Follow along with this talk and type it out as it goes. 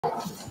Hello.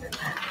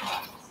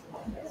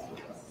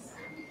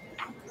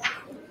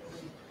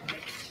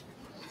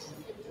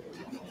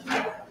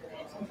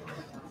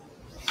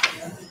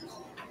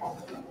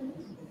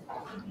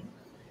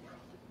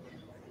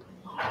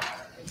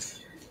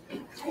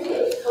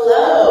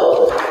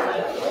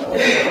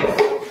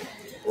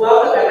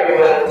 Welcome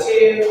everyone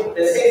to the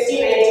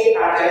 1619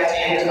 Project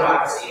and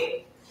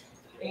Democracy,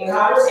 in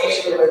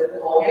conversation with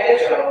Nikole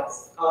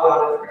Hannah-Jones,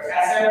 along with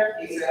Professor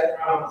Lisa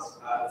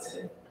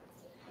Crooms-Robinson.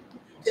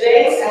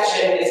 Today's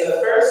session is the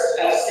first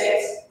of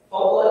 6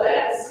 focal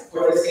events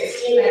for the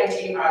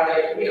 1619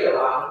 Project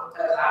Read-Along,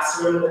 A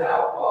Classroom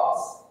Without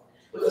Walls,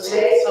 with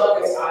today's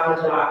focus on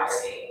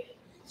democracy,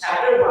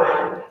 Chapter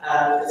 1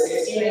 of the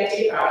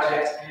 1619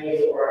 Project and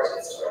New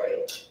Origin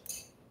Story.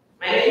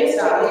 My name is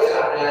Nikole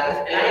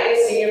Hannah, and I am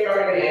Senior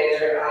Program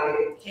Manager on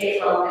the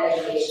K-12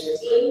 Education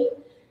team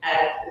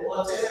at the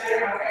Pulitzer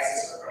Center on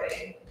Crisis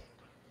Reporting.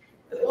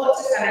 The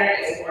Pulitzer Center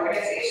is an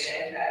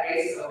organization that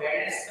raises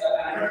awareness of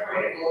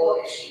unreported global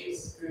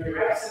issues through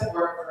direct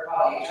support for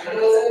quality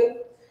journalism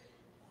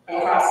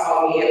across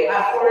all media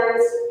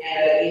platforms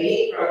and a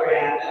unique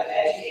program of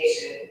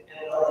education and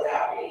public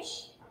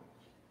outreach.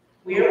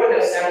 We are one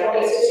of several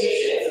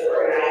institutions that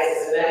organize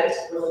this event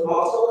with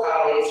multiple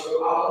colleagues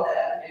from all of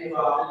them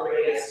involved in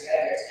bringing us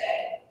together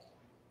today.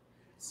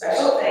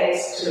 Special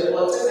thanks to the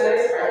Pulitzer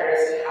Center's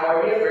partners at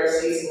Howard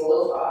University School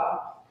of Law,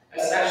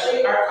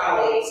 especially our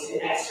colleagues in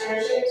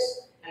externships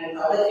and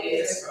public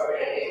interest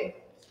programming,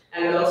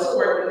 and those who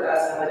work with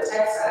us on the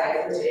tech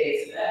side for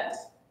today's event.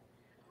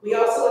 We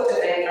also want to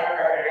thank our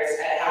partners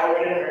at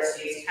Howard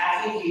University's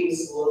Cathy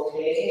Hughes School of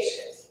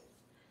Communications,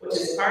 which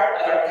is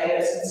part of our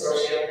campus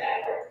consortium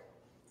network.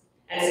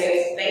 And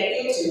say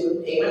thank you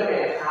to Penguin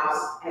Random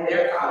House and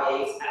their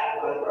colleagues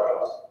at One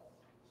World.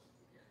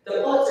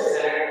 The Pulitzer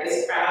Center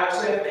is proud to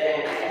have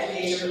been an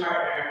education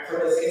partner for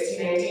the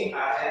 1619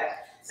 Project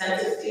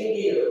since its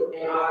debut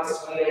in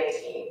August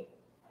 2019.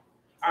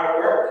 Our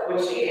work,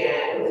 which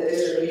began with the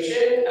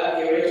distribution of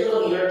the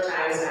original New York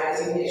Times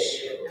Magazine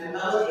issue and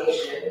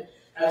publication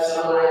of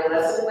some online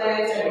lesson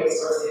plans and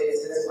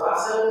resources, has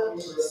blossomed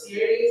into a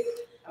series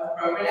of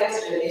programs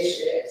and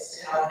initiatives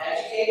to help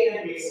educate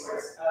and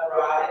resource a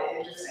broad and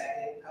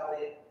intersecting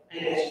public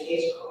and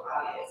educational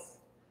audience.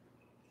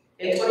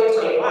 In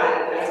 2021,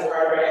 as a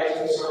part of our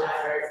educational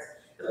efforts,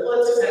 the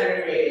Pulitzer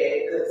Center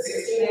created the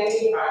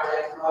 1619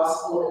 Project Law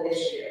School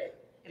Initiative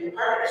in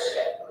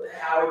partnership with the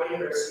Howard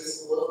University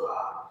School of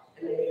Law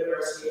and the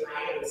University of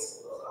Miami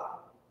School of Law.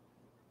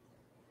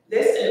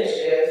 This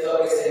initiative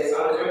focuses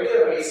on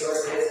curricular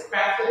resources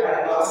crafted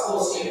by law school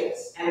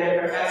students and their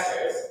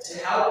professors to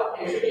help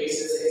introduce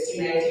the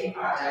 1619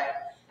 Project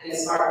and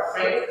spark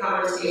frank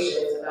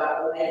conversations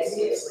about the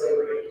legacy of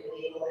slavery in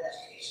legal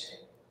education.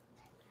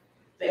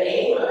 The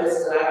aim of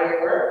this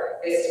collaborative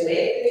work is to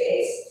make the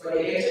case for the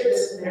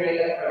interdisciplinary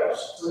approach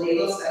to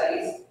legal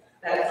studies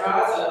that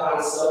draws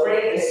upon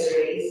sobering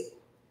histories,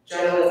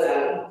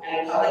 journalism,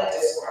 and public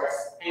discourse,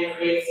 and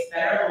creates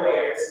better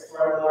lawyers for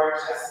a more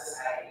just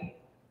society.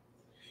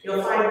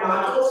 You'll find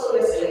modules from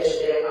this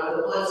initiative on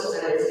the Pulitzer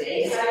Center's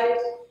main site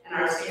and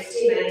our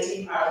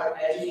 1619 Project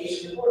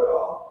Education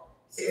portal,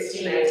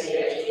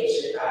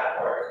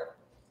 1619education.org.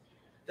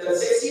 The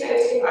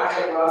 1619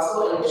 Project Law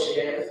School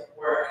Initiative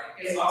work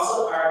is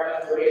also part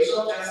of the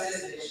Racial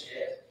Justice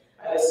Initiative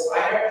by the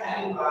Squire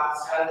Patton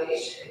Boggs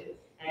Foundation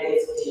and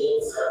its Dean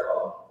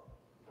Circle.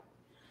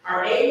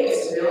 Our aim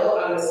is to build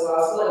on this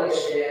law school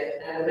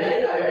initiative and the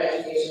many other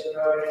education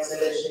programs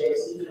and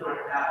initiatives you can learn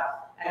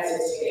about at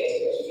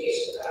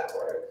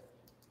 1619education.org.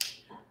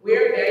 We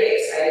are very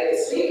excited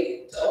this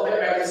week to open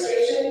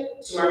registration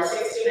to our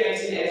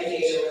 1619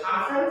 Education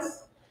Conference,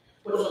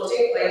 which will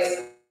take place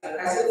on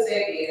President's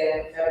Day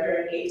weekend,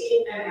 February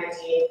 18th and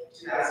 19th,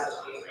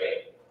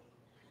 2023.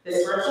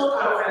 This virtual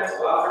conference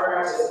will offer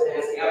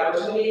participants the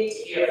opportunity to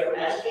hear from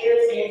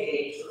educators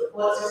engaged with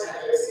Pulitzer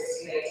Center's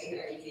 1619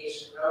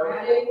 Education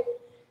programming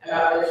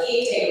about the key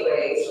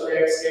takeaways from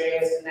their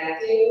experience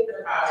connecting the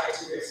project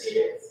to their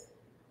students.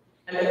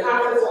 And the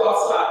conference will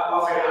also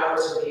offer an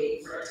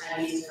opportunity for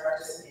attendees to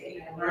participate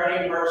in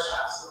learning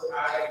workshops with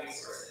project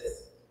resources.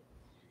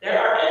 There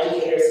are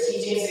educators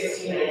teaching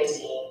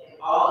 1619 in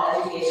all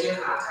education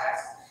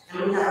contexts, and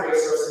we have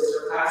resources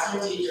for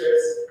classroom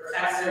teachers,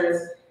 professors,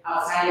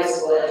 outside of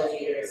school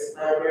educators,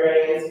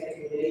 librarians, and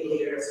community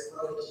leaders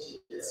looking to do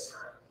this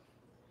work.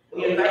 We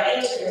invite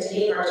you to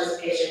continue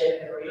participation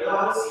in the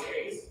read-along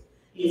series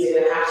using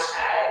the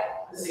hashtag,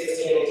 the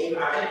 1619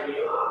 Project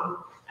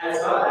Read-Along, as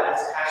well as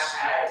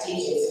hashtag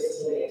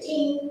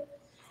Teaching1619,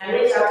 and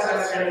reach out to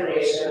us for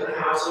information on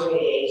how to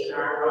engage in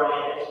our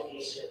growing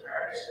education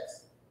partnerships.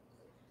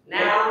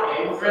 Now, I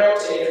am thrilled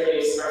to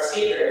introduce our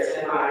speakers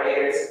and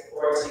moderators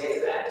for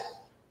today's event.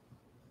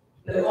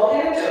 Nikole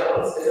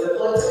Hannah-Jones is a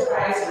Pulitzer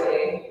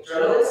Prize-winning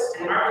journalist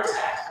and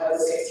architect of the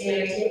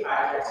 1619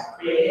 Project,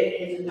 created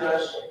in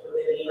conjunction with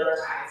the New York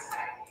Times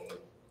Magazine.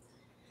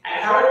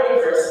 At Howard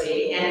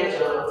University,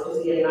 Hannah-Jones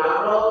is the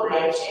inaugural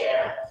Knight Chair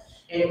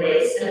in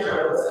Race and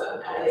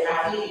Journalism at the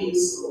Cathy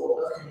Hughes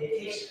School of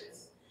Communications,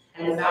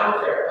 and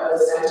founder of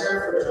the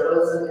Center for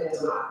Journalism and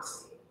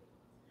Democracy.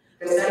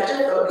 The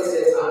center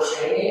focuses on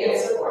training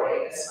and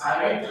supporting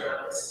aspiring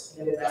journalists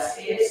in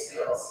investigative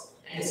skills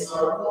and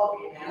historical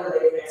and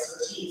analytic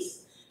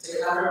expertise to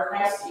cover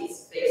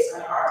crises faced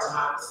by our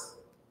democracy.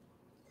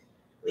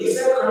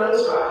 Lisa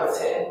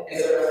Crooms-Robinson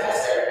is a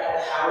professor at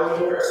the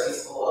Howard University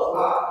School of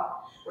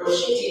Law, where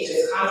she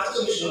teaches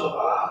constitutional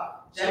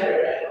law,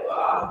 gender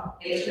law,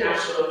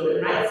 international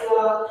human rights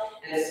law,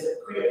 and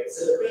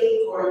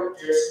Supreme Court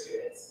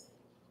jurisprudence.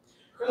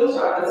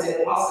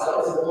 Crooms-Robinson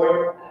also is a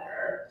board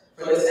member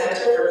for the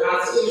Center for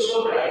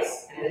Constitutional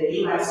Rights and the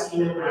U.S.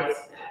 Human Rights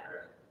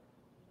Network.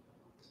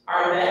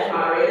 Our event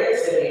moderator,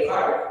 Sydney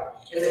Clark,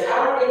 is a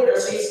Howard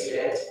University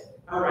student,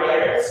 a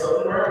writer,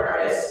 spoken word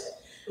artist,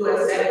 who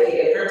has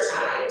dedicated her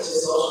time to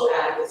social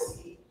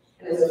advocacy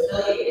and is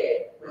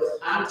affiliated with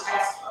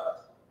Untextbook,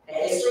 a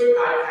history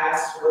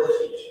podcast for the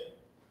future.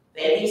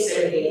 Thank you,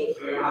 Sydney,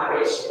 for your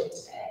moderation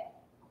today.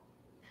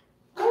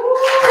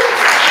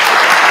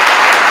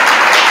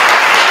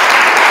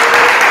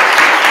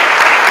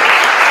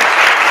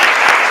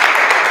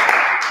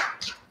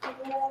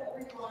 Hello,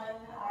 everyone.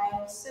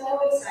 I'm so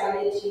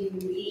excited to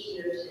be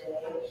here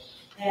today,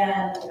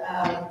 and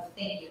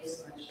thank you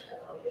so much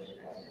for the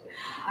introduction.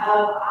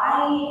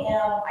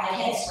 I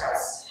can't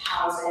express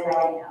how excited I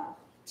am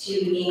to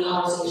be in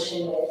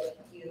conversation with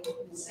you,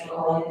 Ms.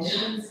 Nikole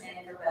Hannah-Jones,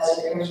 and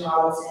Professor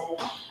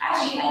Crooms-Robinson.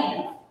 Actually, I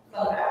am.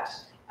 Fun fact.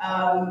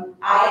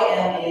 I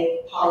am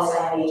a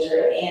poli-sci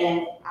major, and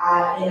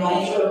in my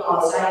intro to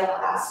poli-sci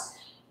class,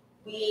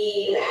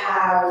 we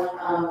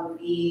have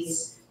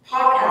these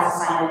podcast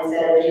assignments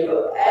that are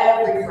due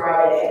every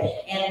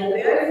Friday. And the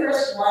very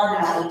first one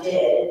that we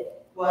did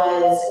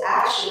was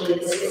actually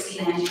the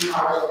 1619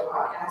 Project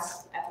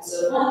podcast,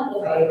 episode 1, The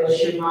Fight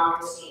for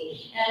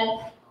Democracy.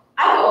 And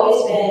I've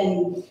always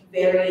been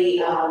very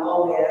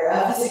aware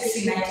of the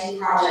 1619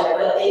 Project,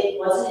 but it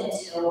wasn't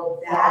until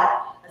that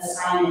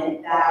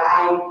assignment that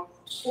I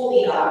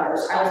fully got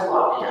nervous. I was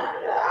locked in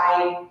after that.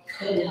 I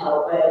couldn't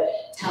help but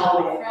tell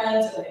my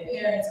friends and my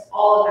parents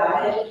all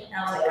about it. And I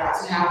was like,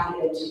 guys, we have to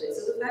get into it.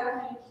 So the fact that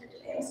I'm here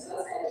today, I'm so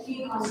excited to be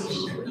in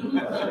conversation with you.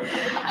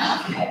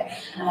 Okay.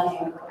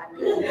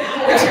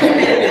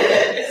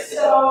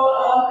 So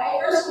I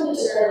first want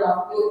to start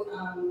off with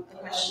a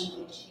question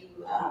to you,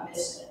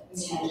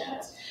 Ms.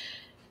 Hannah-Jones.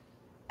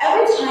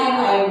 Every time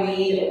I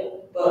read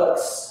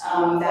books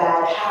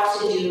that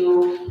have to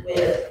do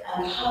with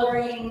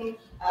uncovering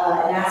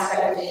an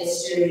aspect of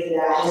history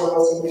that has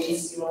always been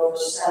concealed for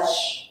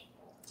such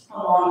a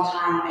long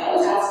time, I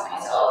always ask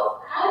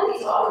myself, how do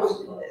these authors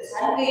do this?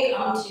 How do they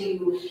come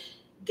to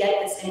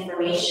get this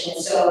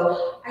information?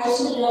 So I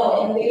just want to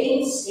know, in the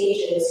beginning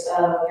stages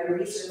of your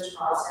research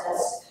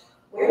process,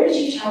 where did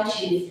you turn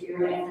to for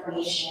your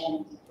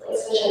information, like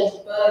such as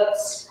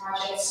books,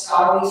 projects,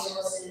 scholarly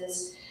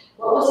sources?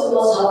 What was the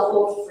most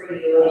helpful for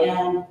you,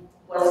 and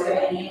was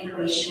there any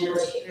information in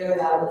particular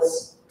that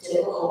was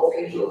difficult for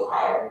you to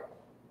acquire?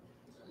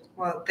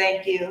 Well,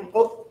 thank you.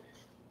 Oh,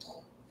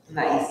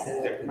 nice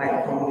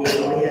microphone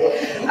being over here.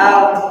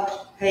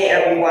 Hey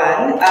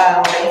everyone,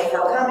 thanks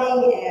for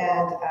coming,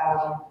 and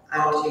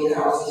I'm Jane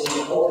Conversation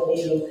with both of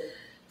you.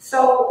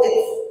 So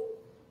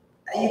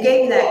you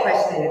gave me that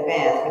question in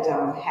advance, which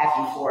I'm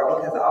happy for,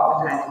 because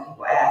oftentimes when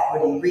people ask,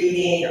 what are you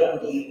reading, or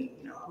who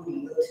do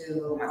you look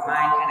to, my mind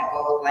kind of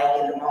goes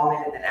blank in the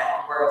moment, and then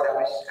afterwards I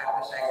wish I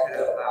could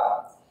have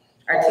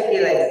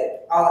articulated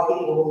all the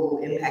people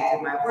who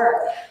impacted my work.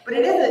 But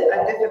it is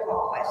a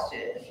difficult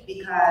question,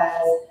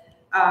 because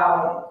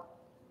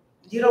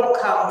you don't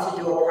come to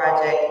do a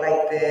project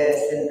like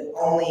this and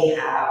only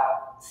have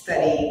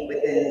studied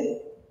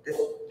within the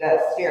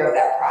sphere of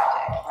that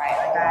project, right?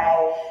 Like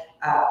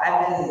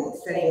I've been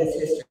studying this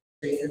history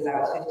since I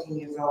was 15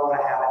 years old.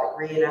 I have a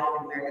degree in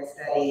African American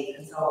studies,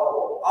 and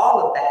so all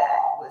of that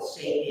was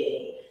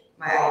shaping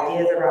my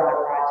ideas around the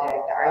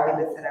project, the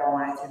arguments that I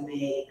wanted to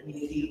make. I mean,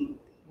 if you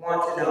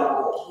want to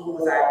know who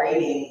was I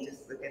reading,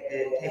 just look at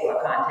the table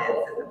of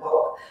contents in the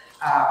book.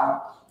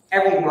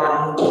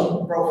 Everyone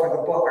who wrote for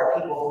the book are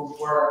people whose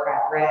work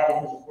I've read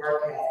and whose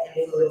work has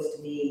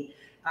influenced me.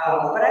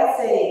 But I'd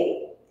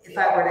say if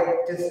I were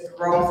to just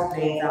throw some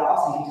names out,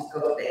 also you just go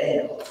to the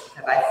end notes,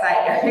 because I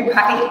cite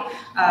everybody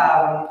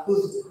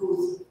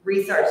whose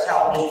research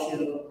helped me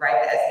to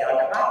write the essay on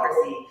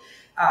democracy.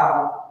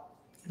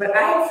 But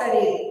I had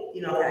studied,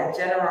 kind of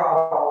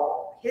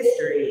general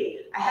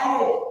history. I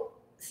hadn't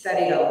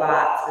studied a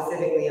lot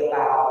specifically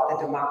about the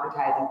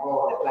democratizing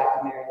role that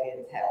Black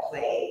Americans have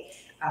played.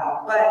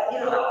 But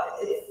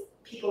it's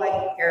people like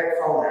Eric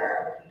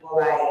Foner, people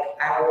like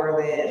Ira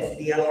Berlin,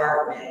 Sadia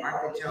Hartman,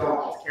 Martha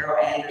Jones, Carol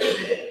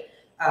Anderson,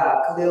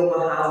 Khalil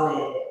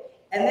Muhammad.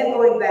 And then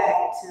going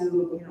back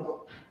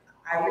to,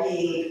 I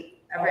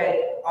read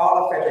all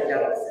of Frederick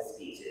Douglass's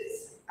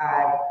speeches.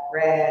 I've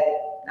read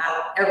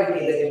not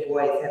everything that Du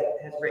Bois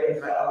has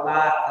written, but a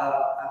lot of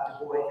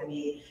Du Bois. I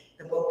mean,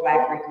 the book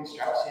Black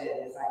Reconstruction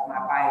is like my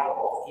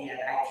Bible, and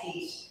I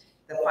teach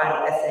the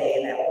final essay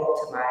in that book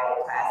to my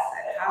class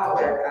at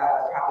Howard,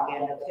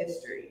 Propaganda of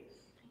History.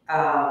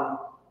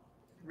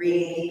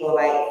 reading people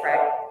like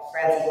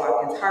Francis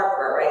Watkins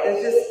Harper, right?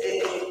 It's just,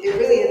 it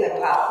really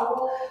isn't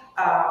possible.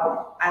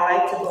 I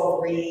like to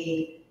both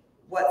read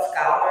what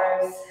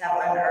scholars have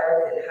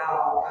unearthed and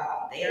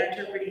how they are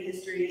interpreting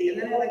history,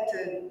 and then I like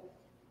to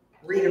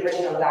read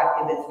original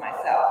documents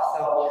myself.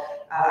 So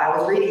I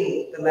was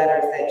reading the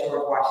letters that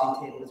George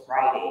Washington was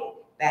writing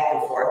back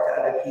and forth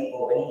to other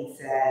people when he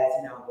says,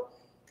 you know,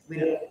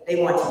 they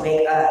want to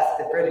make us,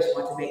 the British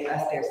want to make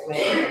us their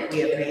slaves. We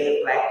have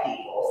made Black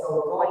people.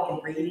 So going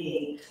and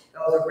reading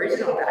those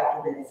original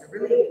documents are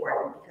really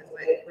important, because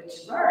what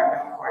you learn,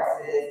 of course,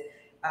 is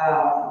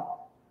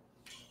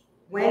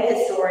when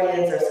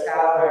historians or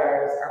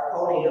scholars are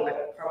quoting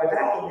from a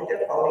document,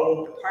 they're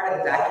quoting the part of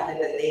the document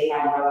that they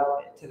find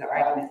relevant to the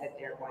arguments that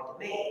they're going to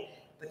make.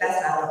 But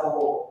that's not the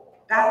whole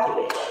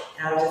document.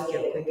 And I'll just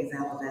give a quick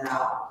example, then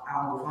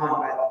I'll move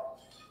on. But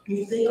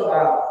you think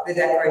about the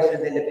Declaration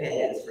of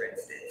Independence, for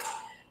instance.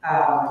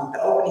 The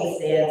opening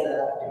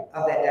stanza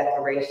of that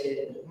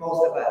declaration,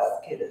 most of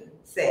us can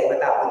say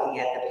without looking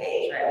at the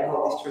page, right? We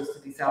hold these truths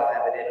to be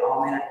self-evident.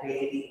 All men are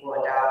created equal,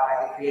 endowed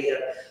by the Creator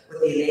with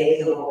the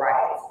inalienable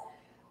rights.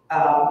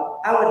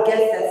 I would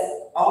guess that's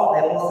all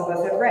that most of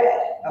us have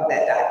read of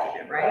that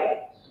document,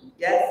 right?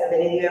 Yes? Have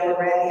any of you ever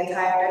read the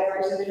entire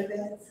Declaration of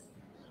Independence?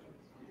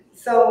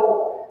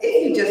 So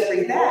if you just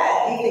read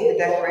that, you think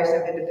the Declaration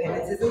of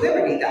Independence is a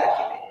liberty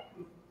document.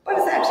 But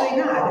it's actually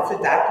not. It's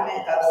a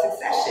document of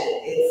succession.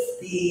 It's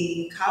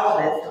the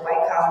colonists, the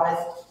white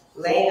colonists,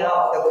 laying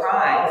out the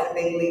crimes that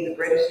they believe the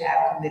British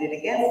have committed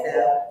against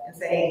them and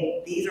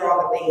saying, these are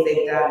all the things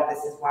they've done,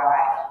 this is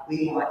why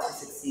we want to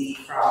succeed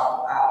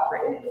from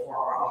Britain and form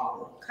our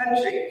own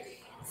country.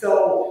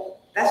 So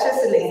that's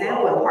just an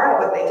example, and part of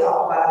what they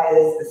talk about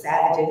is the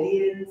savage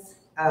Indians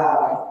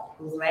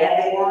whose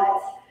land they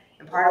want,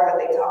 and part of what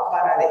they talk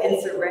about are the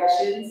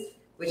insurrections,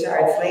 which are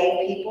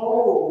enslaved people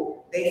who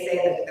they say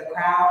that the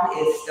Crown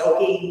is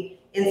stoking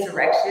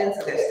insurrection,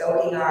 so they're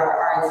stoking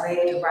our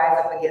enslaved to rise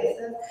up against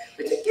us,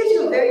 which gives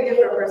you a very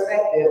different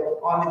perspective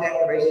on the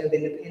Declaration of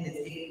Independence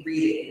if you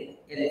read it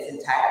in its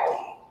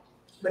entirety.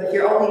 But if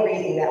you're only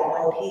reading that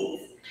one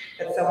piece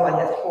that someone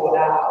has pulled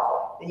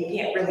out, then you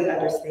can't really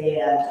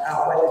understand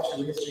what the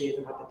true history is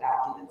and what the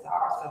documents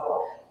are.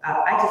 So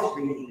I just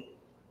read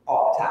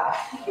all the time.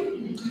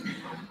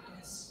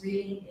 Yes,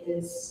 reading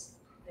is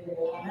very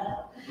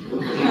fundamental.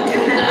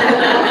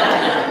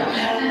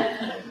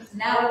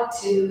 Now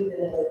to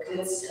the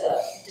good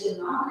stuff,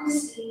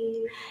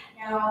 democracy.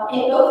 Now,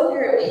 in both of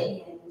your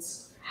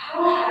opinions,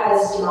 how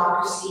has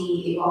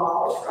democracy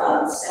evolved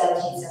from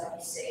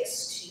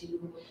 1776 to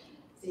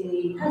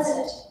the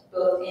present,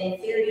 both in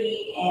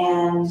theory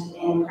and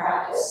in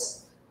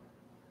practice?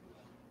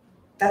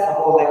 That's a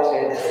whole lecture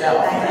in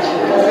itself.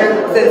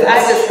 Since I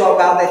just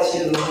spoke, I'll let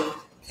you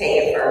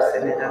take it first,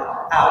 and then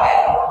I'll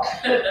add on.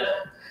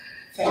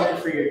 Thank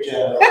you for your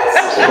joke.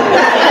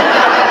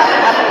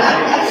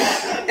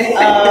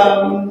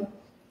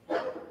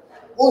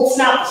 Well, it's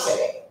not the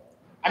same.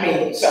 I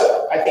mean,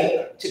 so I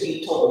think to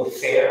be totally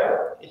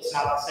fair, it's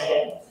not the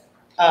same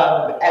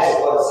as it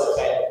was, let's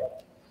say,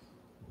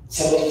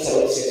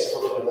 1776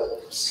 for the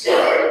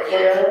start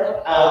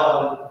there.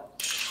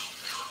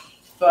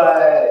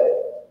 But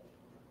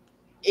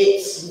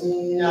it's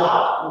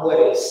not what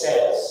it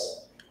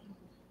says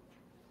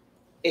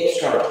it's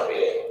trying to be.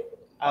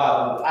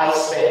 I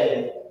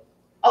spend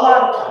a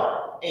lot of time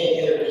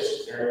in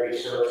interdisciplinary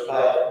research,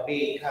 but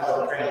because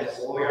I'm trained as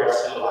a lawyer, I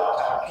spend a lot of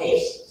time in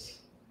cases,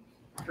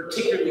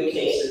 particularly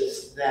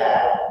cases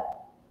that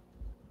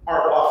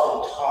aren't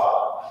often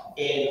taught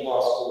in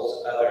law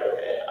schools other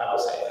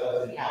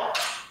than Howard.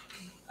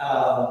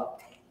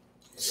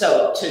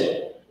 So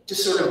to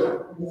sort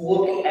of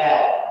look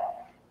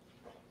at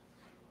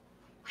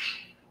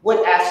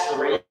what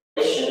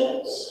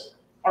aspirations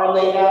are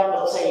laid out,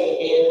 let's say,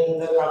 in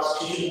the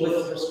Constitution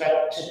with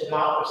respect to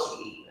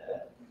democracy, even,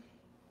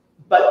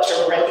 but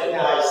to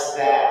recognize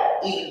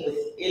that even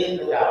within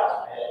the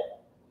document,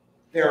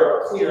 there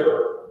are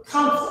clear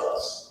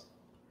conflicts,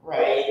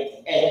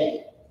 right?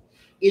 And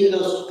in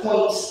those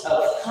points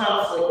of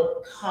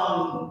conflict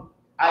come,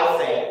 I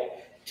think,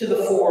 to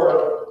the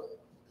fore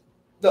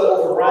the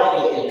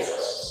overriding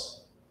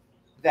interests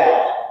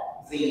that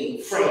the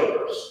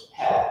framers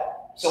had.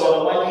 So on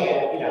the one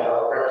hand,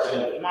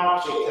 representative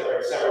democracy,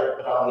 et cetera,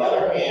 but on the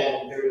other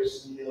hand,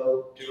 there's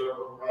no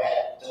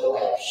direct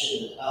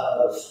election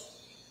of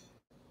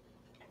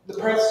the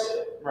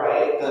president,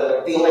 right?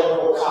 The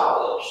electoral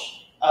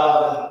college.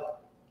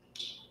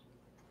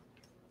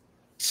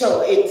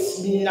 So it's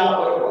not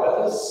what it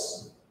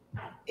was.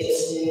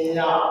 It's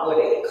not what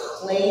it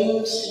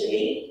claims to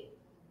be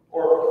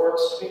or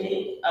purports to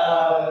be,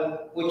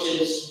 which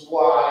is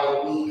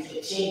why we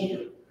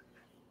continue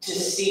to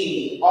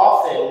see,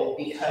 often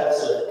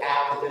because of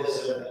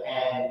activism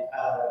and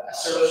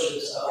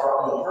assertions of our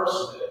own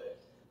personhood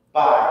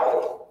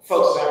by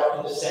folks of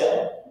African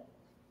descent,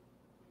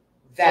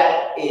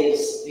 that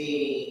is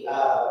the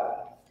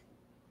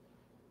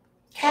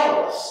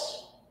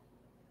catalyst,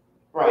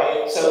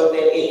 right? So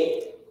that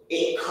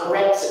it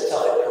corrects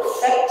itself, it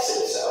perfects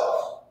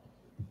itself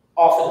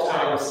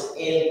oftentimes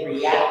in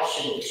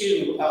reaction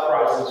to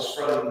uprisings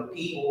from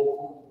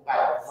people who,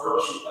 by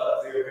virtue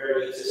of their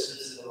very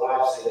existence in the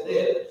lives they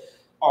live,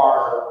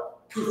 are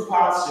proof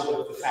positive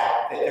of the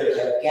fact that there's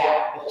a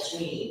gap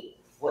between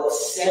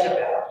what's said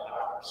about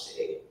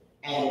democracy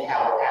and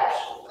how it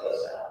actually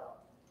plays out.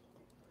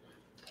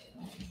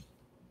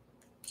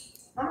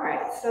 All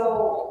right,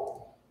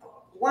 so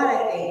one,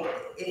 I think,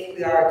 if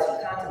we are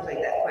to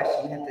contemplate that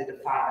question, we have to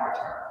define our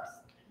terms.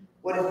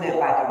 What is meant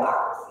by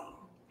democracy?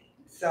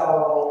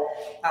 So,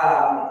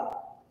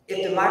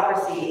 if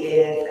democracy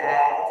is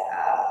that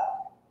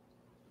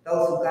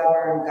those who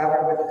govern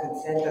with the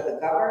consent of the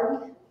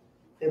governed,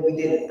 then we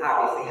didn't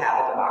obviously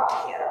have a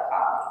democracy at our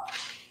founding.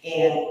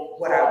 And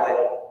what I would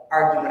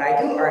argue, what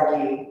I do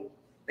argue,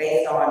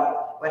 based on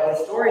what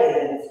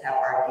historians have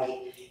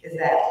argued, is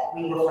that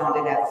we were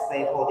founded as a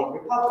slaveholding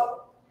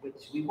republic,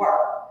 which we were.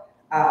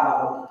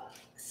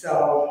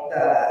 So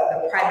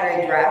the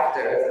primary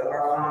drafters of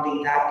our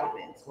founding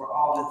documents were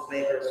all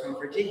enslavers from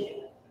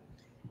Virginia.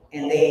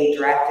 And they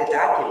drafted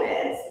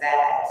documents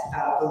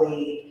that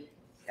believed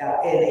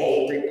in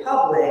a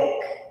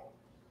republic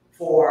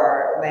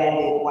for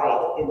landed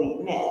white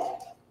elite men.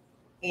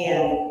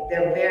 And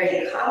their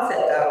very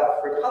concept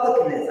of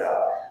republicanism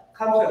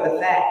comes from the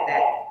fact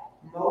that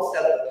most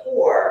of the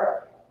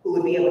poor who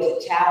would be able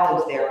to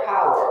challenge their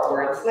power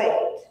were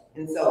enslaved,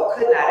 and so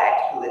could not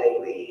act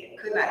politically and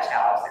could not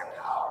challenge their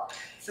power.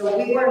 So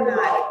we were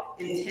not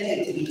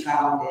intended to be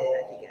founded,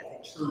 I think, as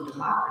a true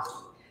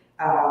democracy.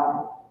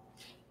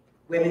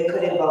 Women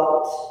couldn't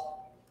vote.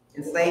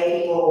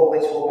 Enslaved people,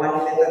 which were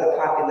 1/5 of the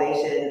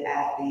population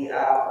at the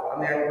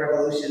American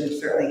Revolution,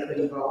 certainly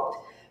couldn't vote.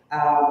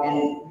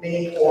 And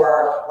many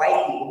poor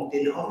white people who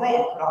didn't own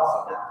land could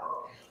also not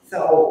vote.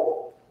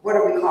 So what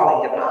are we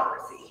calling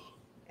democracy?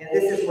 And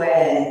this is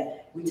when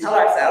we tell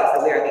ourselves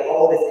that we are the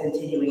oldest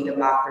continuing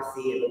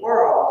democracy in the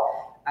world.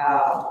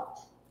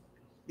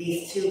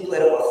 These two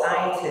political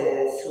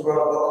scientists who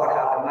wrote a book called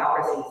How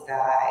Democracies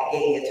Die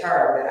gave me a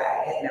term that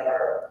I had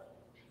never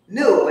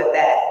knew, but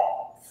that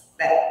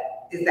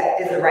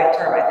is the right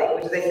term, I think,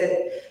 which is they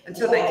said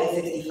until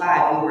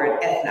 1965 we were an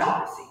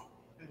ethnocracy,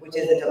 which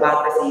is a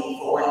democracy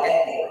for one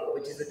ethnic group,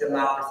 which is a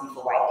democracy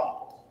for white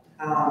people.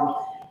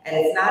 And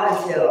it's not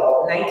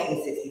until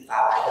 1965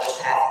 that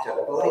the passage of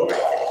the Voting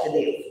Rights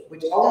Act,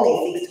 which only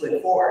seeks to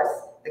enforce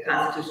the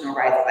constitutional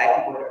rights Black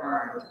people had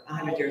earned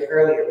 100 years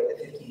earlier with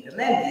the 15th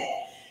Amendment,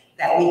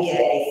 that we get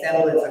a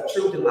semblance of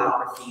true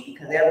democracy,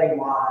 because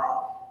everyone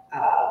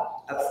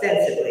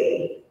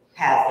ostensibly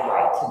has the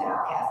right to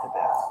now cast a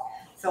ballot.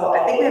 So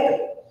I think we have to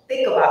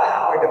think about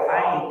how we're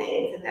defining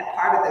things, and that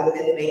part of the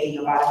myth making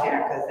about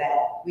America is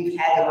that we've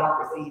had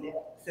democracy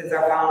since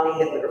our founding,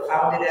 that we were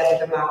founded as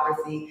a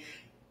democracy,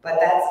 but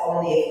that's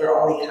only if we're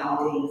only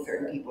counting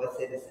certain people as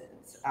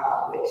citizens,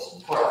 which,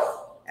 of course,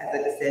 as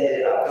a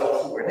descendant of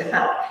those who were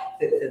not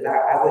citizens,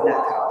 I would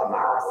not count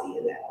democracy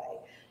in that way.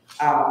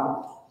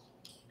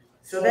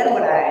 So then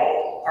what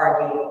I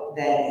argue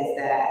then is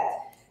that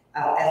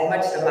as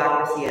much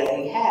democracy as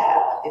we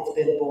have, it's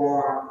been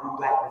born on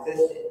Black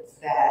resistance,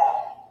 that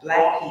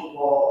Black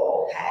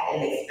people had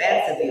an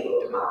expansive view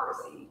of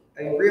democracy,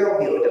 a real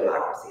view of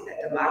democracy,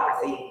 that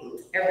democracy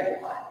includes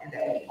everyone, and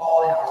that we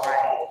all have a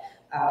right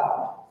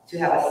to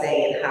have a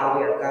say in how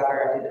we are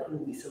governed and who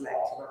we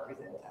select to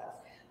represent us.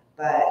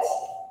 But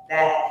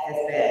that has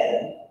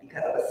been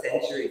because of a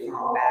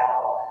century-long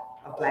battle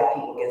of Black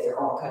people against their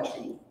own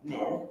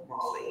countrymen,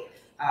 mostly,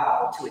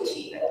 to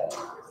achieve that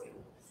democracy.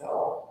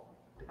 So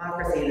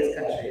democracy in this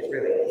country is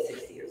really only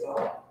 60 years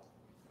old.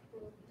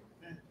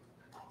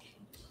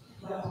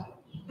 Wow.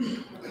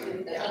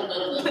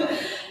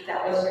 That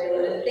was very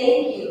good.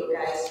 Thank you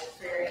guys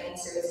for your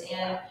answers.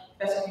 And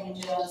Professor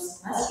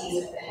Hannah-Jones must be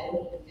ahead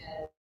of me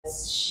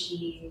because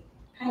she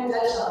kind of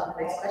touched on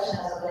the next question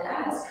I was going to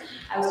ask.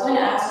 I was going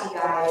to ask you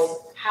guys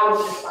how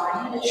to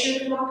define a true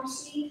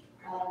democracy.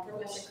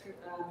 Professor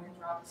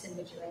Crooms-Robinson,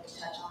 would you like to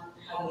touch on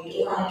how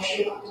you define a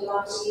true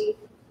democracy?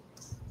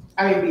 I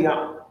mean,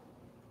 beyond.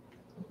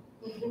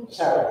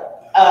 Sorry.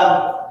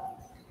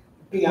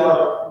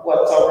 Beyond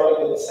what's already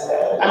been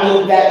said. I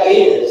mean, that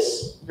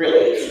is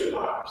really a true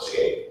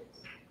democracy.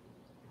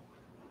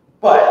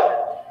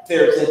 But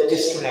there's a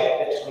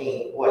disconnect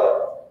between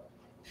what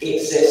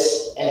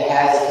exists and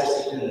has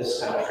existed in this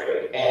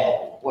country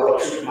and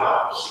what a true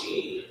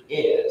democracy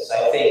is.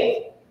 I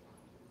think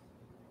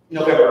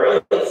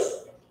November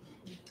 8th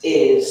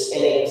is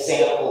an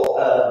example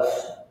of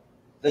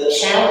the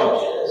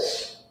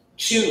challenges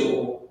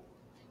to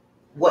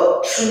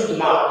what true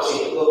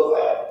democracy would look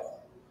like.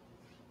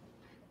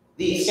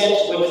 The extent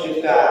to which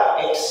we've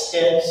got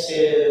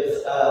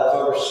extensive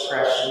voter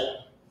suppression,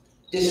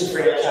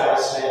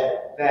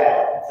 disenfranchisement,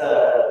 that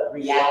the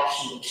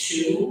reaction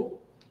to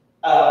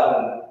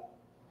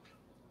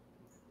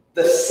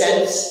the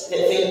sense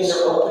that things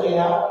are opening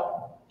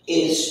up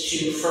is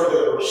to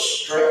further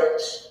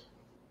restrict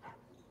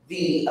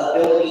the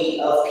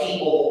ability of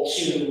people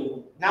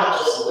to not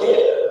just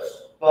live,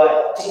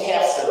 but to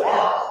cast their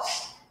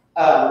ballots.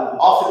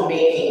 Often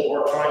making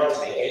or trying to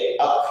make it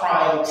a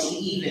crime to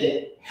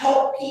even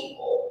help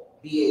people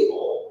be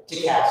able to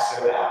cast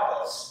their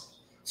ballots.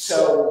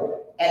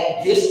 So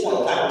at this point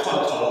in time,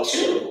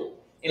 2022,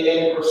 in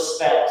many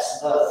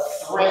respects, the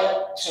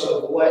threat to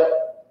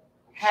what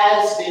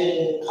has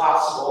been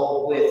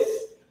possible with,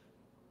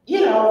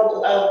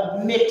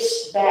 a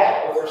mixed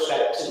bag with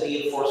respect to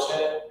the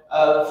enforcement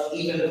of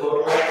even the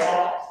Voting Rights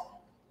Act.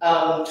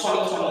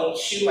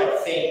 2022, I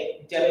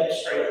think,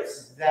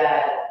 demonstrates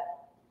that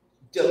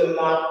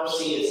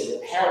democracy is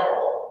in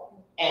peril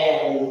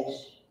and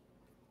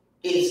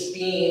is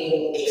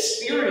being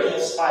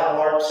experienced by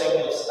large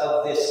segments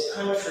of this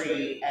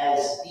country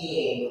as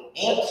being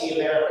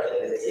anti-American.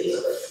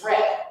 It's a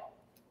threat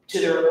to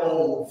their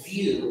own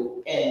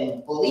view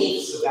and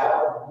beliefs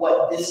about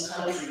what this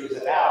country is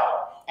about.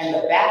 And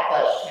the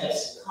backlash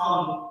tends to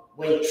come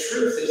when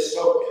truth is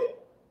spoken.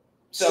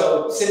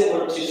 So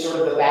similar to sort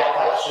of the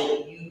backlash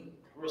that you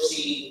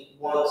receive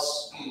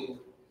once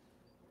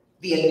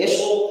the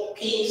initial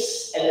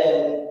piece and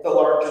then the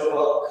larger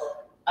book,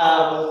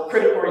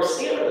 critical race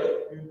theory.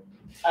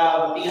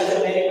 Because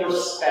in many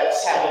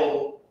respects,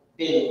 having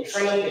been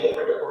trained in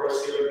critical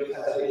race theory,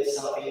 because it is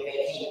something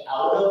that came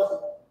out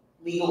of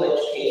legal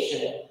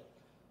education,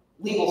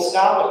 legal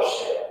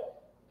scholarship,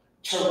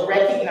 to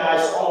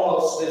recognize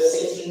almost the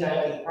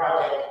 1619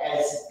 Project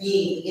as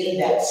being in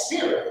that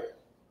spirit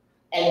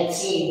and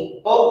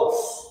seeing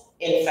both,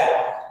 in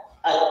fact,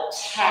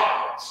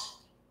 attacked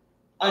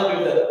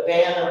under the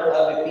banner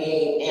of it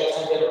being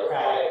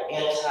anti-democratic,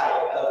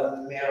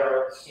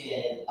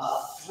 anti-American, a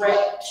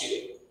threat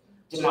to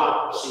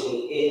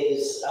democracy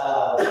is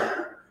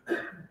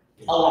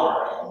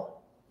alarming,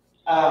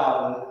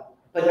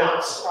 but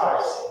not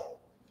surprising.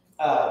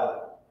 I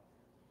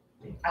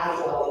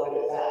think I'll leave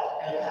it at that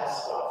and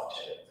pass it off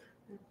to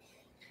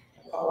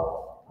Nikole.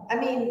 I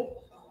mean,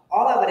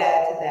 all I would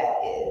add to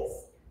that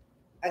is,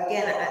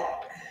 again,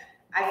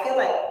 I feel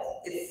like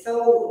it's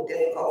so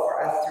difficult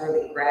for us to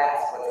really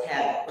grasp what's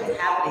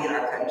happening in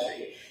our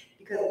country,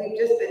 because we've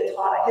just been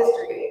taught a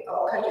history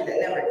of a country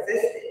that never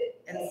existed.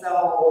 And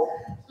so,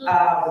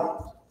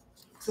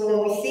 so when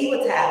we see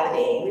what's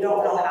happening, we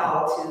don't know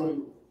how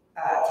to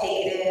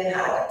take it in,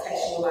 how to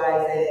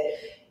contextualize it.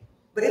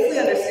 But if we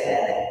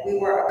understand that we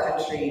were a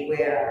country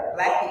where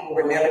Black people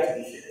were never to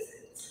be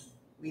citizens,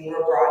 we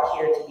were brought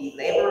here to be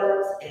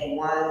laborers, and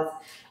once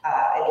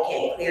it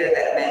became clear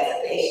that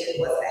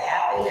emancipation was to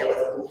happen, there was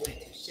a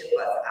movement to ship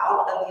us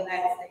out of the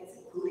United States,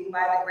 including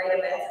by the great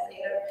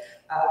emancipator,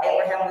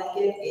 Abraham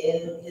Lincoln.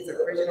 In his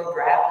original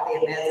draft of the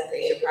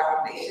Emancipation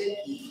Proclamation,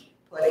 he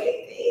put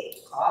a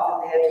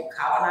clause in there to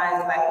colonize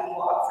Black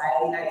people outside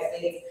of the United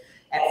States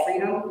at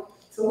freedom.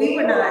 So we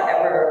were not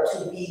ever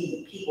to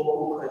be people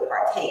who could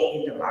partake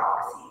in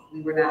democracy.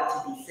 We were not to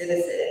be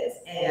citizens,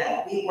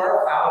 and we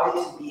were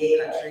founded to be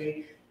a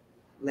country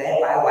led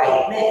by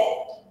white men.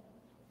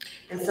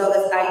 And so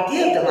this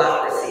idea of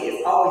democracy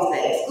has always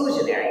been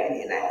exclusionary in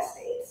the United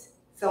States.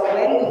 So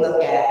when we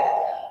look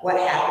at what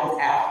happens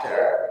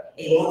after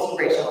a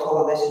multiracial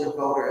coalition of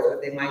voters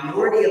with a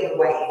minority of the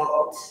white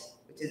vote,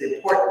 which is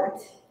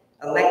important,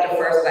 elect a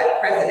first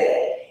Black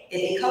president,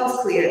 it becomes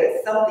clear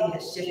that something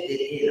has shifted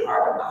in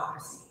our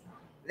democracy.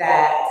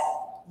 That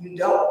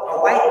a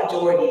white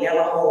majority now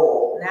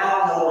no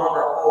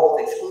longer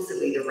holds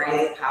exclusively the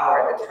reins of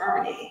power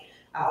determining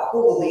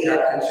who will lead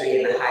our country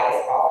in the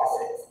highest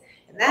offices.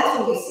 And that's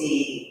when you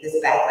see this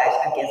backlash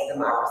against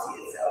democracy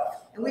itself.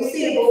 And we've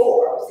seen it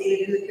before. We've seen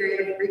it in the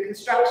period of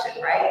Reconstruction,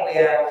 right?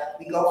 Where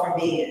we go from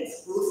being an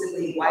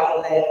exclusively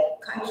white-led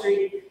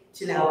country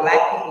to now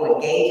Black people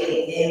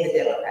engaging in the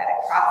democratic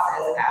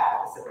process after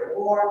the Civil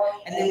War.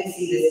 And then we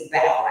see this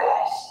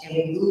backlash, and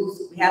we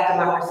have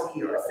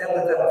democracy or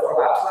semblance of it for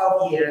about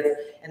 12 years,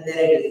 and then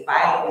it is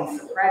violently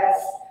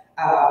suppressed.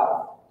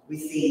 We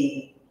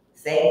see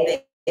same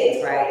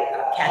things, right?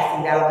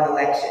 Casting down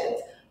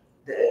elections,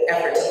 the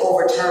effort to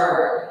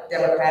overturn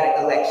democratic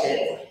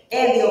elections,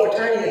 and the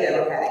overturning of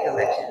democratic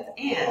elections.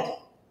 And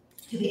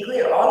to be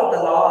clear, all of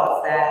the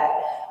laws that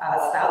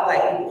stop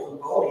Black people from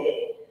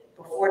voting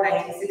before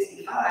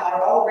 1965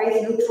 are all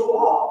race-neutral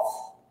laws,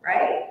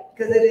 right?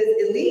 Because it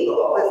is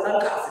illegal, it's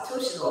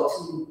unconstitutional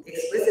to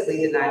explicitly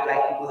deny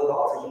Black people the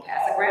vote. So you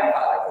pass a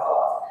grandfather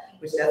clause,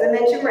 which doesn't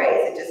mention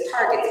race, it just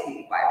targets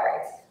people by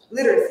race.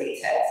 Literacy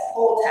tests,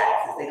 poll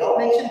taxes, they don't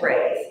mention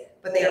race,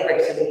 but they are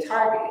racially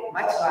targeted,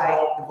 much like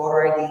the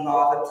voter ID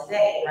laws of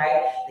today,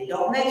 right? They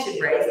don't mention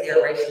race, they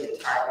are racially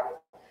targeted.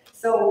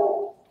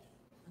 So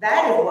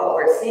that is what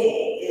we're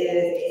seeing,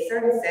 is a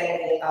certain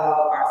segment of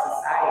our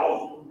society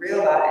who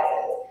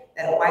realizes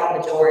that a white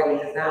majority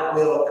does not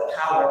wield the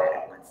power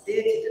that it once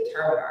did to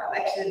determine our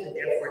elections and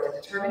therefore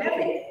to determine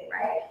everything,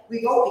 right?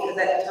 We vote because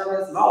that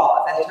determines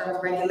laws, that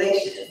determines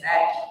regulations,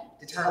 that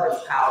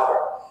determines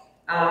power.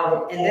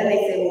 And then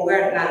they say, well,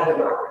 we're not a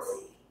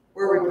democracy,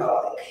 we're a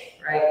republic,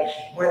 right?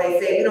 Or they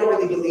say, we don't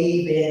really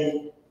believe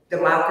in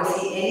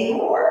democracy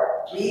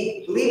anymore.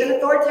 We believe in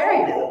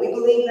authoritarianism. We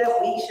believe that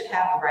we should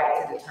have the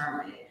right to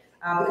determine it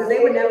because they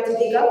were never to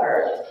be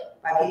governed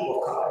by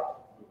people of color.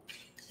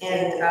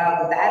 And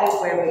that is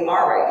where we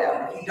are right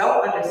now. If you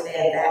don't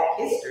understand that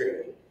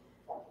history,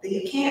 then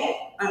you can't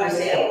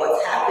understand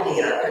what's happening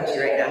in our country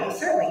right now. You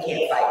certainly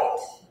can't fight it,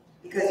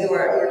 because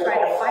you're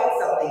trying to fight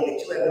something that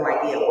you have no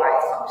idea why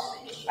it's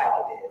functioning like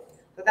it is.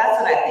 So that's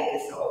what I think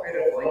is so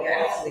critical. And you're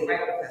absolutely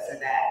right, Professor,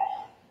 that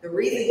the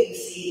reason you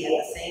see at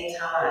the same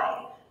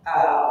time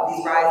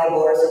these rising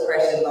voter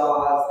suppression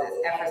laws, this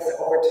efforts to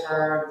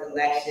overturn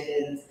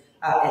elections,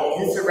 and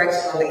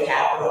insurrection on the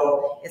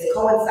Capitol is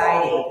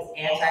coinciding with this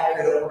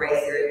anti-critical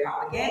race theory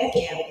propaganda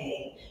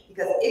campaign.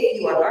 Because if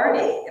you are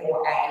learning a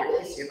more accurate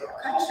history of our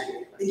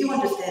country, then you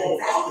understand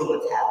exactly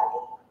what's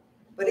happening.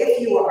 But if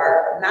you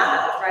are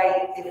not,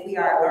 right, if we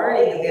are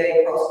learning a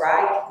very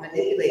proscribed,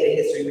 manipulated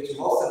history, which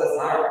most of us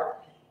learn,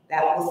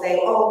 that will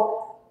say,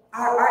 oh,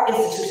 our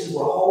institutions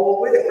will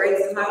hold, we're the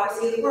greatest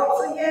democracy in the world.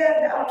 So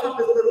yeah, Donald Trump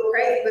is a little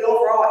crazy, but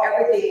overall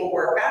everything will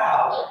work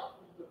out.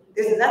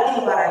 There's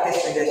nothing about our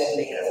history that should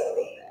make us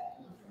believe that.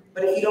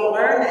 But if you don't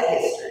learn that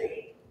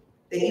history,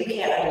 then you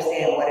can't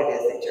understand what it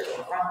is that you're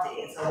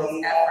confronting. And so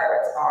these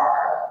efforts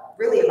are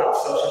really about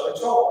social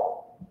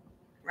control,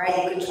 right?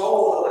 You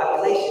control the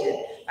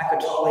population by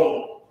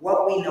controlling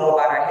what we know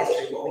about our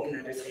history, what we can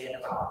understand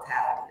about what's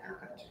happening in our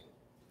country.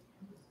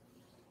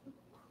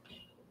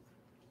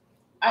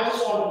 I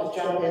just wanted to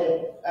jump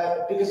in,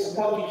 because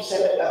the point you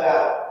said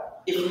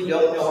about if we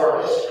don't know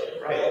our history,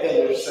 right,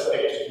 then we're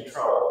subject to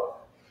control.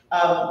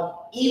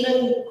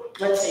 Even,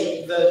 let's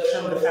say, the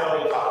term the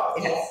founding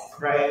fathers, Yes.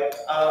 right,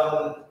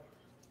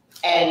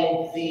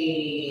 and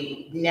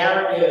the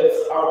narrative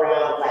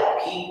around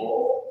Black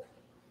people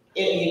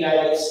in the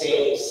United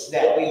States,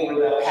 that we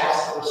were the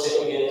passive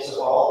recipients of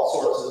all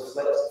sorts of,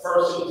 like,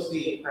 first it was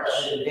the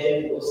oppression,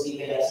 then it was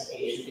the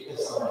emancipation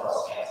because someone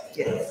else canceled.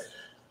 Yes.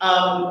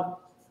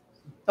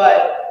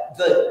 But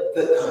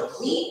the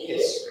complete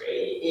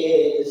history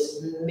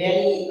is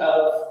many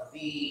of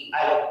the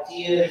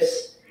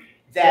ideas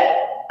that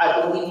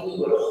I believe we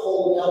would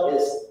hold up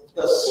as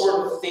the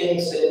sort of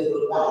things that we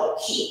would want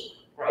to keep,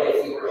 right?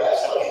 If we were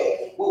asked,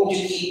 okay, what would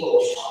you keep, what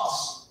would you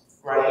toss,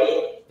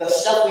 right? The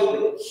stuff we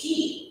would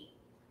keep,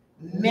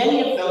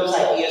 many of those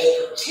ideas,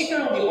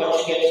 particularly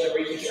once you get to the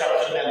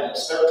Reconstruction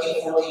Amendments,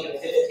 13, 14, and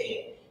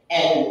 15,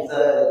 and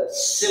the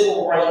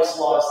civil rights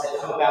laws that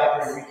come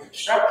about during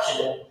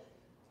Reconstruction,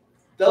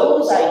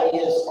 those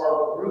ideas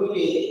are rooted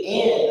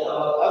in,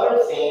 among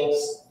other things,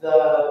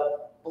 the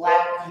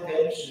Black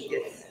Convention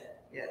movement,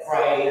 Yes.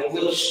 right?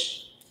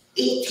 Which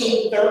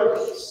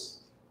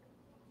 1830s,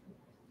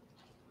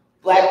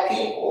 Black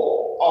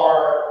people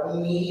are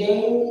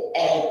meeting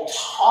and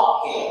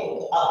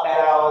talking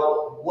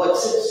about what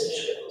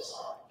citizenship looks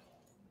like,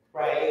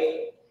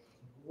 right?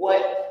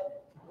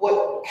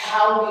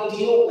 How we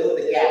deal with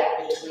the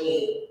gap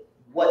between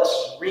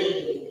what's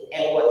written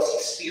and what's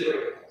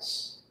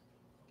experienced.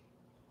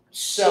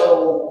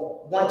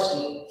 So once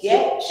we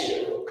get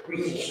to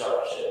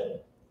Reconstruction,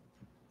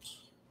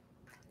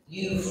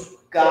 you've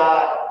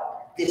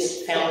got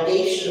this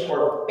foundation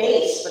or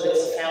base, but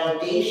it's a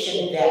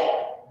foundation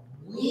that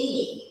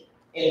we,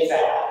 in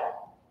fact,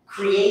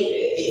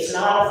 created. It's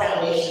not a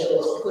foundation that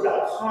was put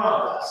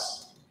upon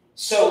us.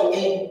 So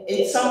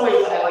in some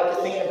ways, I like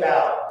to think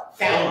about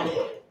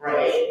founding,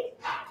 right?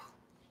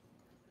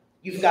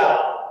 You've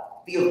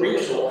got the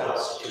original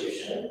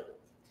Constitution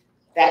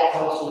that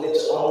comes with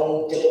its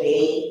own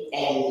debate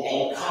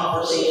and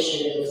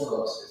conversation and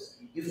influences.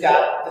 You've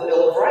got the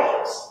Bill of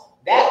Rights.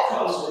 That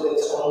comes with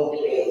its own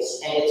debates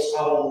and its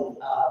own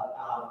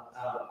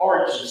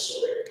origin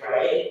story,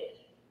 right?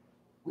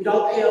 We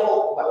don't pay a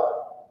whole,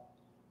 well,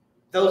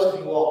 those of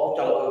you all who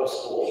don't go to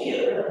school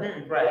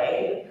here,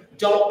 right,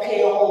 don't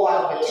pay a whole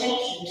lot of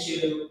attention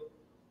to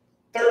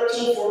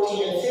 13,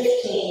 14, and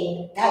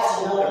 15,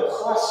 that's another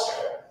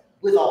cluster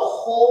with a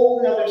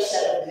whole nother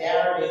set of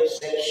narratives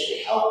that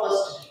should help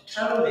us to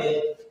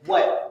determine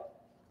what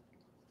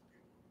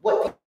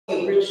the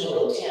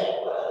original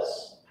intent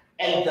was.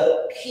 And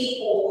the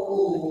people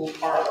who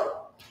are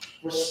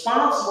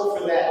responsible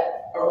for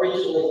that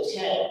original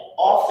intent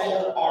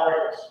often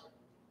aren't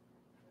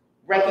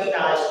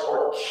recognized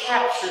or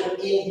captured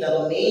in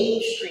the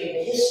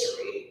mainstream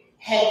history.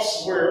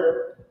 Hence,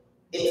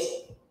 it's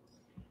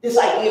this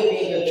idea of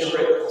being a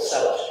juridical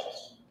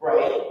subject,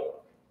 right?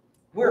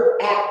 We're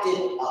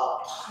acted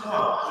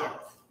upon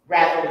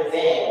rather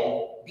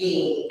than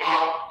being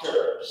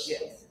actors.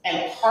 Yes.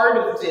 And part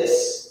of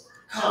this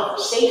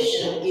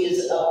conversation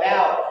is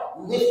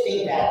about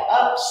lifting that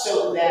up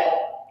so that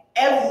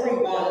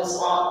everyone's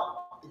on,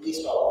 at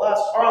least all of us,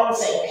 are on the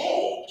same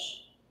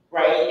page,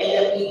 right?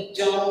 And that we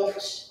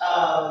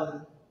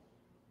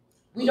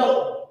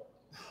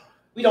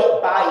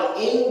don't buy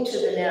into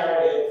the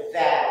narrative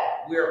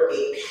that we're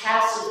a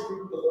passive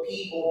group of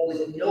people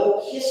with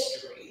no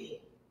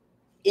history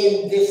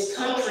in this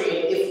country.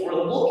 And if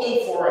we're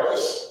looking for a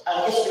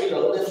history to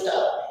lift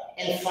up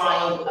and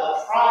find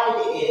a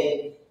pride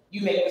in,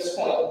 you make this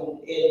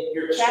point in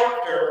your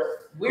chapter,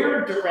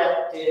 we're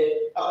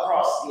directed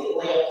across the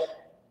Atlantic.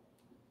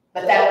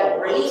 But that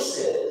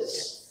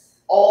erases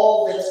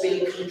all that's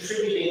been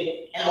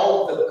contributed and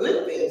all of the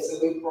good things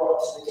that we brought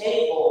to the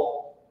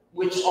table,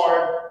 which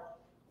are,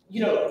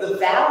 the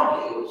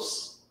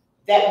values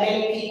that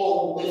many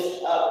people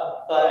lift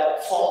up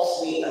but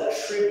falsely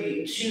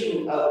attribute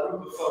to a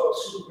group of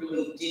folks who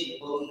really didn't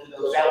believe in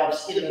those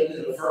values in a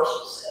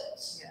universal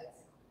sense. Yes.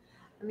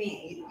 I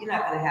mean, you're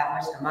not going to have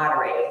much to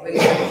moderate. I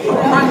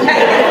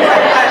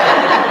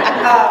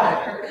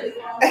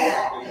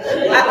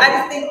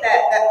just think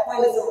that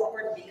point is so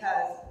important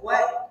because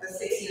what the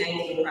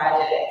 1619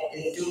 Project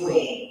is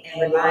doing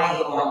and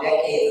relying on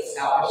decades of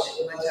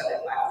scholarship, much of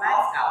it by Black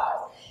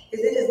scholars, is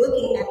it is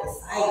looking at the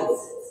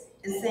silences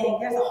and saying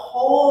there's a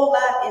whole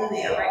lot in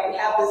there, right? We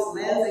have this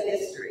lens of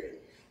history,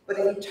 but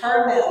if you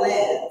turn that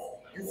lens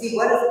and see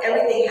what is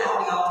everything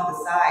happening off to the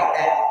side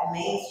that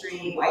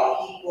mainstream white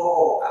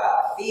people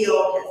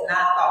field has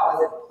not thought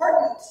was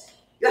important,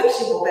 you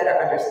actually will better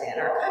understand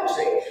our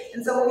country.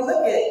 And so when we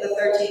look at the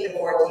 13th and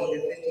 14th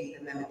and 15th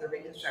Amendment, the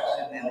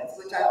Reconstruction Amendments,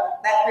 which are,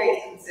 that period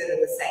is considered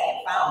the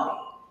second founding,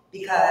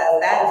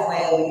 because that is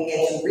when we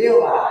begin to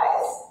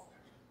realize,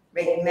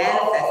 make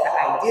manifest the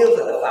ideals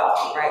of the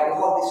founding, right? We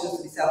hold these truths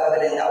to be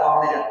self-evident that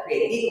all men are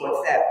created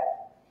equal, except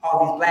all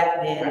these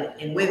Black men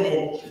and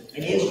women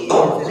and Indians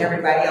and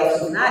everybody else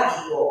who's not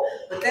equal.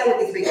 But then with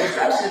these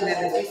Reconstruction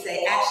Amendments, we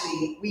say,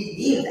 actually, we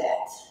mean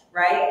that,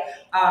 right?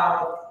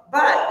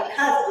 But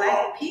because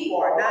Black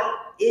people are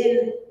not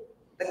in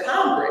the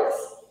Congress,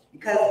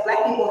 because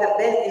Black people have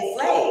been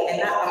enslaved and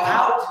not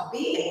allowed to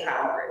be in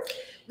Congress,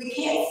 we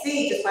can't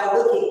see just by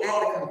looking at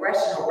the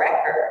congressional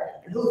record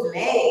and whose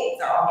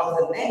names are on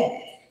those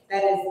amendments,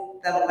 that is,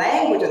 the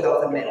language of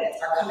those amendments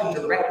are coming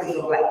directly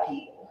from Black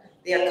people.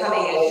 They are coming,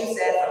 as you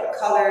said, from the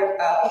colored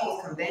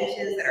people's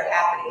conventions that are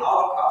happening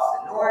all across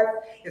the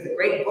North. There's a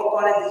great book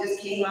on it that just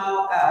came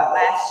out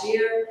last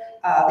year.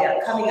 They're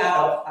coming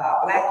out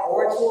of Black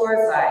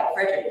orators like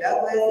Frederick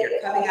Douglass. They're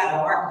coming out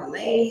of Martin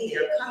Delany.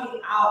 They're coming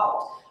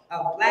out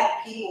of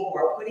Black people who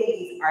are putting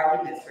these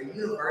arguments for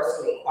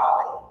universal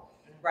equality,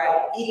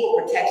 right? Equal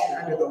protection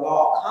under the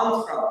law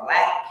comes from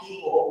Black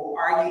people who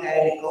argue that,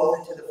 and it goes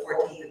into the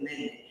 14th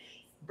Amendment.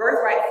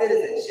 Birthright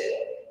citizenship.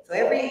 So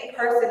every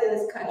person in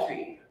this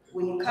country,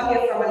 when you come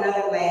here from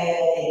another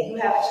land and you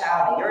have a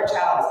child and your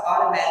child is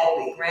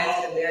automatically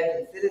granted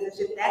American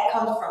citizenship, that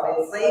comes from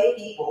enslaved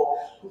people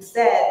who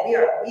said we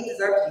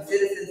deserve to be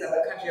citizens of the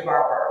country of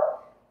our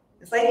birth.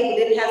 Enslaved people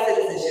didn't have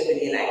citizenship in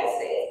the United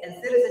States, and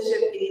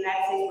citizenship in the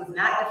United States was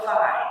not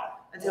defined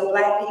until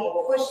Black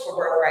people pushed for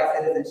birthright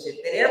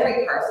citizenship that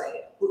every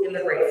person who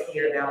immigrates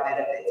here now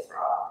benefits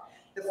from.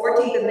 The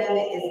 14th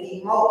Amendment is the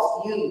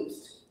most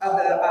used of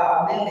the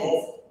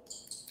amendments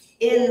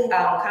in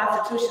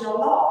constitutional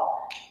law,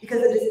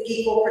 because it is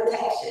equal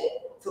protection.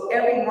 So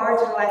every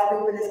marginalized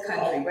group in this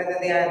country, whether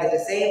they are the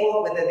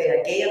disabled, whether they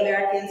are gay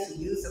Americans who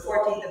use the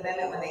 14th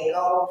Amendment when they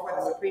go before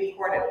the Supreme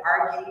Court and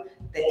argue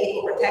that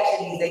equal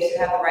protection means they should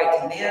have the right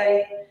to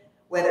marry,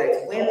 whether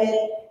it's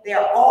women, they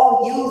are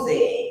all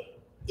using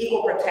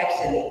equal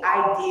protection, the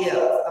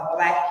ideas of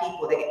Black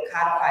people that get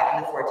codified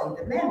in the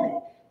 14th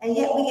Amendment. And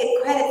yet we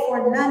get credit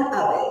for none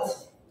of it,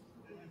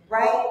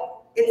 right?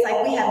 It's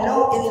like we have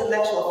no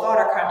intellectual thought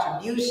or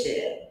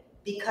contribution,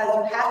 because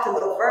you have to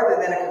look further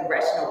than a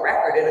congressional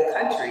record in a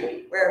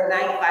country where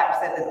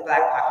 95% of the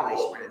Black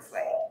population were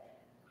enslaved.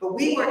 But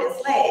we were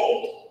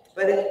enslaved,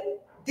 but it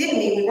didn't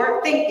mean we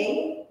weren't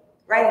thinking,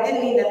 right? It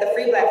didn't mean that the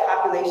free Black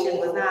population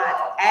was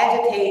not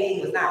agitating,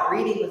 was not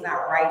reading, was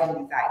not writing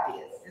these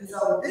ideas. And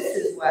so this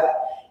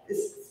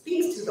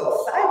speaks to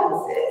those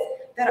silences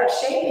that are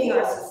shaping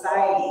our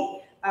society.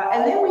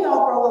 And then we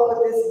all grow up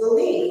with this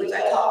belief, which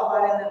I talk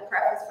about in the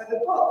preface for the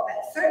book,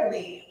 that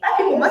certainly Black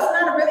people must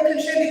not have really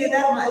contributed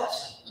that much.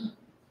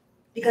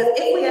 Because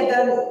if we had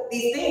done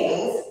these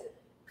things,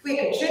 if we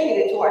had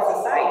contributed to our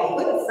society,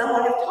 wouldn't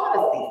someone have taught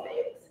us these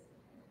things?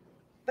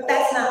 But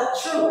that's not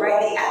true,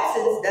 right? The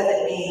absence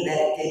doesn't mean that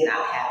it did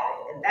not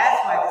happen. And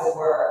that's why this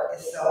work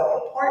is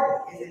so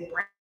important, is it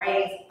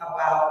brings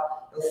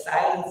about those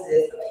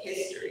silences of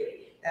history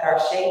that are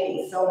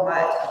shaping so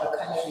much of the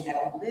country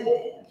that we live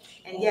in.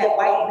 And yet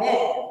white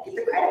men get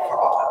the credit for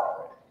all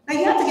of it. Now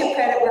you have to give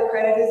credit where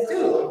credit is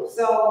due.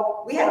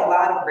 So we had a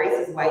lot of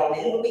racist white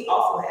men, but we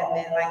also had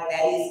men like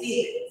Thaddeus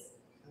Stevens.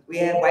 We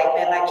had white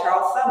men like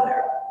Charles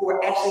Sumner, who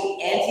were actually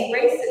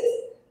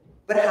anti-racist.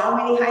 But how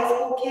many high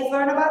school kids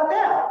learn about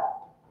them?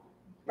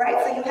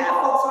 Right? So you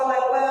have folks who are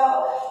like,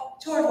 well,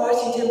 George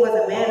Washington was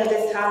a man of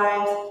his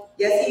times.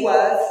 Yes, he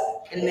was.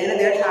 And men of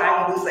their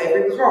time who knew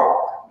slavery was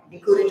wrong,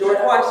 including George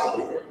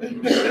Washington,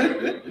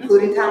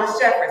 including Thomas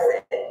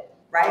Jefferson,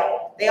 right?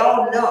 They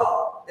all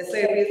know that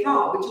slavery is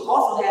wrong, but you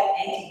also have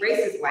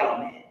anti-racist white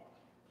men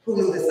who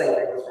knew that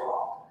slavery was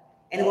wrong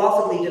and who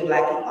also believed in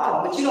Black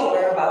equality, but you don't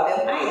learn about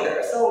them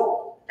either.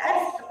 So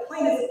that's the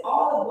point, is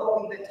all of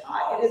what we've been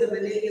taught. It is a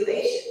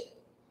manipulation.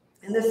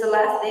 And this is the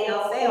last thing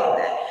I'll say on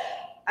that.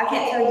 I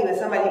can't tell you, as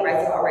somebody who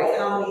writes about race,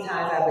 how many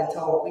times I've been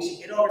told we should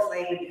get over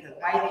slavery because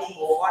white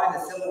people fought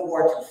in the Civil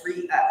War to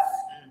free us.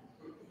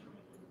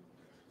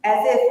 As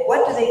if,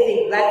 what do they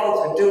think Black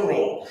folks were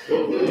doing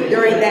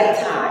during that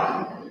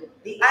time?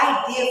 The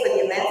idea for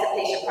the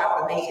Emancipation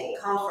Proclamation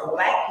comes from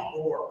Black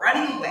people who were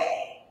running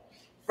away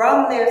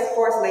from their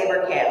forced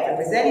labor camps and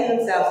presenting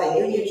themselves as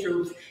Union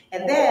troops,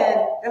 and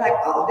then they're like,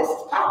 oh, this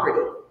is property.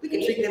 We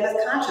can treat them as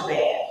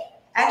contraband.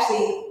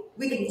 Actually,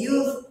 we can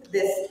use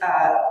this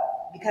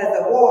because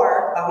the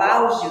war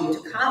allows you to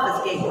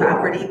confiscate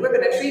property. We're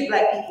going to treat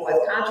Black people as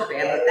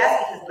contraband, but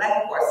that's because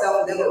Black people are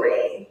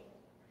self-liberating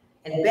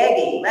and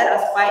begging, let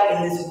us fight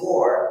in this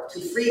war to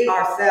free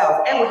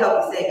ourselves, and we'll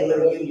help you save your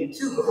little union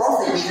too, but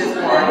mostly we just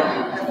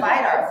want to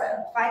fight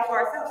for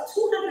ourselves.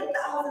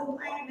 200,000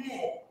 Black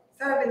men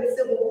served in the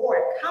Civil War,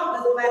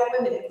 countless Black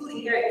women,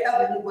 including Harriet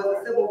Tubman, who was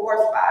a Civil War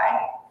spy.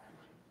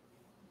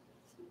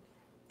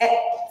 At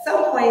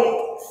some point,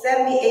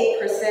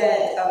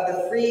 78% of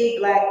the free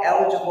Black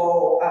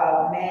eligible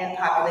man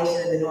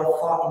population in the North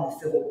fought in the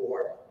Civil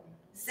War.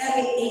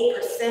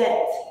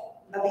 78%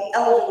 of the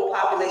eligible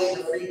population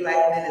of free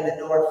Black men in the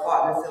North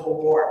fought in the Civil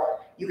War.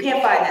 You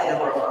can't find that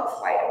number amongst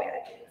white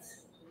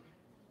Americans.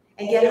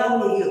 And yet, how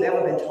many of you have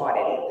ever been taught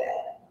any of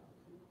that?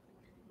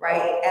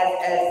 Right?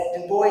 As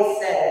Du Bois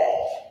said,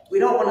 we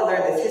don't want to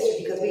learn this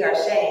history because we are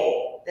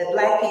ashamed that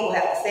Black people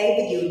have to save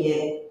the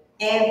Union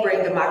and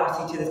bring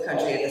democracy to this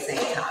country at the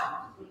same time.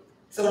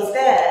 So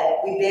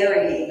instead, we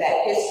bury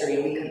that history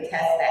and we contest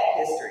that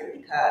history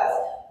because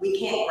we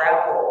can't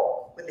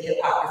grapple with the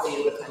hypocrisy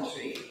of the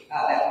country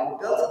that we were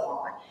built upon.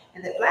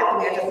 And that Black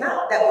Americans,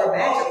 not that we're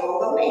magical,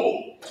 but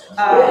maybe.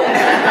 Right?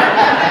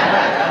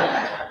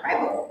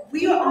 But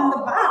we are on the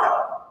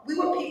bottom. We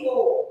were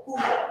people who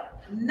had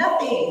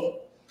nothing,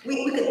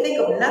 we could think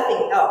of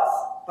nothing else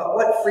but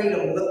what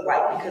freedom looked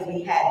like because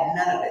we had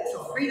none of it.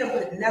 So freedom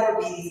could never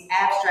be these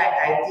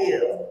abstract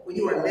ideas when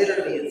you are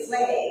literally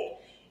enslaved.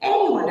 And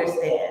you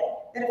understand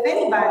that if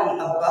anybody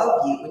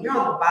above you, when you're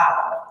on the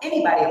bottom, if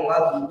anybody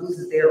above you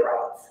loses their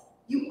rights,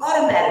 you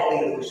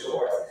automatically lose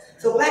yours.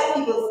 So Black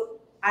people's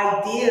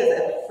ideas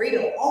of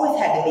freedom always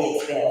had to be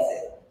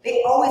expansive.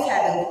 They always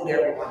had to include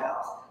everyone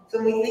else. So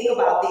when we think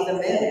about these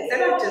amendments,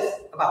 they're not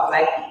just about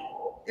Black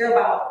people, they're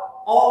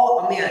about all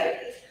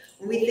Americans.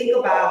 When we think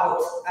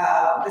about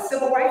the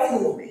Civil Rights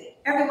Movement,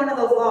 every one of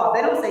those laws,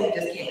 they don't say you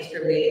just can't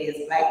discriminate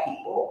against Black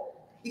people.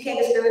 You can't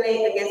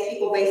discriminate against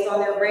people based on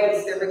their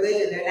race, their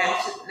religion, their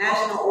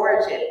national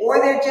origin,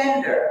 or their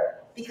gender,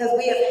 because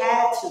we have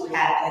had to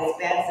have an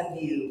expansive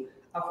view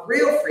of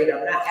real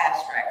freedom, not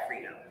abstract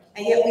freedom.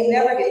 And yet we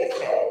never get the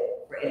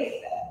credit for any of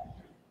that.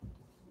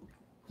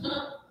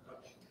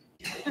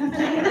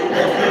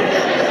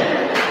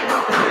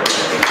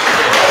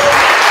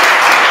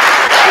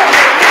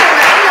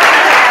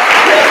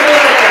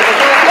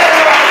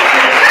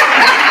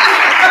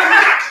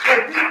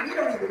 We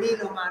don't even need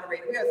no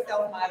moderator. We are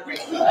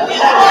self-moderating. I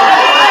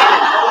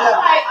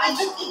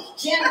just think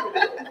generally,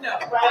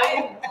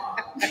 right?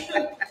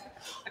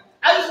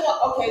 I just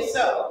want, okay,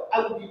 so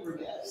I would be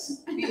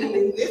remiss being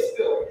in this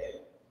building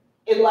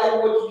in light of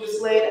what you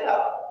just laid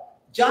out.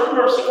 John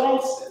Mercer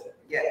Langston,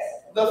 Yes.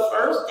 the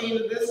first dean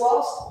of this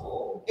law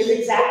school, is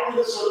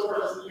exactly the sort of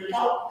person you're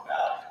talking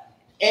about.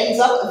 Ends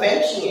up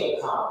eventually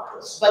in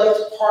Congress, but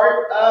it's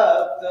part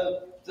of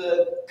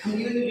the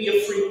community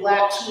of free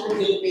Blacks who are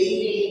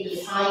debating and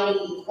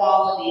defining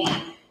equality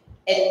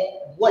and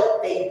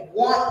what they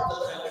want the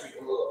country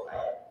to look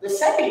like. The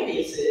second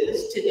piece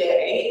is,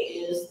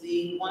 today is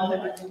the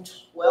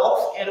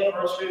 112th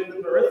anniversary of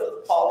the birth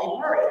of Pauli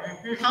Murray.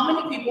 Mm-hmm. How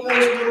many people in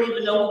this room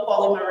even know who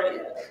Pauli Murray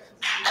is?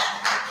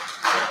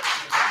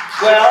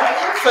 Well,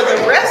 for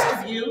the rest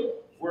of you,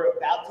 we're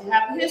about to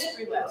have a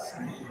history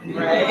lesson,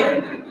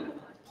 right?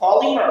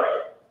 Pauli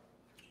Murray,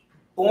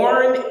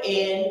 born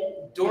in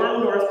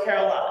Durham, North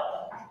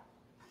Carolina,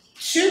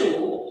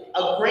 to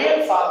a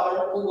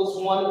grandfather who was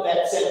one of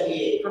that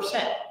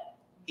 78%.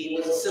 He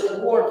was a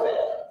Civil War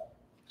vet.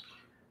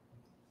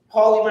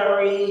 Pauli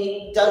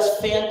Murray does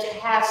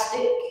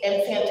fantastic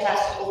and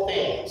fantastical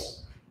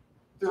things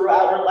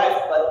throughout her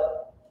life,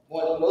 but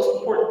one of the most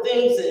important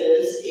things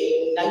is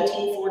in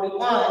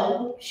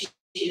 1941, she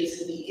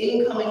is in the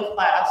incoming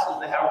class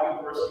of the Howard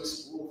University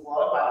School of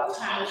Law. By the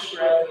time she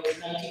graduates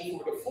in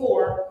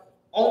 1944,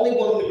 only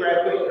woman to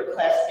graduate her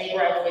class and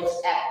graduates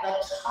at the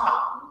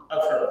top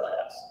of her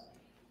class.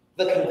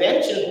 The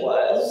convention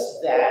was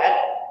that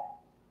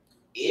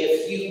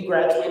if you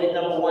graduated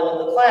number one in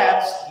the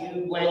class,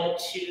 you went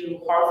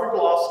to Harvard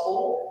Law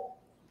School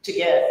to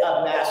get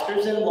a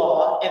master's in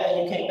law, and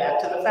then you came back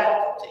to the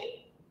faculty.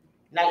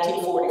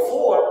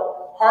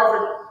 1944,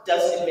 Harvard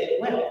doesn't admit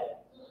women.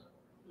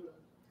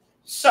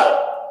 So,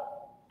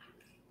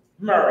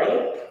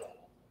 Murray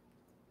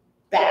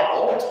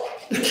battled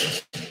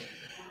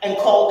and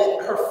called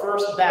it her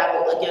first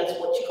battle against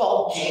what she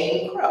called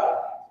Jane Crow.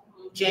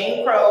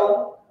 Jane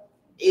Crow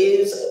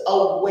is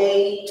a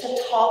way to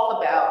talk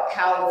about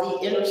how the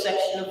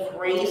intersection of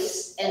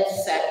race and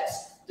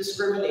sex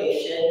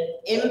discrimination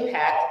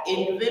impact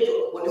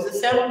individuals. What does it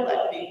sound to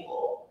Black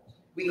people?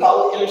 We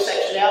call it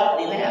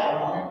intersectionality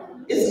now.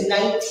 It's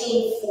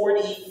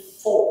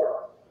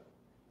 1944.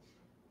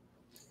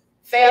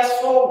 Fast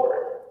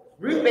forward,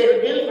 Ruth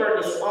Bader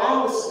Ginsburg is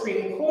on the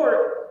Supreme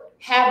Court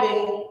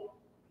having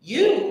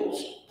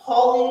used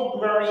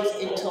Pauli Murray's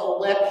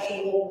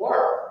intellectual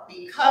work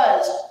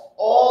because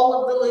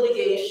all of the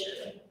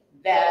litigation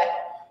that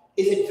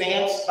is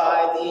advanced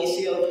by the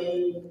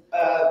ACLU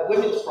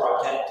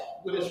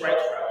Women's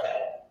Rights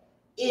Project,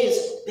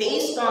 is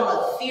based on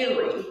a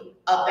theory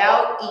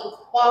about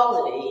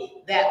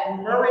equality that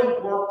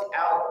Murray worked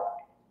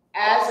out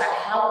as a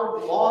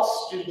Howard Law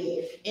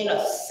student in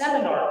a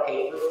seminar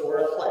paper for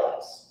a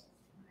class.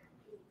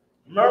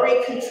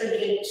 Murray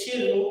contributed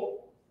to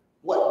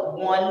what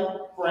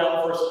won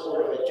Brown versus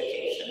Board of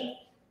Education,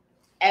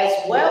 as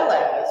well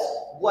as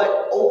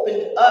what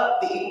opened up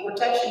the Equal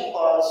Protection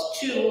Clause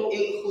to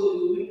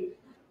include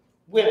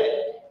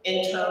women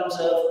in terms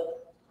of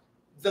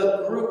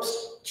the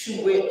groups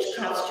to which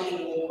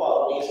constitutional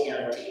equality is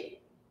guaranteed.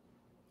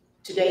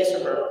 Today's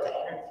her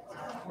birthday,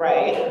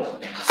 right?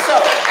 So,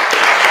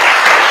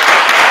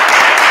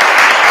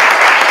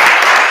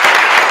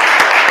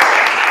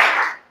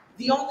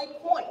 the only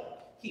point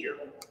here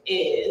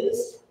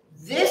is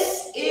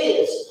this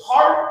is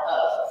part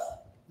of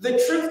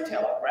the truth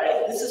telling,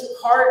 right? This is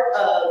part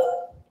of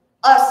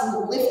us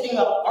lifting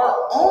up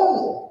our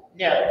own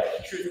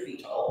narrative, truth be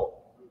told.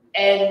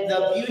 And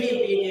the beauty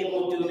of being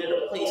able to do it at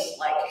a place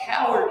like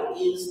Howard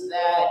is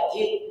that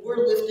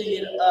we're lifting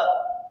it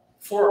up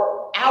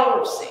for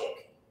our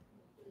sake,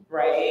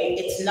 right?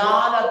 It's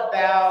not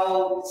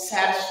about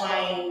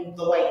satisfying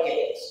the white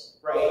gaze,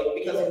 right?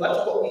 Because much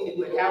of what we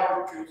do at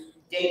Howard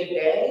day to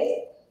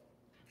day,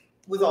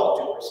 with all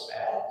due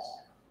respect,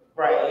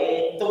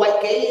 right? The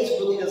white gaze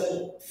really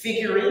doesn't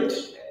figure into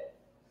it.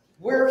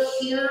 We're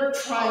here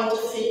trying to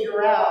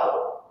figure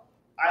out,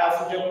 I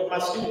often joke with my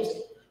students,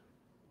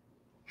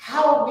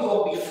 how are we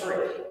going to be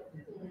free,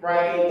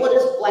 right? What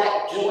does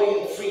Black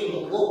joy and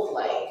freedom look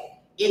like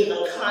in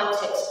the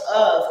context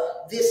of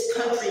this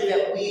country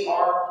that we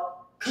are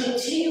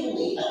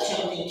continually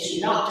attempting to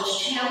not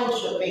just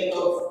challenge but make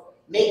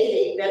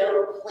it a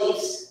better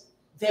place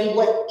than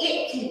what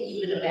it can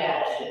even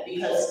imagine,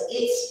 because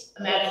its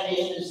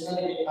imagination is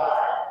limited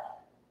by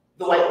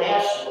the white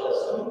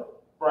nationalism,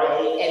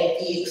 right,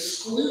 and the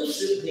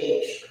exclusive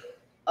nature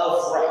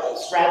of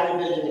rights rather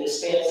than an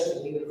expansive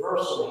and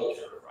universal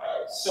nature of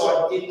rights.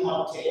 So I did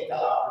want to take the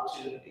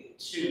opportunity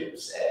to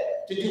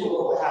do a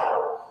little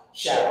Howard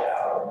shout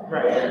out,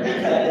 right?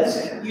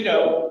 Because, you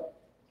know,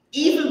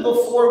 even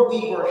before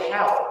we were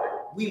Howard,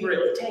 we were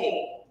at the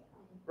table,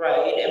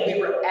 right? And we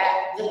were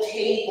at the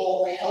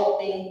table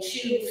helping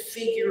to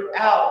figure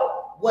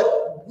out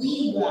what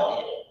we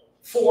wanted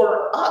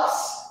for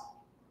us,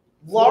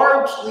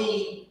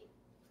 largely,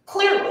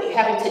 clearly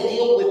having to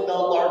deal with the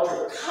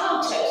larger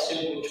context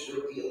in which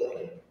we're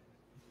dealing,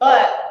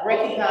 but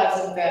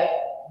recognizing that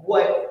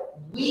what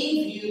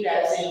we viewed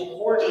as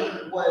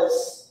important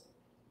was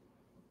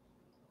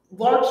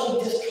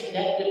largely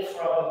disconnected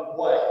from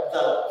what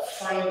the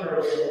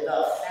framers and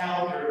the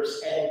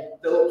founders and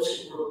those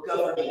who were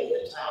governing at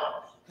the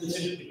time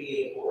considered to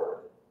be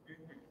important.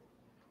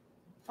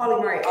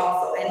 Pauli Murray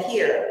also, and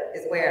here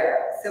is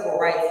where civil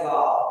rights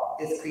law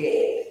is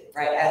created,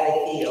 right, as a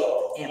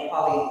field, and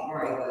Pauli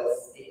Murray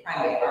was a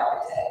primary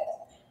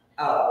architect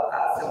of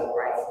civil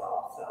rights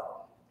law, so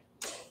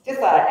just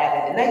thought I'd add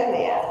that in. Nice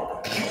man.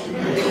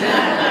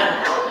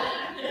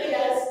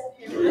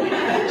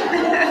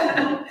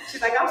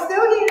 She's like, I'm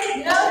still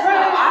here. No,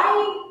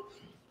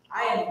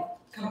 I am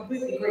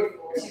completely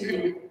grateful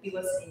to be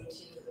listening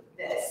to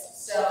this.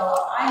 So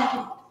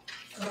I'm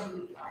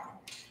completely fine.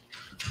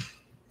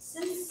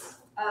 Since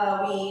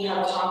we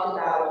have talked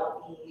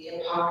about the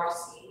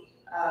hypocrisy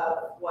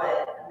of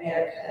what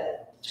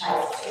America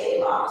tries to say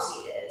democracy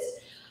is,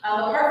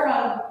 apart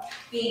from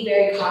being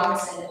very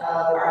cognizant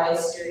of our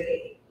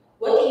history,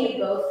 what do you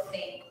both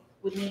think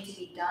would need to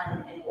be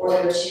done in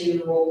order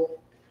to,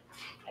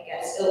 I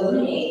guess,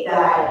 illuminate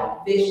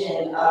that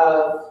vision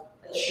of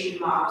a true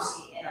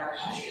democracy in our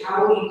country?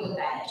 How will you put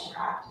that into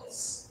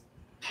practice?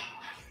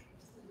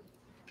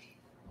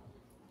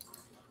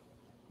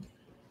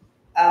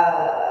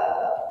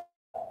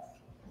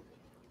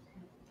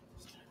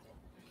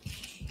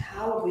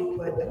 How do we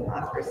put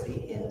democracy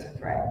into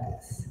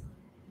practice?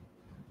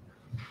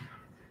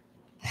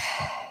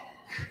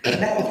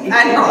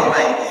 I know,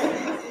 right?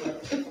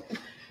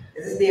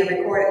 Is this being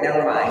recorded?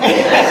 Never mind.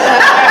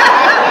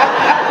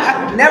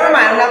 Never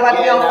mind, I'm not about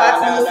to be on Fox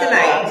News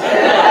tonight.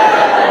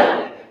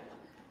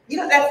 You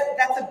know,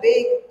 that's a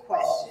big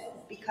question,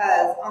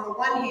 because on the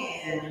one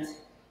hand,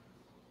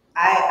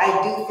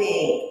 I do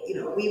think, you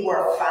know, we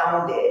were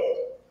founded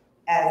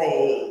as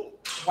a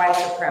white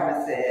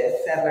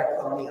supremacist, settler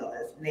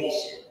colonialist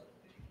nation.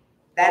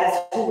 That is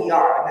who we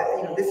are.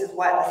 You know, this is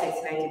what the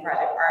 1619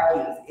 Project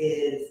argues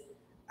is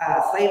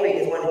slavery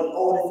is one of the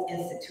oldest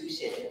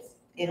institutions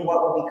in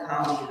what will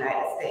become the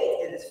United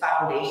States. It is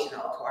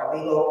foundational to our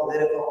legal,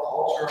 political,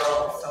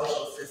 cultural, and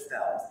social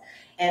systems.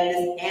 And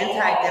this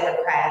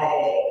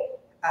anti-democratic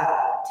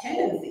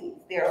tendency,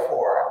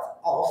 therefore,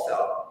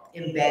 also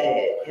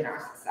embedded in our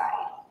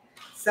society.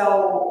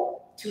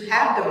 So to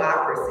have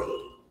democracy,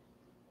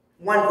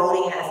 one,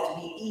 voting has to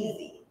be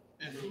easy.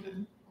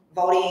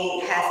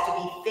 voting has to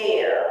be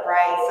fair,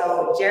 right?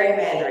 So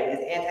gerrymandering is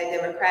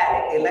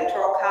anti-democratic. The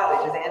Electoral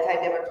College is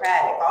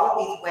anti-democratic. All of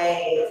these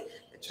ways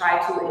to try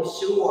to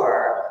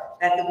ensure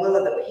that the will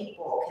of the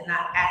people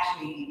cannot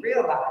actually be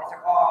realized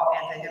are all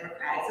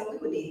anti-democratic. So we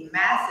would need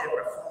massive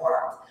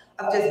reforms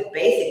of just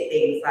basic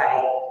things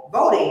like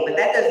voting, but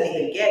that doesn't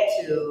even get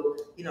to,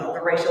 you know,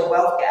 the racial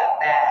wealth gap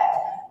that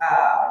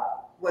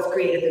was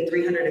created through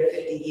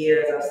 350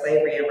 years of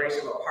slavery and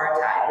racial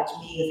apartheid, which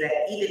means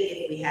that even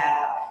if we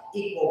have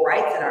equal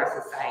rights in our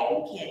society,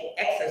 we can't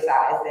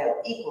exercise them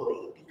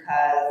equally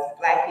because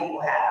Black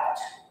people have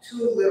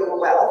too little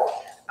wealth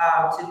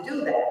to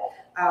do that.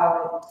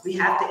 We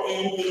have to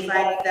end things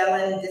like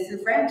felon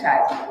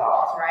disenfranchisement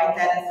laws, right?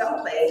 That in some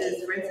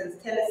places, for instance,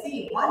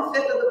 Tennessee, 1/5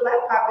 of the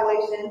Black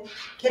population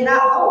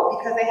cannot vote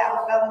because they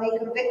have a felony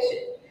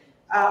conviction.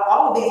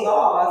 All of these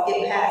laws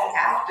get passed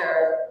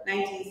after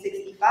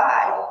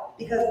 1965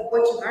 because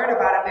what you learn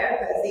about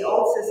America is the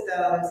old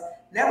systems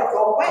never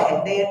go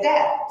away, they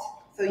adapt.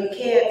 So you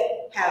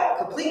can't have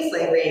complete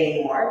slavery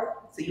anymore,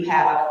 so you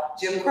have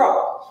Jim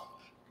Crow,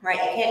 right?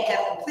 You can't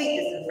have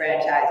complete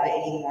disenfranchisement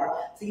anymore,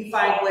 so you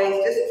find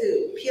ways just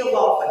to peel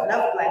off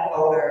enough Black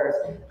voters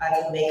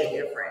to make a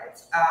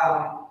difference.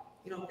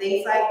 You know,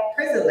 things like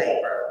prison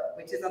labor,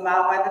 which is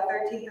allowed by the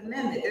 13th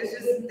Amendment.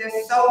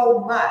 There's so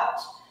much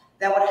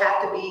that would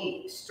have to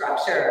be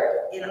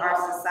structured in our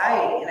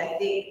society. And I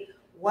think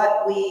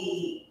what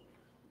we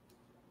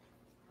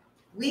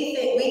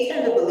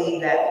tend to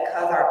believe that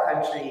because our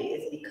country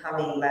is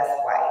becoming less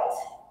white,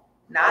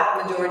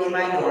 not majority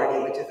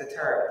minority, which is a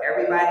term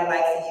everybody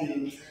likes to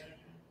use,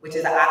 which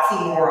is an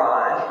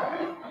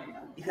oxymoron,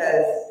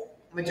 because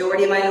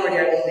majority and minority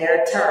are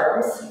numeric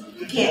terms.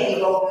 You can't be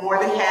both more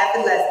than half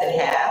and less than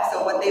half.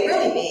 So what they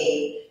really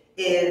mean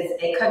is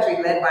a country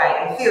led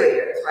by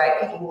inferiors, right?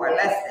 People who are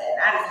less than.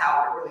 That is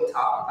how we're really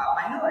talking about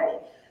minority.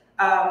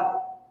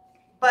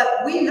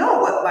 But we know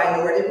what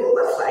minority rule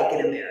looks like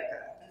in America.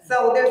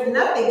 So there's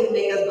nothing to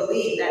make us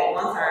believe that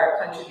once our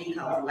country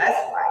becomes less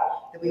white,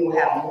 that we will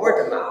have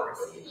more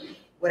democracy.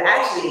 What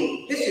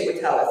actually history would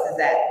tell us is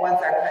that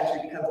once our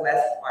country becomes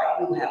less white,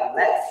 we will have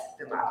less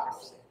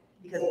democracy.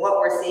 Because what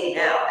we're seeing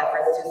now,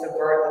 efforts to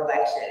subvert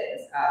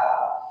elections,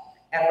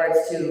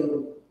 efforts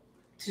to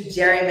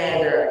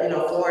gerrymander, you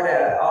know,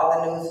 Florida, all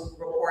the news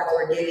reports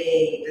were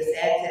giving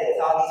DeSantis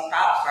all these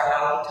props for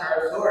how he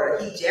turned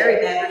Florida. He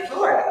gerrymandered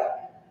Florida.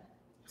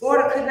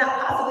 Florida could not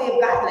possibly have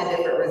gotten a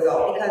different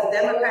result because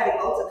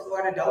Democratic votes in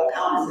Florida don't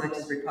count as much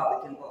as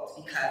Republican votes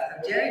because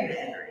of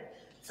gerrymandering.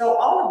 So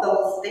all of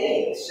those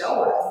things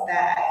show us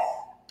that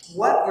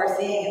what we're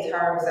seeing in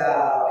terms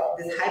of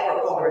this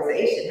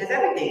hyperpolarization has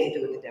everything to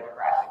do with the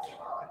demographics of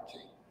our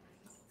country.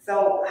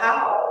 So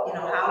how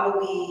do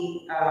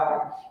we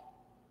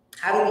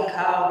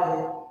become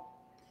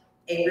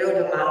a real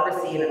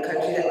democracy in a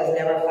country that was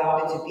never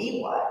founded to be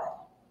one?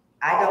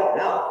 I don't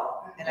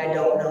know, and I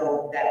don't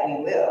know that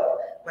we will.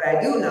 What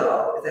I do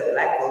know is that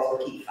Black folks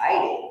will keep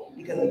fighting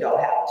because we don't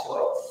have a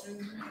choice.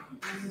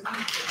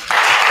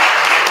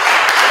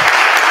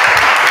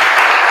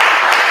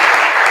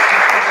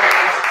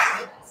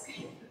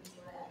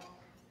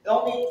 The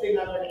only thing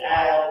I would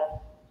add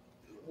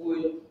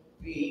would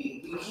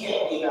be we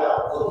can't leave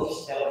out the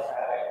least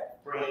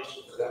democratic branch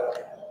of the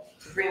government.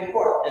 Supreme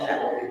Court. And that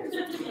would be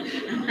the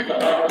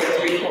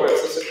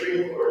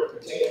Supreme Court in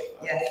particular.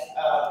 Yes.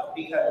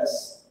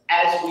 Because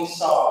as we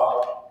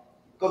saw,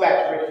 go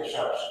back to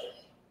Reconstruction,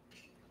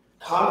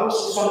 Congress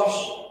is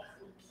functioning.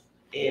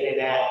 It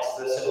enacts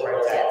the Civil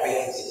Rights Act of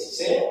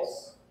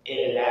 1866.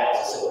 It enacts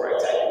the Civil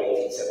Rights Act of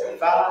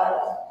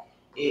 1875.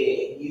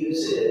 It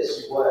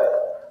uses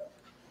what,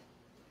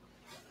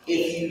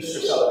 if used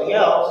for something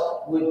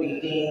else, would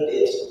be deemed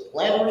its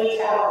plenary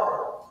power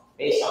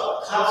based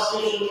on the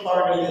constitutional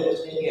authority that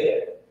has been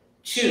given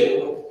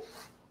to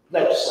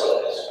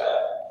legislate this way.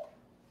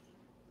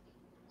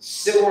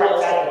 Civil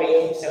Rights Act of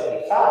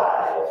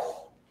 1875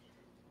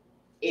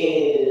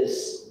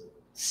 is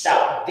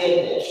stopped dead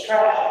in its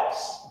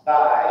tracks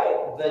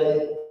by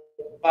the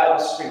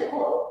Supreme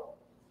Court.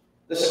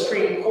 The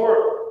Supreme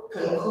Court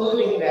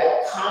concluding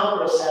that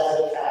Congress has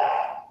in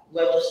fact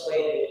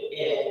legislated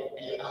in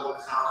an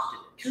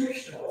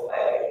unconstitutional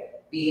way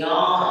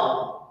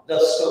beyond the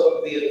scope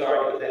of the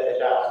authority that the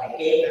document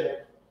gave them.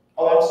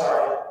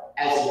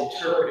 As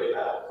interpreted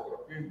by the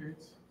court. Mm-hmm.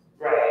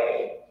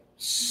 Right.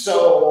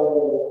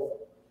 So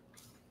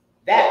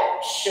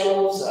that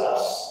shows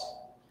us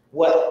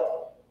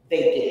what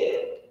they did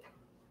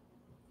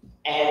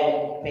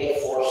and may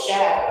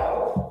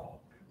foreshadow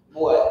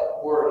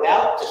what we're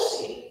about to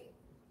see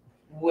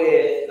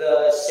with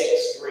the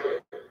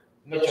 6-3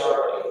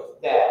 majority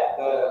that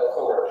the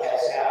court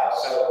has now.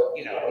 So,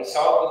 you know, we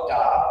saw it with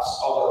Dobbs,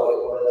 although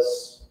it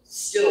was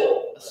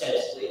still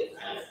ostensibly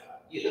kind of,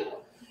 you know,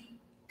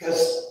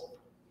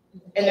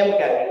 and then we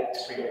got to get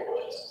Supreme Court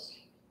justice.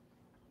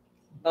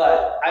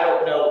 But I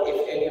don't know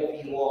if any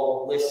of you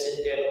all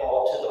listened at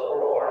all to the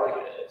oral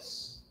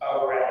arguments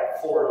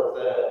for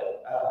the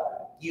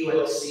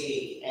UNC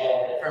and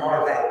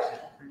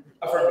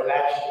affirmative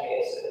action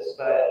cases,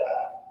 but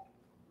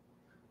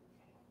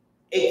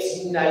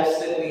it's nice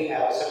that we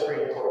have a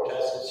Supreme Court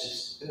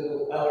justice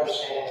who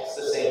understands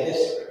the same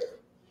history.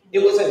 It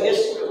was a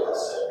history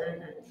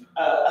lesson,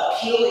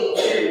 appealing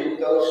to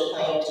those who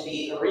claim to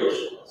be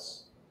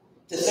originalists,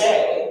 to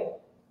say,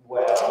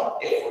 well,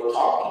 if we're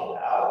talking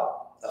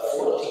about the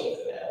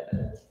 14th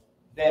Amendment,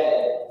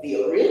 then the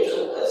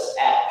originalists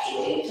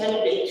actually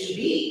intended it to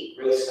be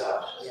race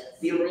conscious. Yes.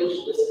 The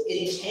originalists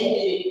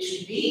intended it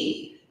to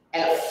be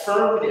an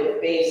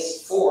affirmative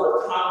base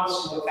for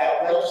Congress to in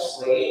fact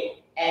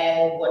legislate,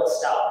 and what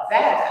stopped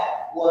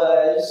that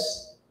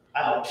was,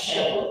 I'm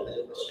channeling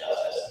the English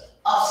justice,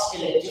 us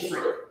in a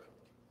different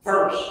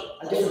version,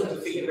 a different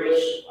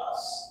configuration of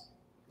us.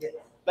 Yeah.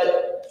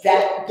 But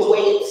that, the way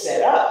it's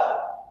set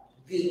up,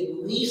 the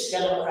least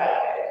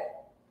democratic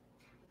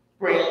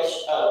branch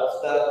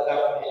of the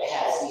government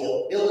has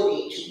the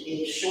ability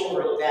to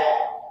ensure that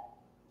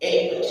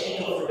any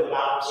potential for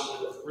democracy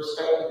with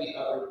respect to the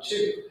other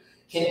two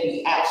can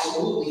be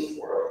absolutely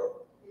thwarted.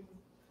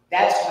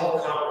 That's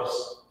when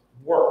Congress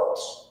worked,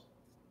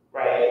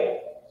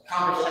 right?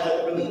 Congress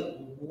hasn't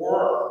really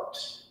worked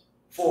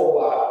for a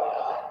while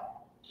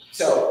now.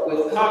 So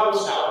with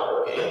Congress not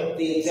working,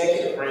 the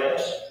executive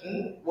branch,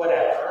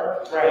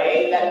 whatever,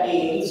 right? That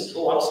means,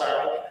 oh, I'm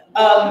sorry.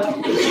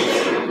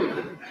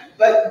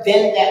 But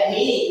then that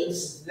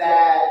means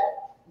that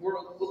we're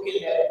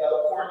looking at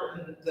the court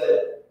and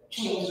the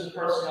change in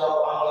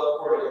personnel on the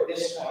court at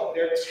this point.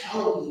 They're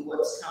telling you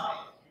what's coming.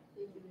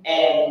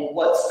 And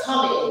what's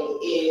coming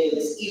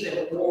is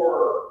even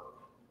more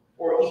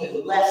or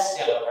even less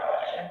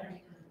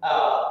democratic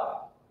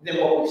than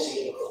what we've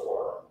seen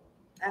before.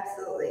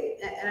 Absolutely.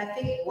 And I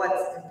think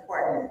what's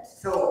important,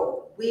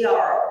 so we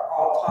are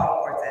all taught, of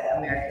course, that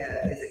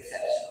America is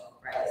exceptional,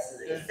 right? This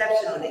is an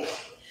exceptional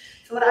nation.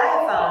 So what I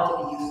have found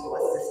to be useful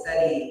is to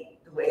study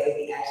the ways that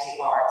we actually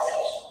are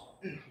exceptional.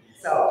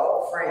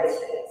 So, for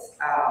instance,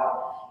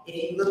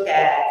 if you look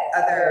at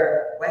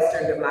other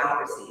Western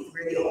democracies,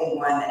 we're the only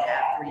one that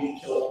have 3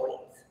 killer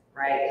queens,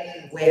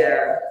 right?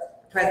 Where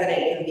the president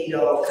can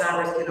veto,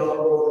 Congress can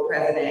overrule the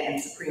president, and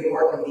the Supreme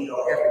Court can veto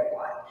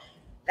everyone.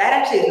 That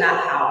actually is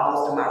not how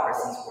most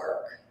democracies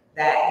work.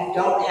 That you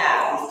don't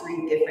have these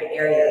 3 different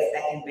areas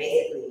that can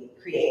basically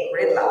create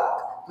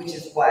gridlock, which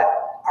is what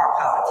our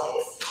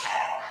politics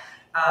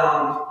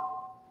have.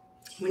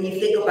 When you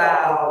think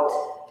about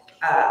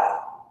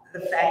the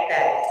fact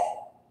that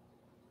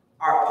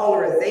our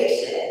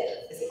polarization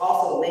is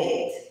also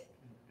linked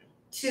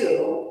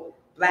to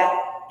Black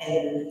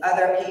and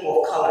other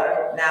people of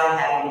color now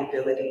having the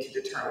ability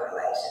to determine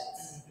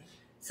elections.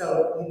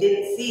 So you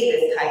didn't see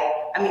this type,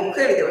 I mean,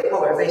 clearly there was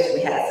polarization,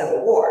 we had a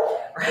civil war,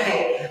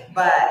 right?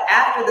 But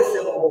after the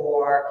Civil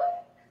War,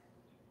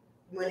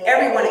 when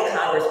everyone in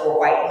Congress were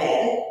white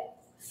men,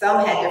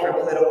 some had different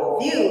political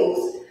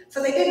views,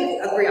 so they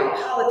didn't agree on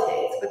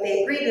politics, but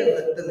they agreed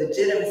on the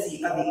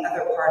legitimacy of the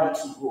other party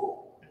to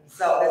rule.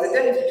 So there's a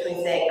difference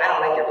between saying, I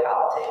don't like your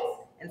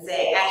politics, and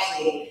saying,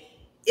 actually,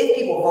 if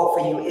people vote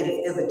for you, it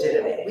is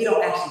illegitimate. We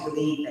don't actually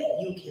believe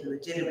that you can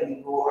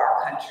legitimately rule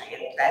our country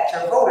and that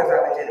your voters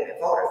are legitimate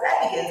voters.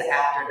 That begins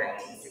after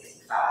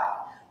 1965,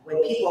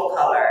 when people of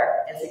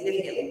color and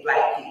significantly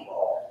Black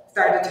people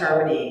start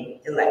determining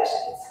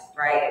elections,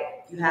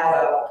 right? You have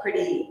a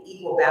pretty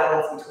equal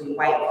balance between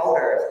white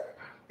voters,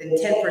 then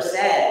 10%,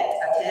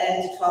 a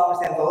 10 to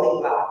 12%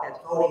 voting bloc that's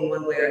voting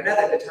one way or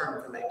another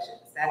determines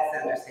elections. That's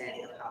the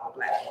understanding of how the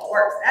Black vote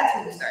works. That's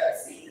when you start to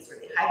see this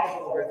really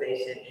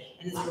hyper-polarization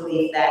and this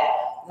belief that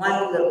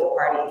one political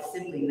party is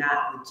simply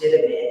not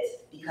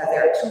legitimate because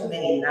there are too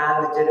many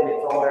non-legitimate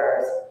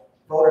voters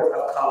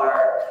of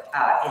color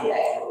in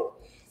that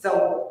group.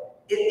 So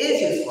it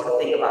is useful to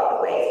think about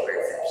the ways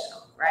we're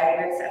exceptional, right?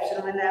 We're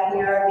exceptional in that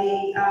we are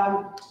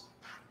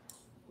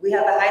we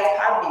have the highest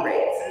poverty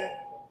rates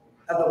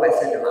of the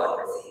Western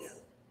democracies.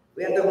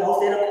 We have the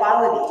most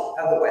inequality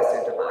of the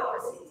Western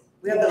democracies.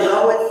 We have the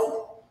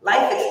lowest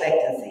life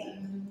expectancy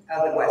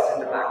of the Western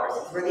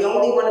democracies. We're the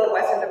only one of the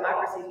Western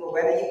democracies where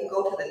whether you can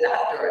go to the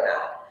doctor or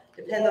not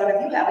depends on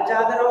if you have a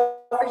job that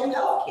offers you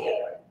health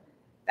care.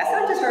 That's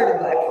not just hurting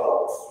Black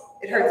folks.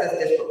 It hurts us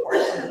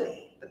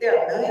disproportionately. But there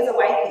are millions of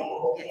white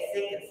people who get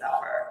sick and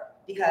suffer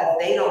because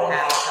they don't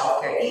have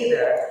health care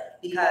either,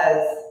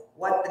 because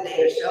what the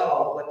data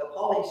shows, what the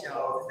polling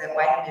shows, is that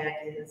white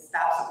Americans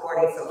stop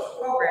supporting social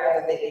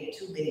programs that they think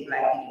too many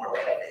Black people are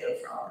benefiting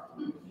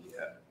from.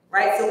 Yeah.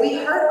 Right? So we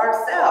hurt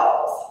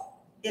ourselves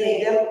in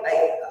a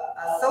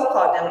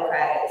so-called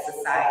democratic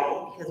society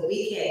because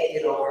we can't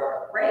get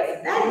over race.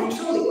 And that is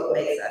truly what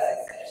makes us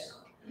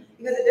exceptional.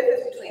 Because the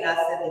difference between us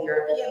and the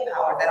European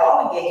powers that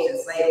all engaged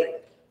in slavery,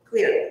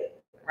 clearly,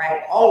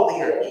 right? All of the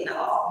European,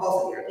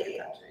 most of the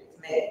European countries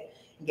may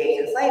engage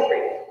in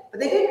slavery. But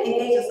they didn't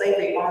engage in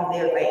slavery on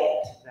their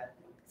land.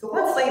 So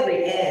once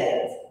slavery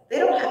ends, they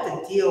don't have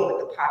to deal with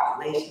the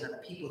population of the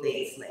people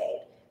they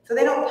enslaved. So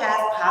they don't pass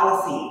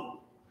policy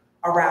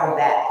around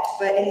that.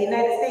 But in the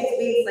United States,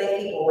 we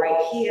enslave people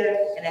right here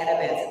and at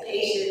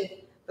emancipation.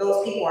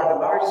 Those people are the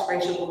largest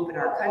racial group in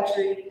our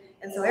country.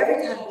 And so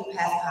every time we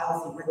pass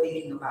policy, we're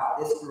thinking about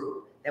this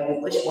group that we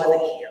wish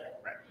wasn't here.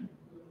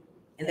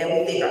 and that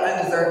we think are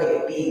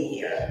undeserving of being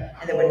here,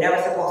 and that we're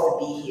never supposed to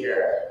be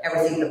here and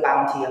receive the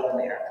bounty of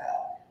America.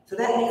 So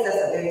that makes us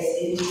a very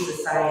stingy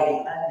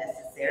society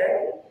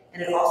unnecessarily,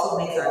 and it also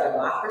makes our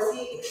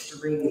democracy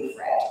extremely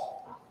fragile.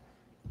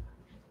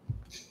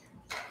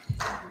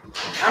 I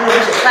don't know if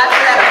we should clap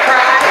for that or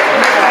cry.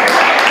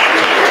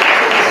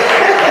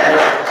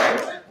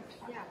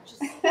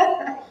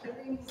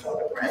 So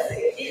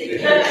depressing.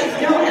 It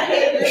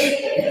really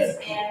is,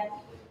 and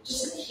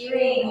just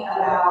hearing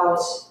about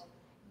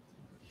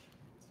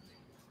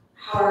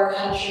how our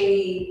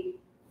country,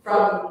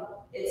 from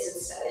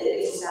its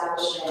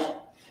establishment,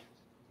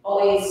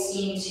 always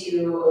seemed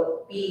to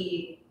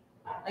be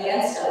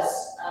against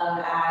us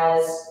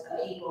as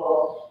a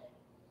people.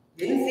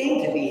 Didn't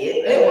seem to be.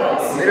 It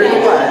was.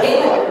 Literally was.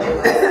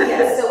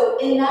 Yeah, so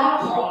in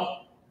that point,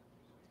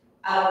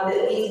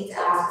 that leads me to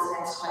ask this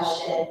next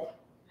question.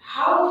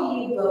 How do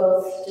you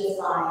both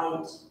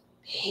define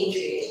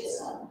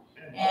patriotism?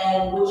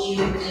 And would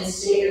you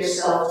consider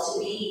yourself to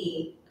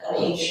be a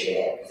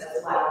patriot? Because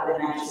that's why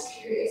I'm just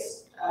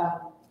curious.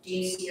 Do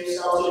you see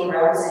yourself being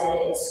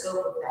represented in the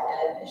scope of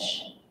that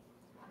definition?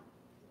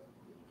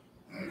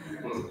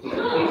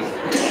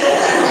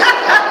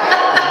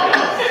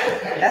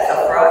 That's a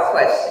broad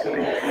question.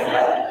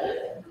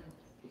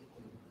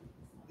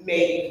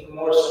 Maybe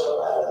more so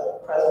by the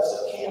presence of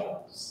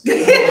camels.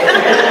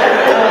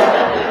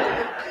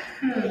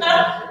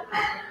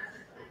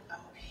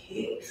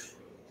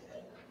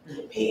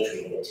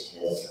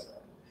 Patriotism.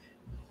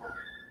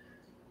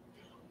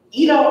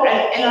 You know,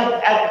 and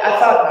I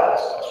thought about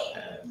this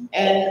question,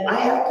 and I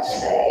have to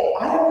say,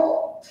 I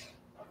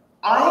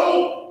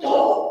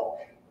don't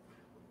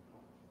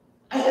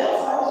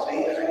identify as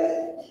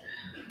patriot,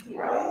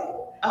 right?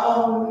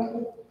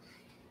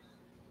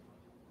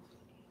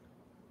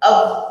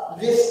 Of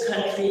this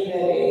country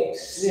that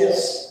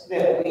exists,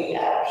 that we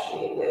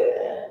actually live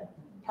in.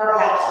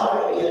 Perhaps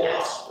I'm maybe an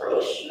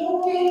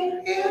aspirational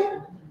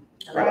patriot,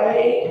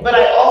 right? But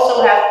I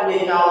also have to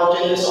acknowledge,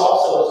 and this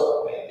also is a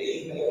point that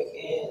you make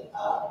in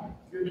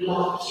your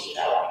democracy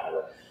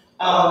chapter,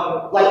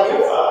 like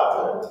your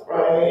father,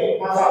 right?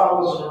 My father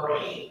was a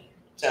Marine,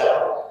 so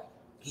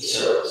he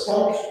served his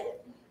country,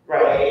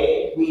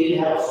 right? We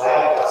didn't have a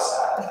flag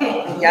outside. No,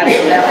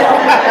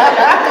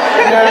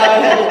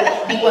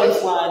 he wasn't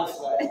flying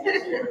flags.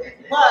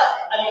 But,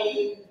 I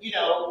mean, you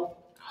know,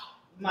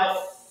 my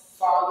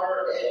father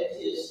and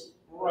his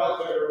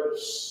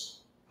brothers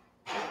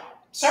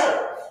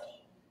served.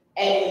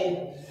 And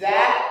in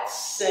that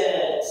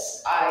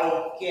sense,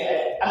 I'm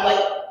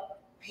like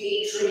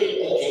patriot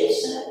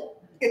adjacent,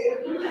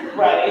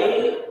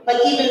 right? But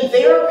even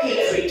their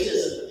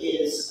patriotism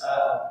is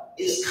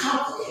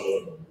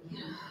complicated,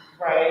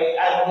 right?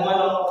 I have one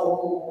uncle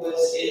who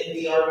was in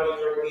the Army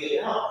for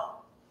Vietnam.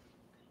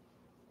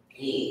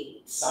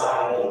 He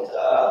signed,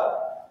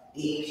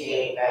 he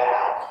came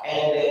back,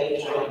 and then he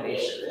joined the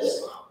Nation of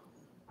Islam.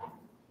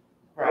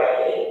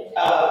 Right?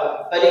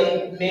 But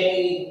in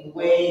many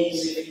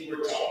ways, if you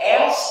were to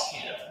ask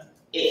him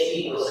if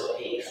he was a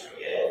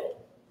patriot,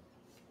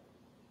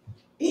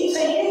 he'd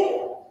say yeah.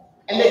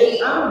 And that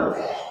he earned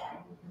that.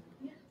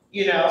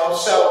 You know,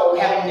 so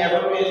having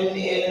never been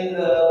in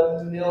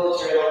the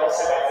military, like I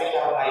said, I think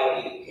I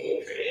might be a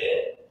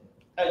patriot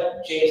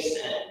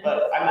adjacent,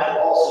 but I might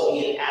also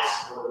be an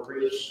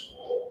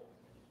aspirational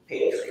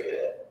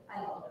patriot. I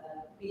love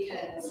that,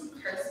 because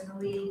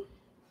personally,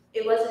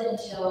 it wasn't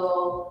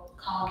until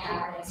Colin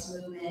Kaepernick's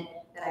movement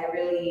that I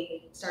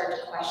really started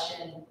to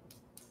question,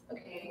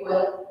 okay,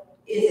 what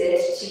is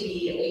it to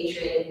be a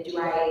patriot, and do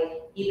I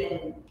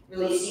even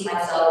really see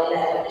myself in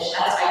that definition?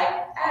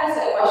 I asked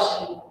that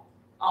question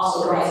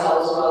also for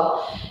myself as well.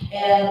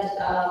 And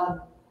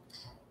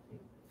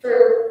for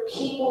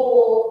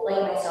people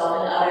like myself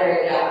and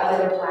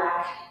other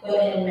Black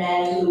women and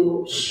men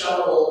who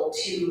struggle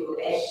to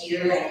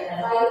adhere and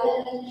identify with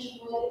that definition,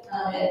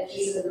 what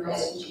piece of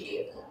advice would you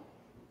give them?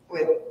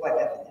 With what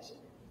definition?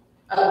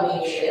 Of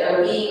patriot,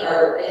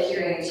 or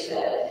adhering to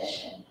that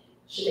definition.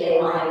 Should they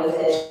align with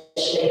it?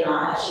 Should they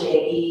not? Should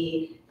they be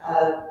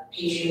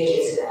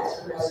patriots, as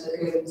Professor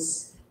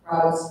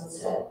Crooms-Robinson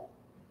said?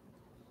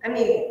 I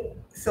mean,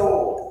 so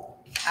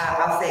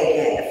I'll say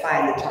again,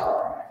 define the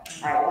term,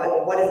 right?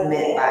 What is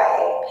meant by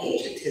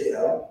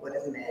patriotism? What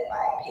is meant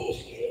by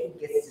patriot? Who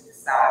gets to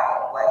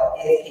decide what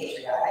is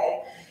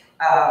patriotic?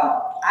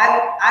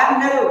 I've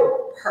never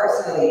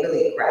personally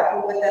really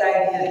grappled with that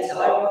idea until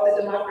I wrote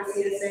The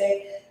Democracy Essay.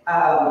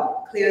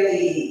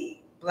 Clearly,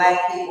 Black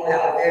people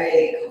have a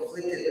very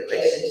conflicted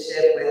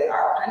relationship with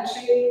our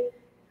country,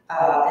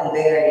 and a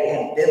very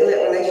ambivalent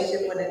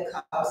relationship when it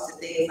comes to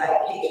things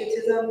like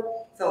patriotism.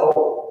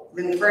 So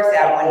let me first say I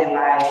wouldn't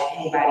advise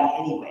anybody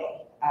anyway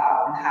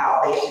on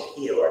how they should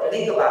feel or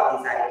think about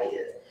these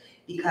ideas,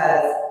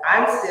 because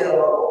I'm still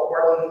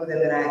working through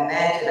them, and I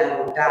imagine I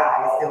will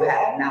die still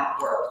having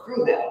not worked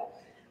through them.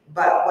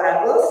 But what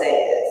I will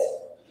say is,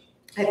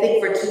 I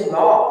think for too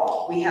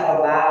long we have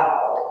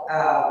allowed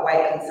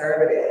white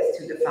conservatives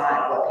to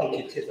define what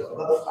patriotism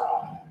looks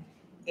like.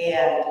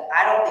 And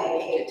I don't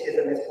think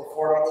patriotism is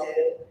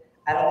performative.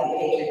 I don't think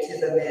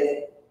patriotism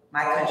is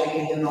my country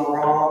can do no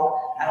wrong.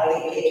 I don't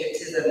think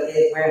patriotism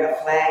is wearing a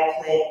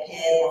flag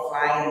pin or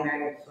flying an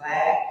American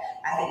flag.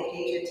 I think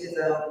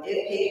patriotism,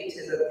 if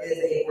patriotism is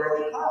a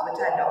worthy cause,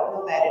 which I don't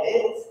know that it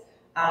is,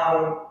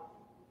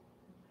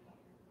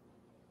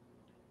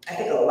 I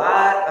think a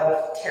lot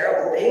of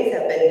terrible things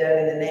have been done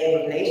in the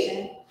name of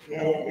nation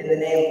and in the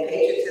name of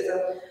patriotism.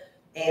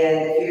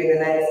 And if you're in the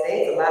United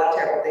States, a lot of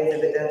terrible things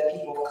have been done to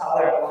people of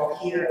color, both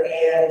here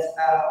and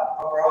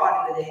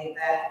abroad in the name of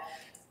that.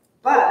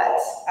 But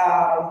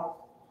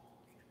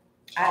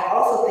I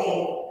also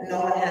think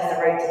no one has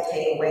the right to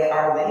take away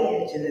our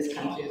lineage in this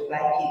country as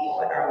Black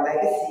people and our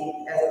legacy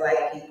as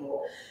Black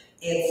people.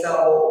 And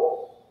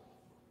so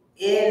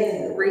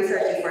in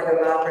researching for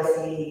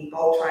democracy,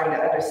 both trying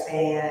to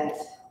understand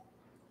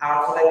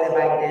our collective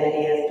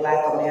identity as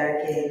Black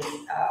Americans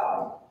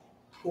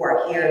who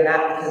are here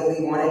not because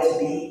we wanted to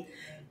be,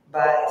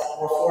 but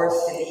were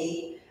forced to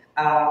be,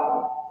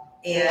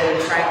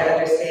 and trying to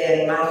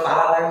understand my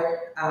father,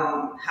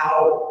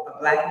 how a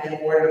Black man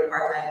born in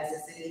apartheid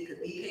Mississippi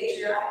could be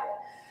patriotic.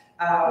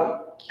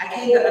 I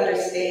came to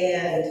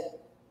understand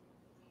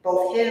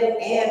both him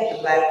and the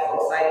Black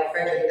folks like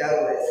Frederick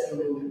Douglass,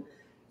 who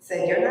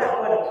said, you're not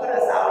going to put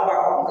us out of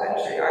our own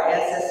country. Our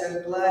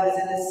ancestors' blood is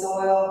in the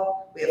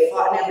soil. We have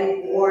fought in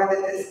every war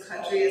that this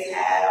country has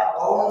had. Our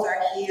bones are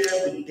here.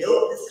 We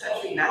built this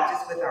country not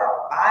just with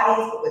our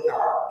bodies, but with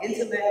our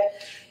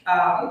intellect.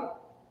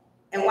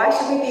 And why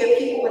should we be a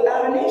people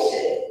without a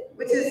nation?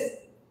 Which is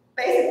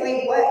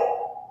basically what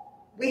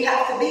we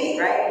have to be,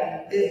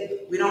 right?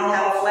 If we don't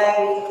have a flag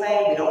we can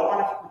claim. We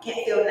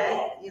can't feel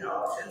that,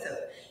 a sense of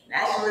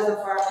nationalism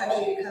for our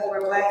country because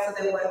we're Black. So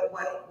then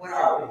what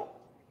are we?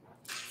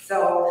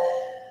 So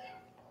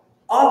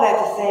all that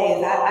to say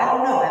is I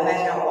don't know. I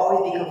imagine I'll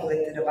always be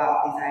conflicted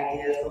about these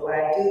ideas. But what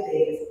I do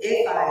think is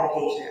if I am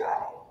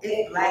patriotic,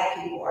 if Black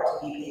people are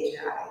to be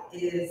patriotic,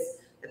 it is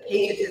the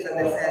patriotism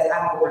that says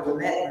I will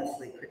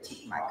relentlessly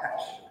critique my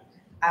country.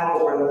 I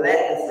will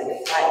relentlessly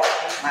fight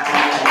my own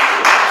country.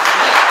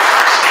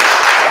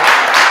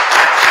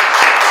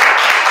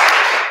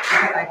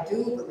 Because I do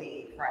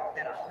believe, right,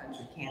 that our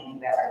country can be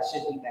better,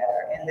 should be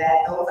better, and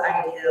that those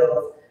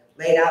ideals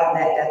laid out in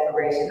that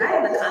declaration,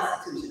 not in the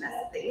Constitution,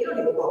 that's the thing, we don't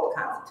even quote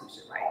the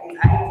Constitution, right? These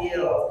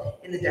ideals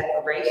in the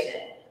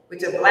Declaration,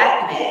 which a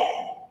Black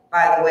man,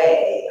 by the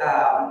way,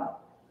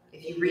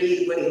 if you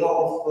read Woody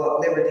Holmes' book,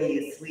 Liberty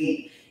is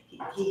Sweet,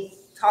 he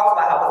talks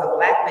about how it was a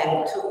Black man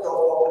who took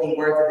those opening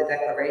words of the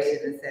Declaration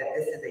and said,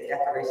 this is a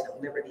declaration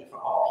of liberty for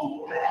all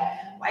people.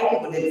 That white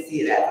people didn't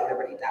see it as a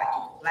liberty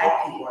document.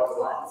 Black people are the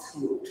ones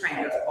who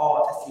trained us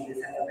all to see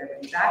this as a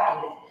liberty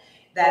document.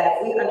 That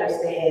if we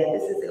understand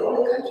this is the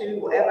only country we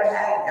will ever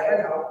have and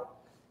ever know,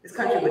 this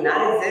country would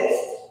not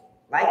exist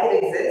like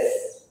it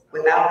exists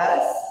without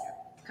us.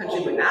 This country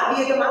would not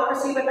be a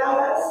democracy without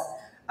us.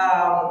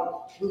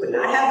 We would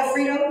not have the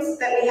freedoms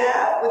that we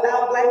have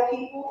without Black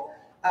people.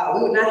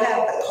 We would not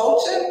have the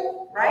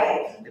culture,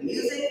 right? The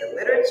music, the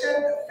literature,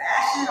 the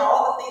fashion,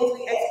 all the things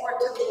we export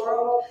to the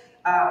world.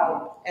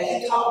 As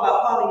you talk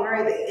about Pauli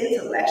Murray, the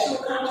intellectual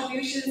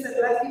contributions that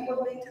Black people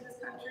have made to this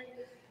country.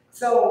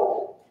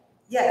 So,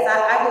 yes,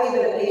 I believe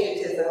in a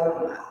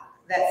patriotism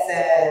that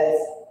says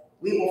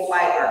we will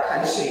fight our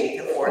country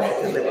to force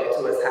it to live up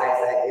to its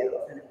highest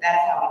ideals. And if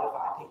that's how we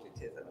define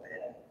patriotism,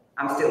 then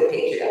I'm still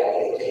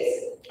patriotic as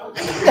Jason.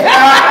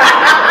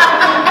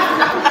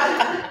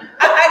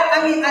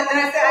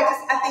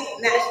 I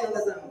think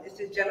nationalism is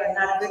just generally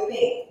not a good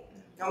thing,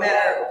 no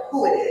matter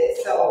who it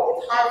is. So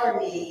it's hard for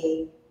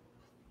me,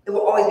 it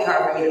will always be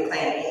hard for me to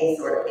claim any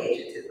sort of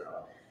patriotism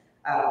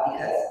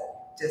because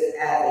just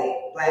as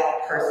a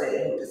Black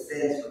person who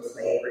descends from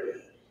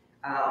slavery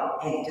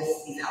and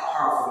just sees how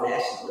harmful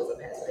nationalism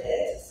has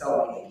been to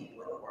so many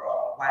people in the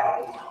world, why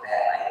do we want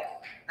that?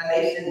 Like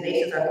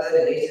nations are good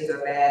and nations are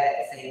bad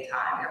at the same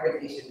time.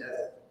 Every nation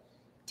does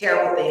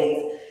terrible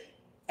things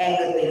and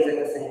good things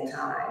at the same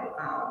time.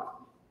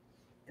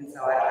 And so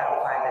I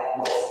don't find that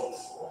most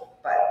useful.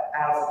 But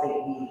I also think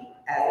we,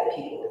 as a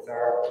people,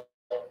 deserve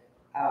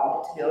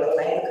to be able to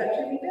claim the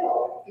country we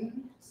built.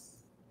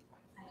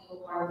 I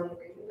wholeheartedly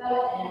agree with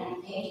that,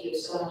 and thank you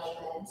so much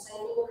for that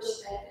insightful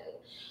perspective.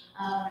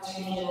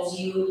 Mr. Hannah-Jones,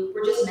 you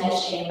were just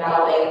mentioning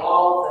about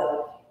all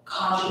the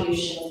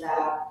contributions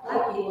that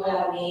Black people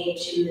have made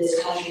to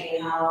this country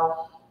and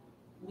how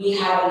we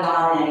haven't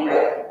gotten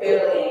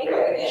barely any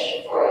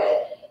recognition for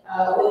it.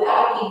 With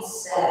that being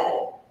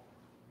said,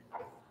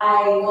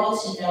 I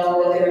wanted to know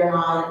whether or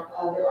not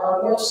there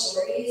are more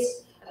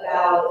stories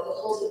about the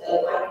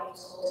Black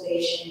people's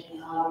cultivation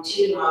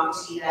to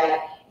democracy that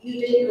you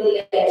didn't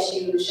really get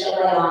to shed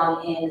light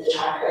on in the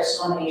chapter. I just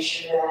want to make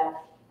sure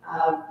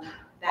that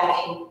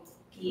that can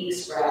be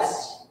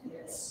expressed in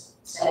this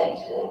setting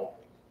today.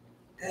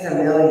 There's a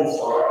million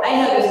stories. I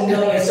know there's a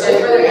million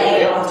stories, but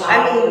they're on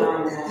top of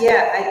that.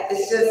 Yeah,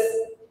 it's just,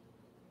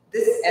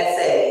 this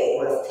essay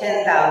was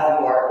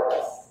 10,000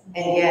 words,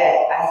 and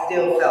yet I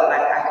still felt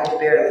like I could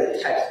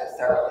barely touch the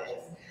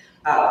surface.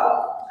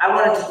 I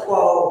wanted to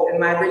quote, in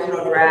my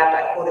original draft,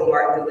 I quoted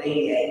Martin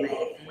Delaney at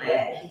length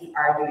when he's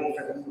arguing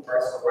for the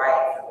universal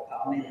rights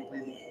of men and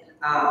women.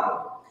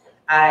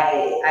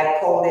 I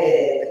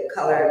quoted the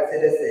Colored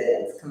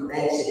Citizens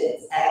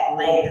Conventions at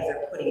length as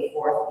they're putting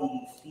forth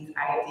these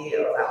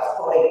ideals. I was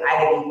quoting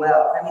Ida B.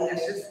 Wells. I mean,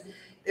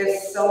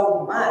 there's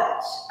so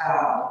much.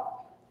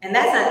 And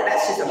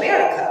that's just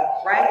America,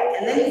 right?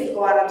 And then you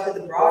go out into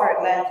the broader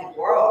Atlantic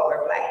world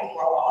where Black people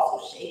are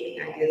also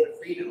shaping ideas of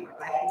freedom, where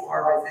Black people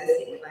are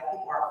resisting, where Black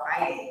people are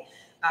fighting.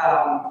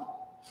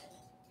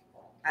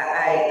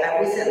 I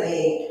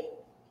recently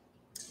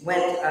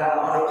went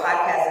on a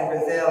podcast in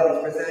Brazil.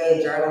 These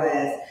Brazilian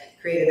journalists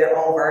created their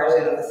own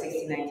version of the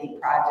 1619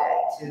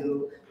 Project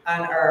to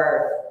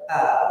unearth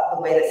the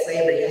way that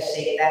slavery has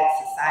shaped that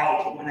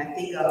society. When I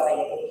think of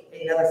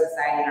another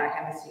society in our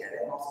hemisphere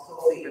that most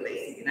closely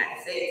relates to the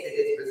United States, it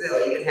is Brazil.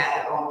 Even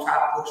had their own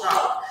tropical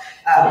Trump.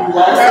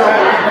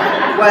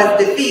 Was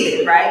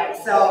defeated, right?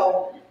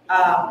 So,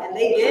 and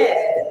they did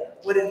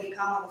what has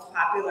become the most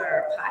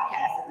popular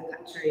podcast in the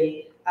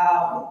country.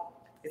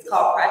 It's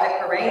called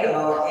Project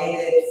Carreno, and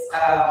it's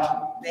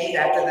named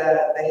after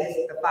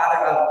the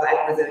father of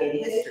Black Brazilian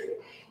history.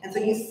 And so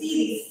you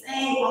see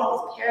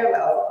all these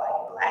parallels of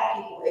like Black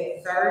people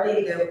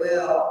exerting their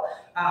will,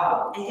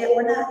 and yet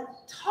we're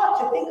not taught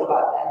to think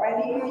about that,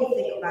 right? Even when you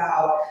think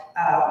about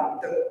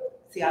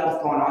see, I'm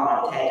just going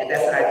on a tangent,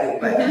 that's what I do.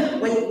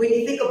 But when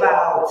you think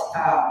about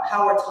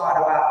how we're taught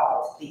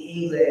about the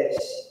English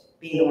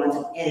being the ones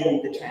who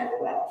end the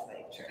transatlantic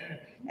slave trade.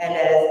 And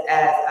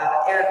as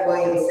Eric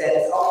Williams said,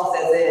 it's almost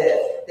as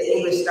if the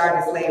English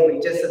started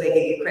slavery just so they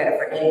could get credit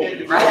for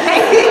ending,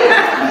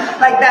 right?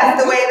 Like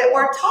that's the way that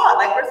we're taught.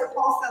 Like we're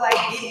supposed to like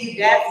give you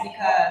debts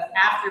because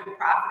after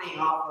profiting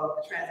off of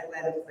the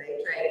transatlantic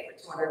slave trade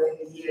for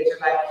 250 years, you're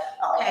like,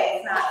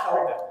 okay, it's not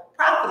so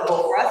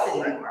profitable for us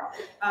anymore.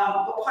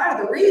 But part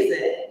of the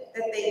reason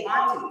that they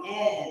want to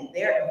end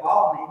their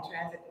involvement in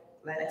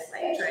transatlantic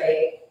slave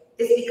trade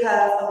is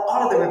because of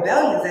all of the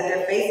rebellions that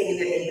they're facing in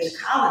their English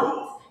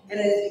colonies. And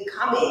it's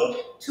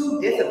becoming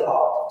too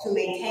difficult to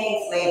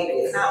maintain slavery.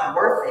 It's not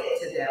worth it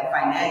to them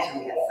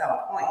financially at some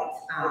point.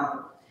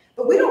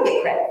 But we don't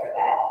get credit for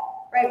that,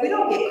 right? We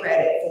don't get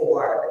credit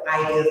for the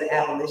ideas of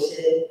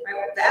abolition,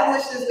 right? The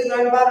abolitionists we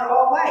learned about are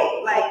all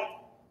white.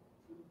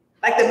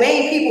 Like the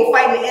main people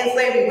fighting to end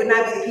slavery would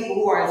not be the people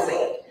who are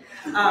enslaved.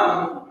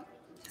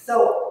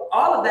 So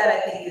all of that, I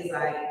think, is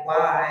like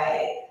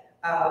why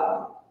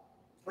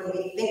when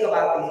we think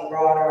about these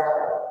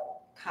broader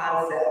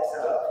concepts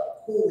of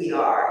who we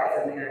are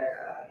as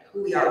America,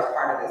 who we are as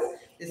part of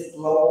this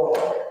global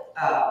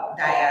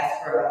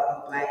diaspora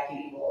of Black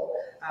people,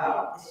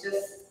 it's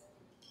just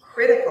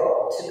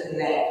critical to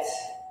connect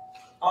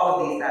all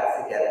of these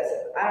dots together.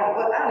 So I don't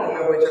even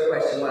remember what your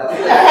question was. I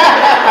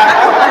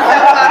put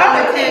myself out on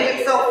a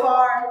tangent so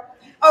far.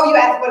 Oh, you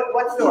asked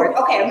what stories?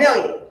 Okay, a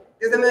million.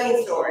 There's a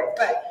million stories.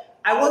 But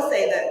I will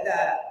say that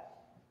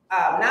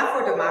not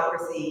for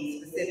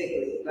democracy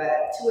specifically,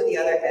 but two of the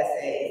other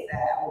essays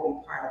that will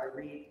be part of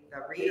the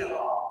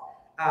read-along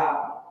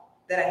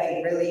that I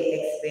think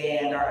really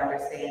expand our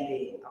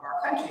understanding of our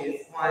country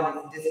is one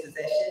is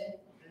Dispossession,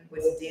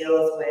 which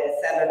deals with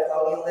settler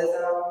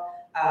colonialism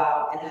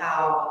and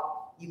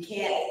how you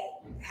can't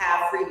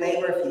have free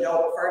labor if you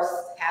don't first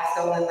have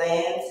stolen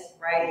lands,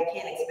 right? You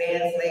can't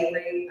expand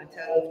slavery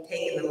until you've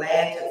taken the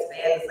land to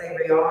expand the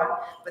slavery on,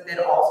 but then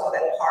also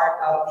that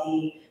part of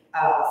the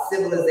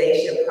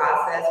civilization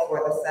process for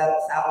the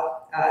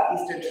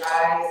southeastern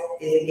tribes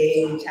is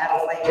engaging in chattel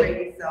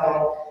slavery.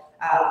 So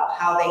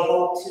how they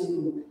hope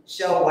to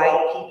show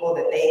white people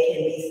that they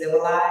can be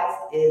civilized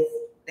is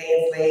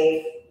they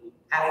enslave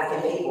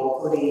African people,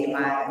 including in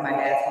my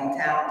dad's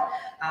hometown.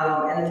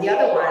 And the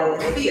other one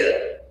is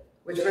Fear,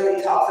 which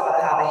really talks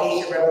about how the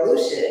Haitian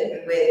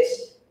Revolution, which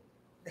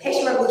the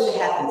Haitian Revolution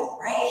happens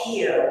right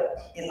here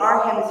in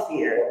our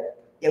hemisphere,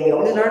 yet we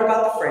only learn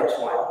about the French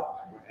one.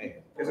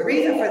 There's a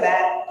reason for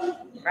that,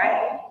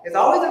 right? There's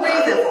always a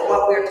reason for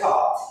what we're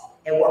taught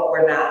and what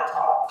we're not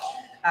taught.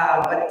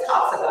 But it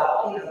talks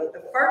about,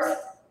 the first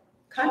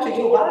country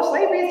to abolish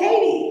slavery is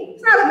Haiti.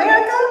 It's not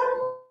America.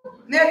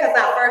 America's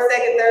not first,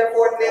 second, third,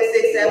 fourth, fifth,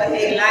 sixth, seventh,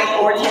 eighth,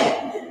 ninth, or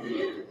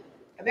 10th.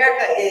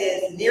 America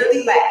is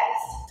nearly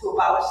last to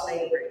abolish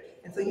slavery.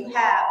 And so you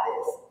have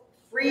this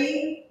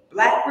free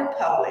Black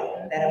republic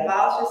that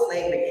abolishes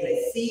slavery in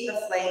a sea of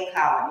slave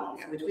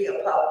colonies, which we have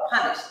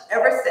punished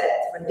ever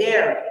since for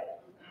daring,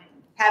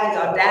 having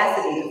the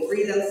audacity to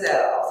free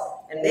themselves,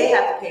 and they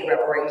have to pay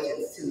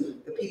reparations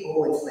to the people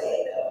who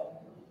enslaved them.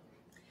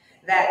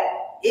 That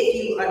if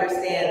you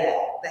understand that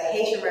the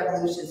Haitian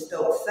Revolution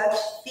stoked such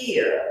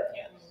fear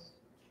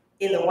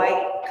in the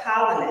white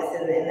colonists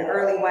and in the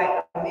early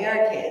white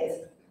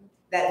Americans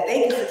that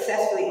they could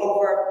successfully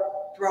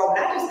overthrow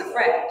not just the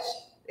French,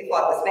 they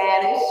fought the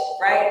Spanish,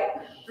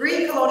 right?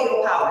 3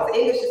 colonial powers, the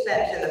English, the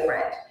Spanish, and the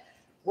French.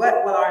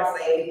 What will our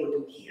enslaved people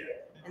do here?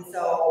 And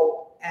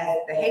so as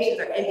the Haitians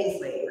are ending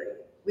slavery,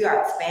 we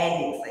are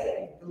expanding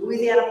slavery. The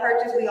Louisiana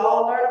Purchase we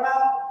all learn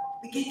about,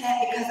 we get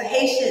that because the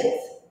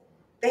Haitians,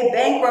 they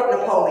bankrupt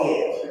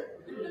Napoleon.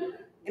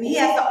 And he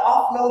has to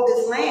offload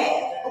this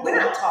land. But we're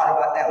not taught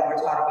about that when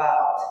we're taught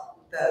about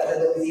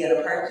the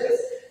Louisiana Purchase.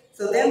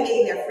 So them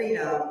getting their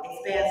freedom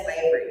expands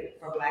slavery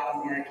for Black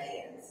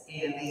Americans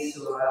and leads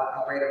to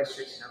a greater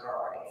restriction of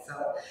our rights. So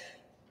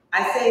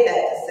I say that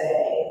to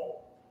say,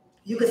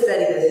 you could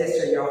study this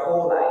history your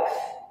whole life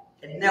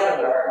and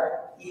never learn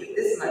even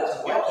this much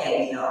of what can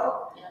be known.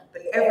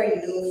 But every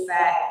new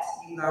fact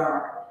you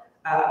learn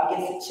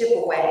begins to chip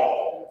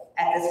away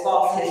at this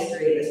false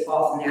history, this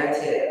false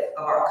narrative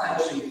of our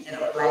country and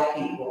of Black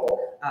people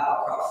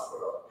across the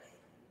world.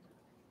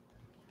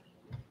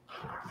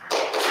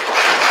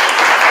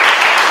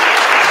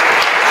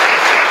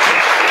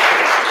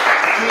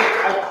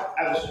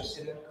 I was just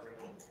in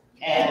agreement.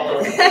 And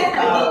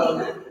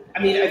I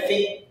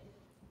think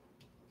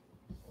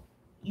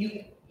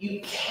you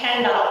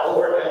cannot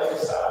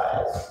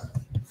overemphasize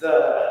the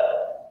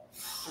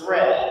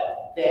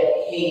threat that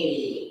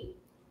Haiti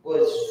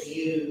was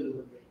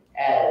viewed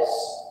as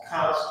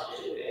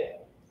constituting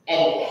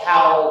and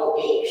how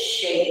it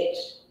shaped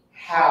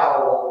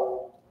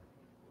how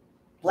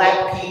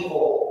Black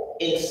people,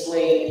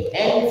 enslaved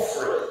and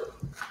free,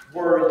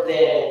 were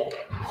then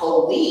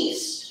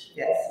policed.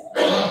 Yes.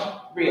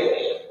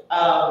 Really.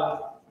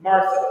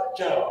 Martha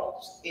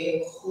Jones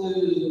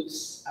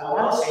includes, I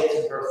want to say it's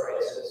in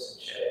Birthright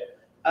Citizenship,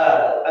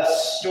 a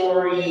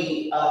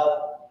story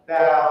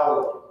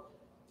about,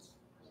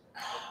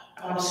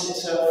 I want to say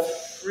it's a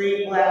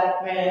free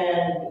Black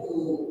man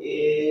who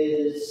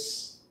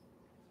is,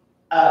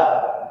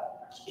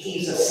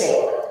 he's a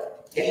sailor,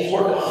 and he's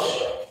working on a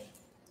ship.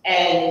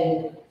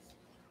 And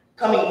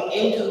coming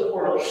into the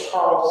port of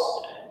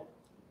Charleston,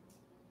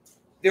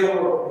 there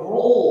were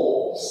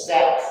rules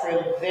that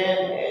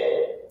prevented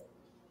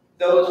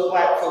those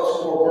Black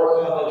folks who were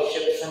working on those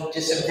ships from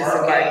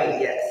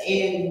disembarking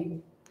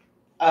in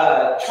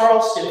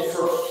Charleston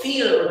for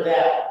fear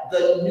that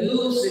the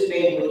news that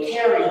they would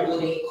carry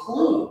would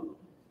include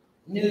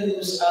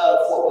news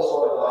of what was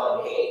going on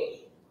in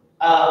Haiti.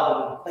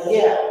 But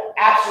yeah,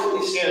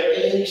 absolutely scary.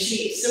 And then you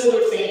see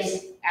similar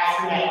things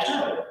after Nat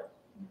Turner,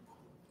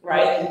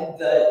 right?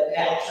 The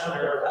Nat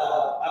Turner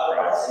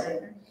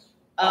uprising.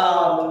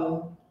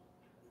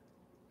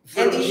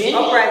 And these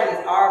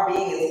uprisings are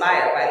being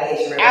inspired by the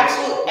Haitian Revolution.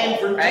 Absolutely. And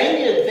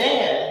Virginia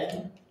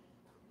then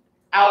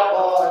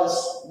outlaws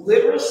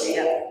literacy,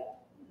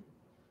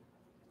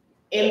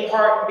 in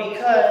part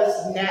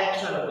because Nat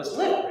Turner was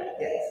literate.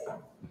 Yes.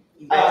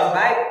 You read his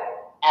Bible.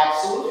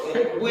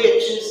 Absolutely.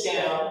 Which is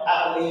down,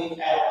 I believe,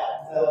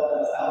 at the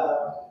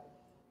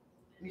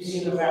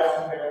Museum of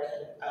African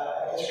American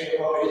History and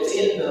Culture. It's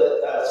in the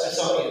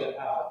Smithsonian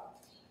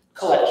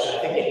collection. I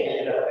think it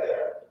ended up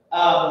there.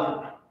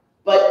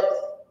 But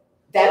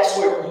that's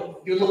where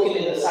you're looking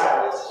in the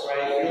silences,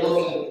 right? You're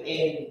looking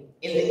in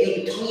the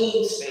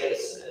in-between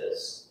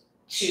spaces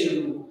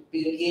to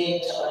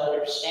begin to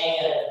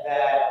understand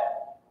that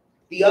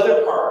the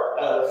other part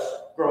of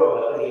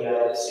growing up in the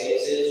United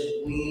States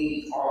is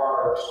we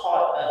are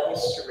taught a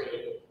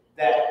history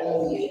that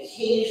only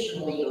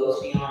occasionally goes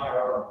beyond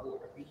our own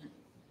border,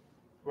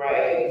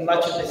 right?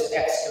 Much of this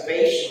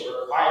excavation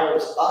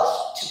requires us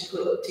to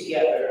put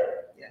together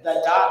the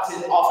dots,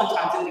 and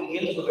oftentimes it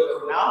begins with a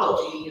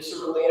chronology. You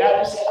sort of lay it out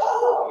and say,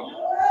 oh, you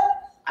know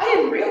what? I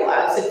didn't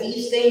realize that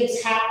these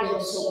things happen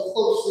so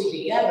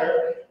closely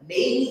together.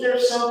 Maybe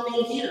there's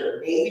something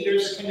here. Maybe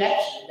there's a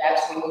connection.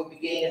 That's when you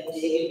begin to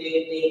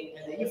dig,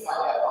 and then you find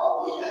out,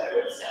 oh, yeah,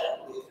 there's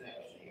definitely a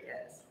connection here.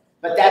 Yes.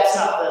 But that's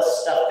not the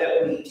stuff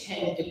that we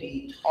tend to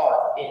be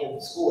taught in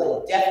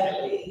school, and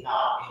definitely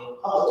not in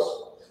public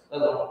school,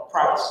 let alone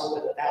private school,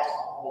 but that's a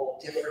whole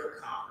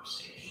different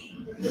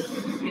conversation.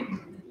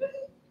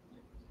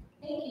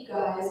 Thank you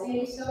guys.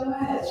 Thank you so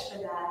much for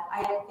that.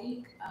 I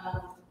think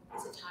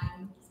is it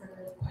time for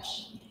the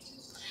question and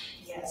answers?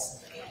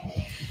 Yes.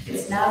 Okay.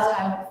 It's now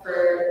time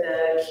for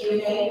the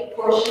Q&A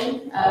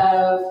portion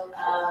of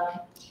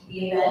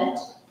the event.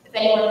 If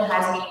anyone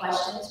has any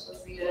questions, feel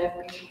free to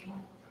raise your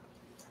hand.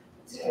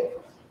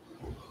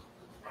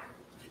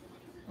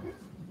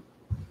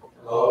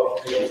 Hello,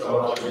 thank you so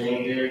much for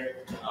being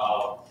here.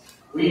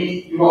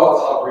 You all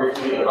talked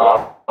briefly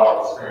about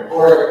the Supreme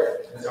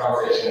Court. This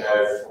conversation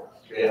has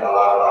been a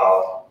lot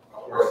about,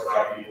 of course,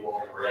 Black people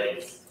and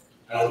race.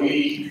 And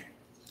we,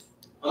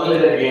 other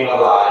than being a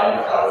lie and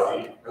a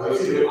fallacy, we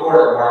see the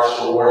court march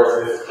towards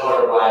this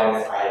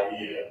colorblindness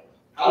idea.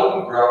 How do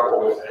we grapple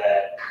with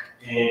that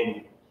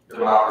in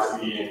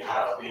democracy and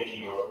kind of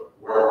thinking of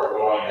where we're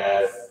going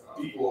as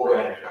people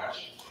and the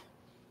country?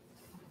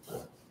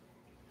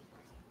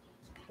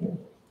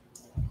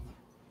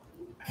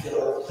 I feel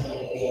like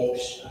playing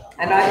games.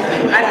 And I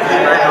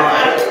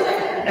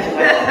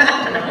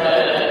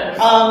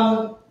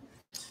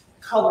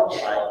Color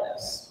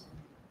blindness.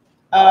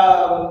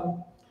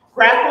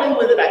 Grappling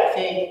with it, I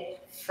think,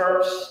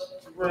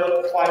 first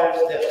requires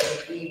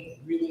that we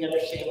really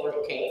understand where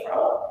it came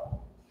from.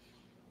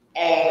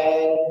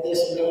 And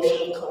this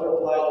notion of color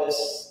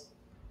blindness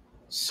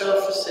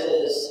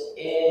surfaces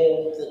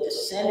in the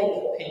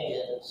dissenting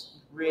opinions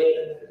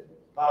written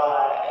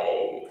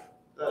by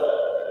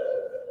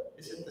the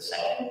is it the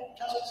second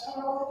Justice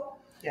Harlan?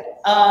 Yeah.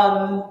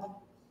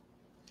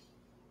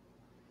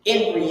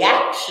 In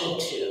reaction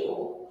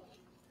to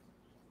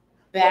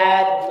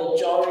bad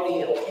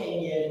majority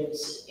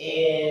opinions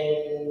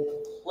in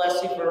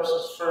Plessy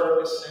versus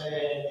Ferguson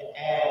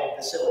and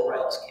the civil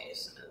rights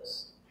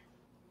cases.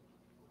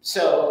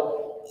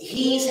 So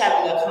he's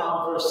having a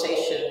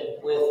conversation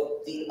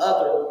with the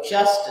other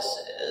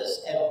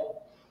justices, and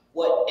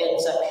what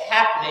ends up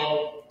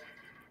happening,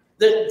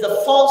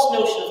 the false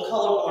notion of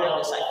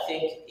colorblindness, I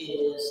think,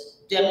 is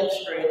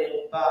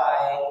demonstrated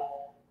by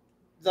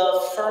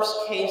the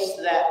first case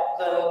that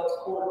the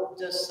court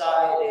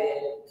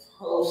decided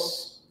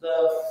post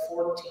the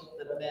 14th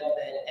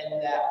Amendment,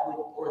 and that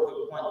would, or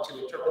the one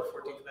to interpret the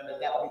 14th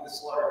Amendment, that would be the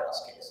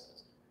slaughterhouse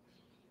cases.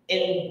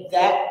 In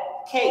that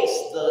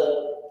case,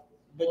 the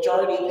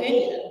majority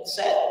opinion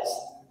says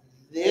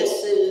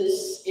this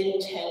is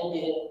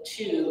intended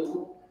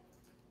to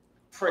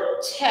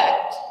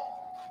protect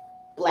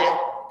Black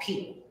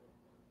people.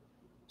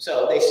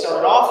 So they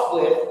start off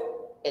with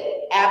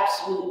an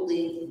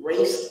absolutely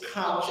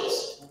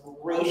race-conscious,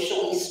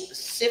 racially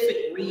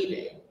specific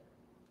reading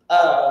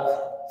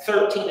of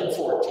 13 and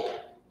 14.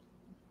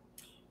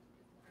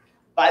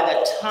 By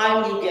the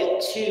time you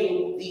get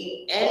to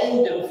the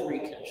end of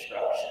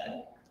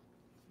Reconstruction,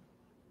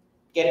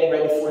 getting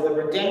ready for the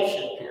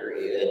redemption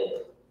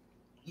period,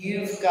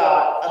 you've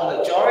got a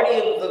majority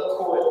of the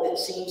court that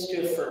seems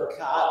to have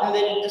forgotten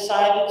that it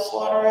decided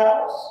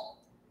slaughterhouse,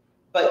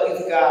 but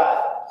you've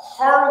got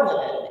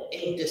Harlan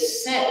in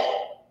dissent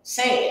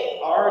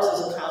saying ours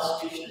is a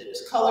constitution that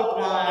is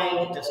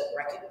colorblind, it doesn't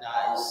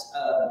recognize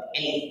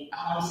any,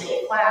 I want to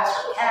say, class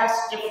or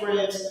caste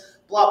difference,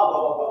 blah, blah,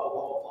 blah, blah,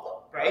 blah, blah,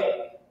 blah, right?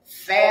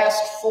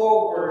 Fast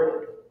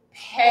forward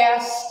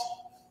past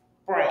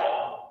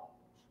Brown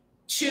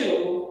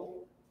to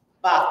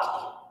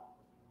Bakke,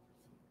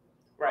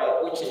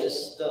 right, which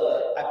is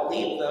the, I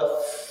believe,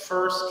 the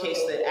first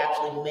case that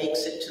actually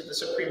makes it to the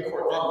Supreme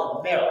Court on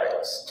the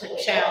merits to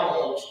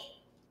challenge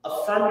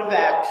affirmative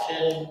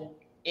action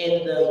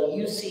in the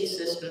UC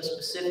system,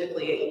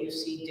 specifically at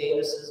UC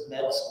Davis's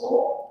med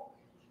school.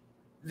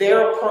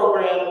 Their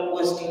program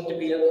was deemed to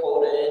be a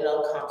quota and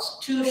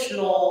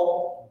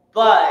unconstitutional,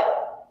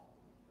 but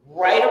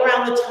right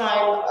around the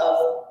time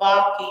of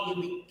Bakke, you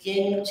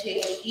begin to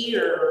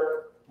hear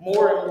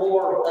more and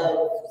more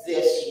of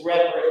this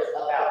rhetoric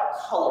about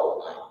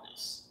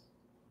colorblindness.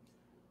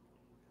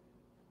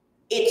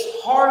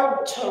 It's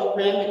hard to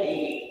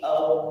remedy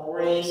a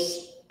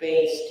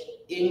race-based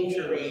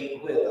injury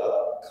with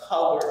a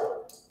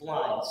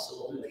colorblind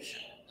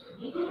solution,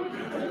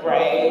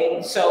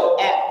 right? So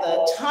at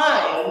the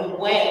time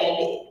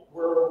when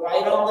we're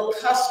right on the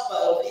cusp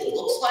of, it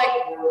looks like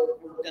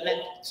we're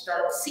gonna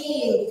start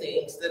seeing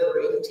things that are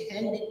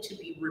intended to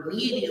be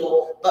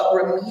remedial, but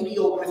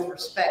remedial with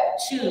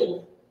respect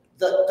to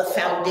the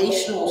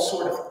foundational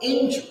sort of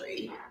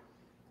injury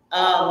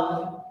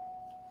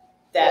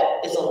that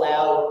is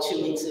allowed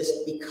to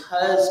exist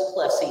because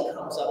Plessy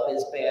comes up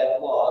as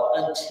bad law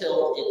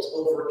until it's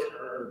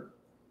overturned,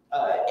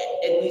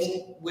 at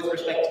least with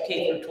respect to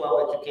K through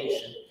 12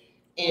 education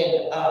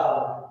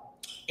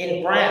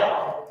in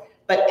Brown.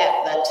 But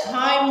at the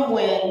time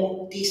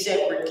when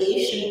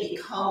desegregation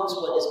becomes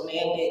what is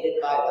mandated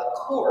by the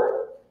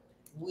court,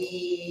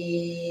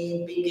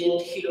 we begin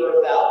to hear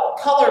about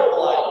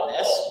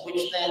colorblindness,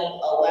 which then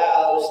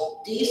allows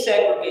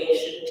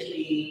desegregation to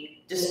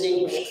be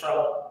distinguished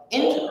from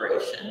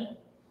integration.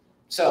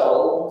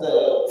 So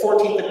the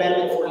 14th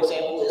Amendment, for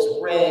example,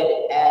 is read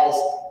as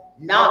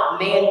not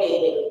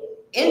mandating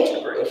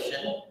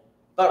integration,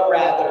 but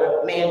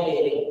rather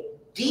mandating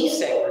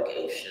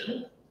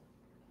desegregation.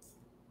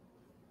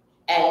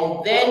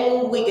 And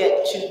then we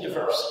get to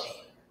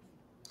diversity,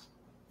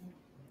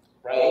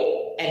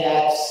 right? And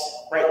that's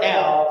right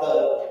now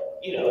the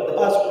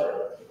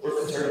buzzword. We're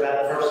concerned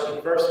about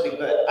diversity,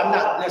 but I'm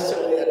not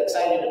necessarily that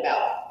excited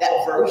about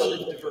that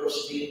version of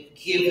diversity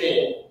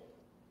given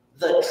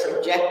the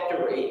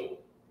trajectory,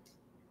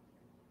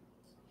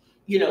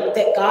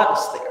 that got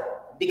us there.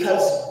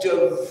 Because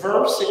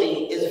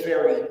diversity is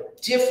very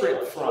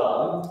different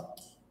from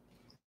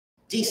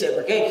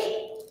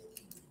desegregation.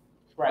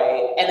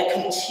 Right, and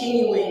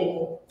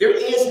there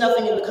is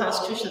nothing in the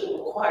Constitution that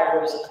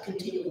requires a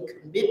continuing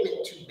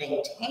commitment to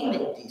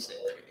maintaining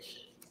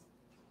desegregation.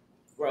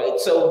 Right,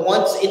 so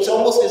it's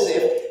almost as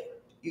if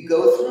you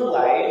go through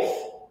life,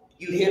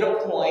 you hit a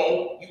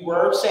point, you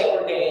were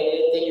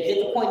segregated, then you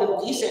hit the point of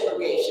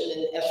desegregation,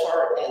 and as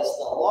far as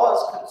the law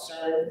is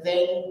concerned,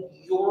 then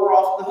you're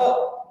off the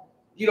hook.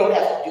 You don't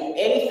have to do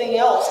anything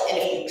else, and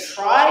if you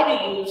try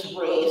to use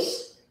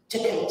race to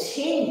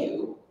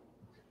continue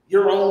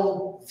your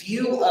own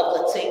view of,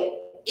 let's say,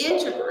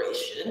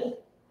 integration,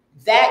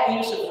 that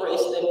use of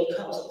race then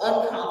becomes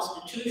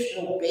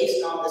unconstitutional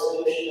based on this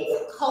notion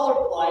of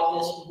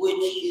colorblindness,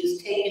 which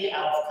is taken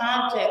out of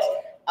context,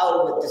 out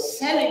of a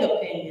dissenting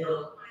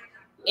opinion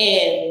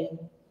in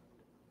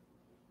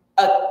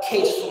a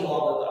case from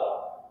long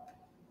ago.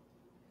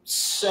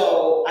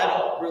 So I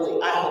hope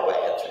I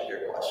answered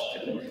your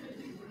question.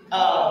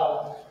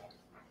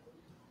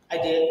 I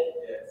did?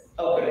 Yes.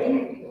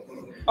 Okay.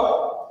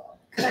 Oh,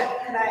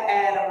 Can I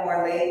add a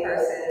more lay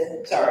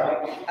person?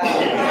 sorry.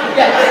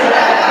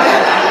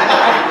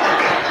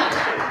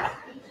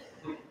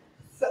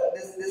 So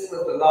this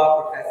was the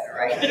law professor,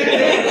 right?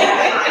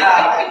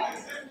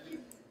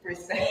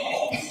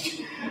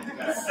 Respect.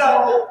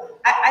 So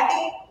I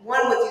think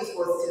one what's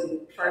useful is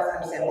to first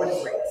understand what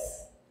is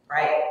race,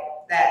 right?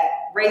 That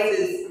race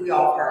is, we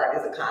all heard,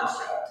 is a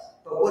construct,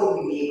 but what do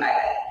we mean by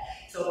that?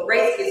 So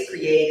race is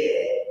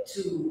created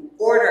to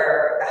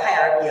order the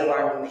hierarchy of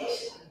our new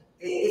nation.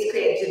 It's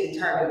created to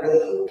determine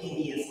really who can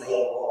be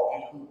enslavable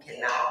and who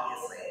cannot be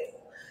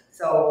enslavable.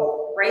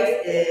 So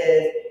race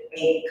is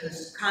a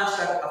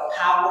construct of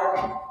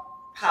power,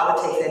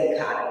 politics, and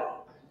economy.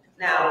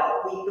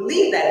 Now, we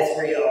believe that it's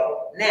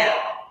real now,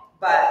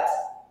 but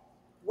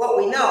what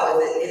we know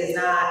is that it is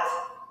not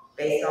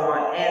based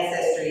on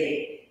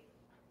ancestry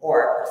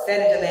or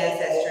percentage of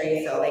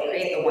ancestry, so they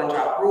create the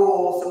one-drop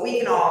rule, so we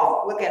can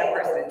all look at a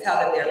person and tell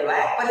that they're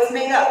Black, but it's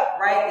made up,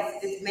 right?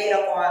 It's made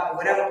up on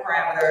whatever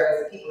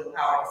parameters the people in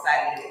power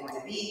decided it was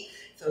going to be.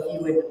 So if you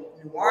were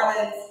in New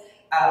Orleans,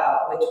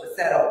 which was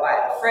settled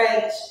by the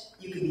French,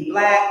 you could be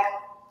Black,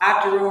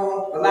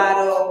 octoroon,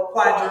 mulatto,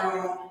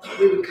 quadroon.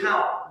 We would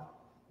count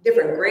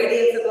different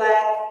gradients of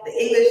Black. The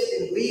English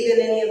didn't believe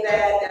in any of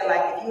that. They're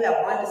like, if you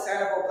have one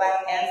discernible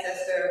Black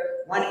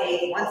ancestor,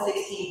 1/8,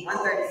 1/16,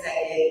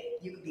 1/32,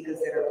 you could be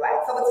considered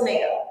Black. So it's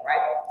made up,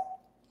 right?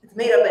 It's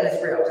made up and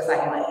it's real, just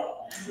like money.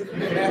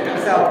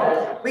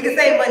 So we can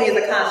say money is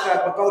a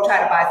construct, but go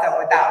try to buy something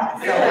without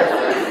it.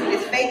 So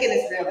it's fake and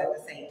it's real at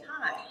the same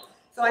time.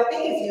 So I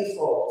think it's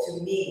useful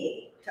to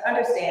me to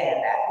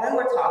understand that when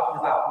we're talking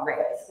about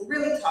race, we're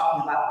really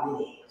talking about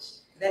lineage.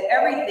 That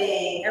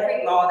everything,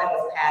 every law that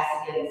was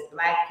passed against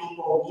Black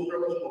people,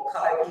 Negro people,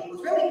 colored people,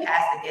 was really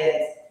passed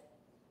against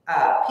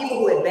people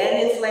who had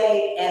been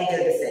enslaved and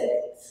their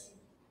descendants.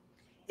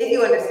 If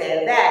you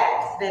understand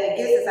that, then it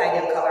gives this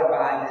idea of color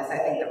blindness, I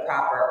think, the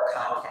proper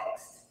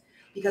context.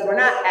 Because we're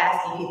not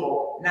asking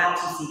people not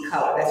to see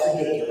color. That's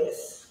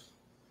ridiculous.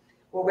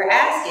 What we're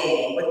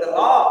asking with the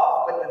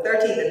law, with the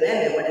 13th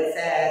Amendment, when it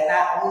says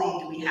not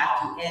only do we have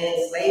to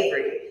end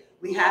slavery,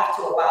 we have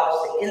to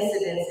abolish the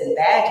incidents and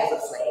badges of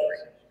slavery.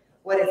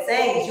 What it's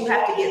saying is you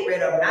have to get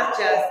rid of not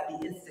just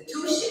the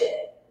institution,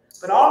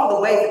 but all of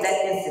the ways that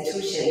that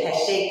institution has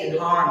shaped and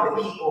harmed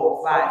the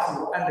people's lives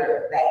who are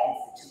under that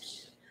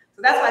institution.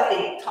 So that's why I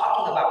think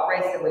talking about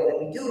race the way that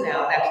we do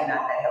now is actually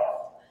not that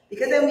helpful.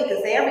 Because then we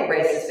can say every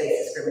race has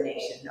faced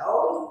discrimination.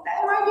 No,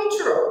 that might be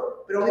true,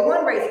 but only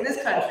one race in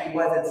this country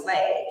was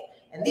enslaved.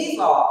 And these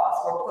laws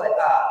were put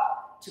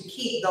up to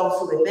keep those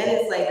who had been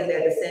enslaved and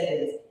their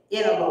descendants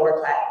in a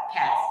lower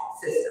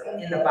caste system,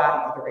 in the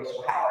bottom of the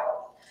racial hierarchy.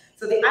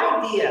 So the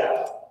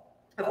idea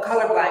of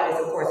colorblindness,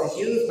 of course, is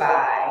used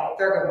by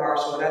Thurgood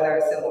Marshall and other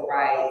civil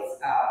rights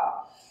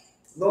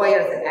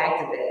lawyers and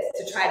activists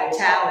to try to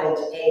challenge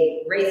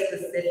a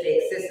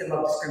race-specific system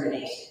of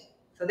discrimination.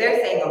 So they're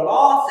saying the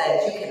law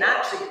says you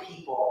cannot treat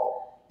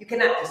people, you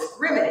cannot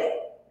discriminate.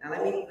 Now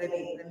let me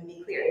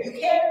be clear. You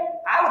can,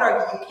 I would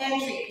argue, you can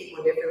treat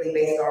people differently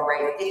based on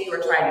race if you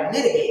are trying to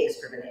mitigate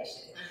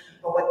discrimination.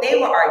 But what they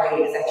were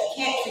arguing is that you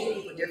can't treat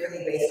people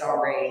differently based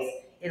on race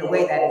in a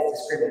way that is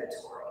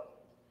discriminatory.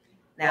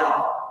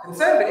 Now,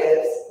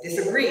 conservatives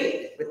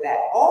disagreed with that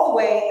all the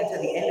way until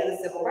the end of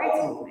the civil rights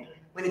movement,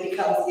 when it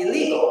becomes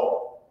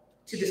illegal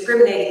to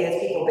discriminate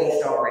against people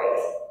based on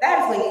race.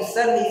 That is when you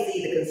suddenly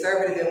see the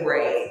conservative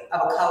embrace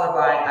of a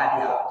colorblind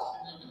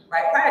ideology,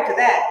 right? Prior to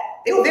that,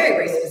 they were very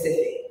race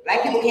specific.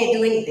 Black people can't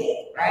do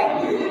anything,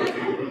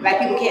 right? Black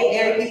people can't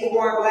marry people who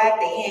aren't Black.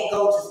 They can't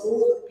go to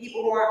schools with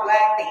people who aren't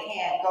Black. They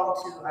can't go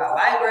to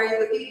libraries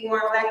with people who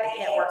aren't Black.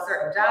 They can't work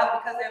certain jobs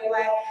because they're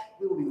Black.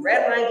 We will be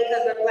redlined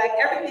because they're Black.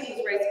 Everything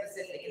was race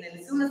specific. And then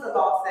as soon as the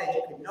law says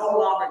you can no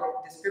longer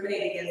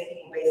discriminate against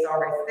people based on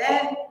race,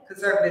 then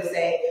conservatives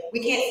say we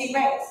can't see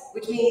race,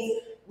 which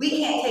means we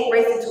can't take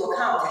race into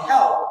account to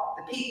help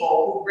the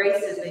people who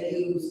race has been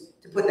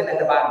used to put them at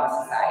the bottom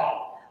of society.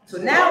 So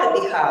now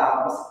it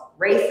becomes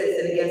racist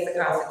and against the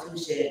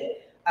Constitution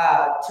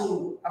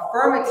to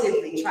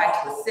affirmatively try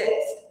to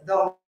assist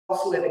those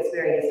who have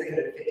experienced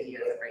 350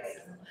 years of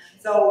racism.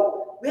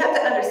 So we have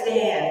to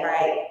understand,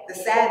 right, the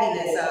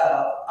savviness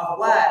of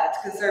what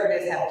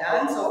conservatives have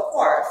done. So of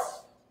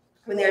course,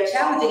 when they're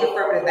challenging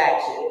affirmative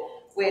action,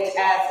 which,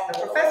 as the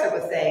professor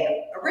was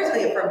saying,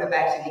 originally affirmative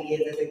action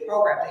begins as a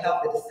program to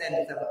help the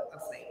descendants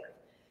of slavery.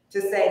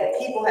 To say that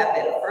people have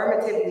been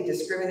affirmatively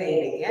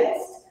discriminated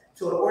against,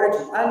 so in order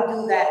to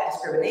undo that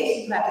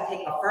discrimination, you have to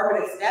take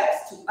affirmative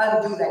steps to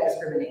undo that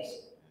discrimination,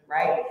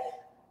 right?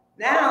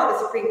 Now the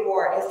Supreme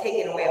Court has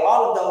taken away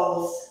all of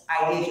those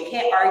ideas. You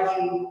can't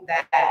argue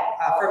that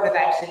affirmative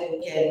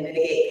action can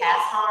mitigate caste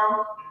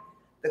harm.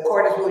 The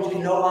court has ruled you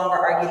can no longer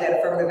argue that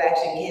affirmative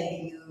action can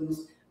be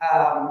used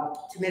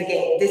to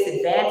mitigate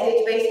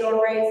disadvantage based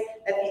on race.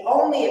 That the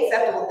only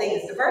acceptable thing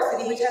is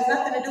diversity, which has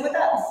nothing to do with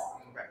us,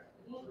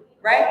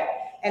 right?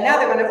 And now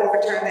they're going to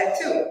overturn that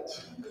too.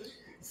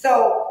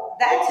 So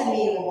that to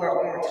me, when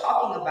we're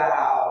talking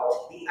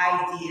about the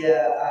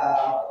idea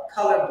of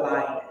color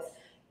blindness,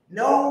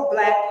 no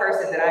Black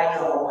person that I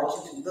know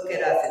wants you to look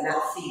at us and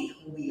not see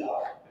who we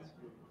are.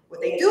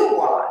 What they do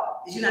want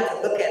is you not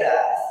to look at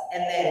us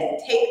and then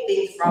take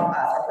things from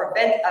us or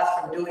prevent us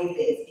from doing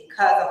things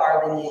because of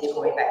our lineage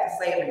going back to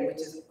slavery, which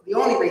is the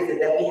only reason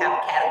that we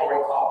have a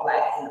category called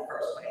Black in the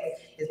first place,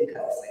 is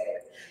because of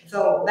slavery.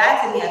 So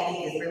that to me, I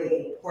think, is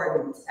really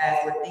important as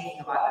we're thinking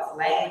about this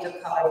language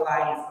of color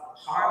blindness,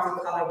 harms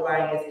of color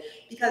blindness,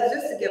 because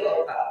just to give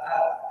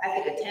I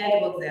think a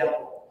tangible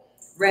example,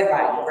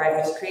 redlining, right,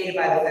 which is created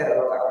by the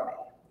federal government.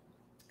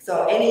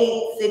 So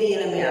any city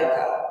in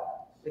America,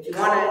 if you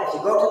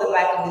go to the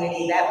Black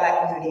community, that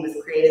Black community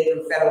was created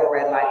through federal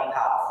redlining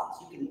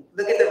policies. You can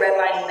look at the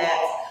redlining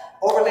maps,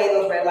 overlay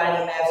those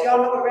redlining maps.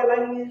 Y'all know what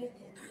redlining is?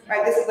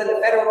 Right, this is when the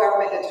federal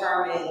government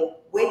determined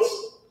which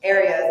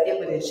areas it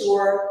would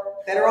ensure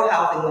federal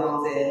housing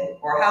loans in,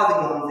 or housing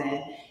loans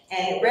in,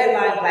 and it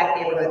redlined Black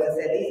neighborhoods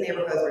and said these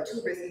neighborhoods were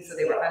too risky, so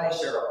they were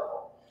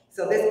uninsurable.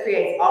 So this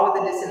creates all of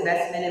the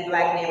disinvestment in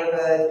Black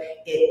neighborhoods.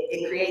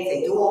 It creates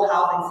a dual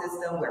housing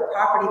system where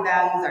property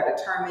values are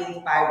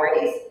determined by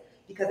race,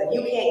 because if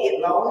you can't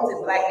get loans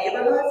in Black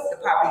neighborhoods, the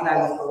property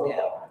values go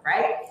down,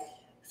 right?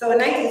 So in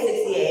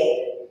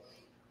 1968,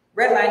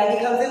 redlining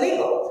becomes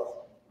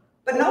illegal.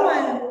 But no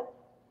one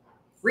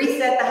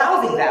reset the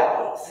housing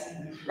values,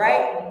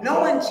 right? No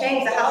one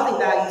changed the housing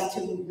values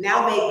to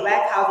now make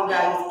Black housing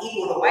values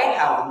equal to white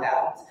housing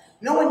values.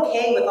 No one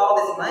came with all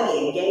this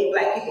money and gave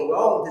Black people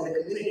loans in the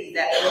communities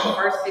that for the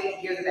first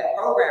 50 years of that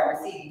program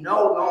received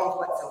no loans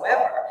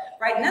whatsoever,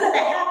 right? None of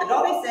that happened.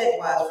 All they said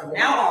was, from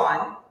now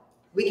on,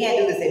 we can't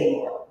do this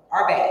anymore.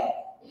 Our bad.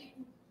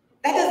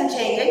 That doesn't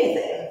change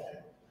anything.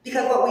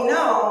 Because what we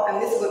know,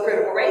 and this is what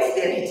critical race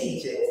theory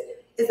teaches,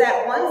 is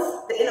that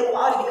once the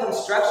inequality becomes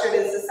structured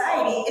in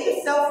society, it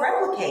is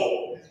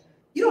self-replicating.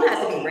 You don't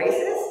have to be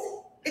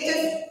racist.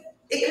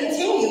 It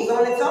continues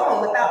on its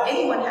own without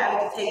anyone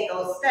having to take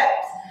those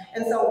steps.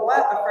 And so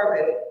what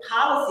affirmative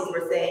policies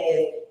were saying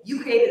is,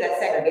 you created that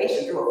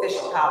segregation through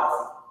official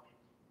policy.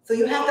 So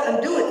you have to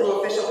undo it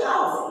through official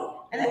policy.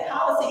 And that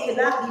policy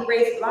cannot be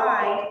race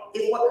blind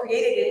if what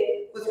created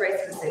it was race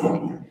specific.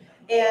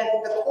 And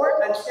the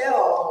court,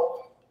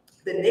 until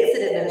the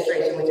Nixon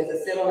administration, which is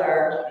a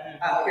similar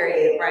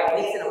period, right?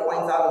 Nixon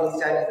appoints all of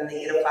these judges and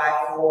they get a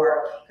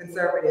 5-4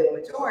 conservative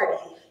majority.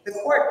 The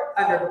court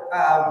under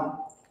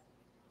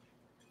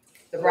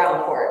the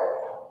Brown court,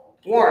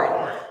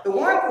 the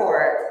Warren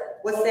court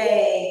was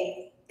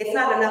saying it's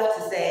not enough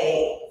to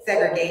say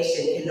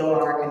segregation can no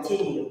longer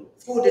continue.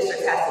 School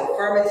districts have to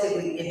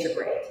affirmatively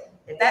integrate.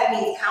 If that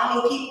means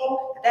counting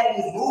people, if that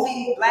means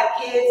moving Black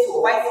kids to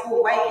a white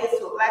school, white kids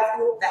to a Black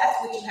school, that's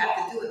what you have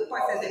to do. And the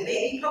court says it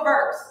may be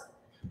perverse,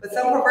 but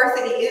some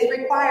perversity is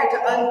required to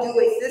undo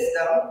a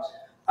system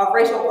of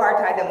racial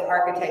apartheid that was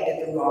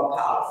architected through law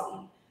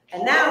policy.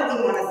 And now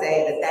we want to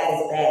say that that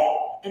is bad.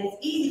 And it's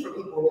easy for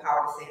people in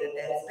power to say that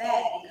that is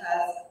bad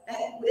because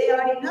they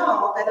already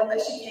know that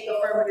unless you take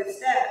affirmative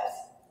steps,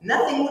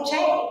 nothing will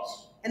change.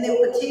 And they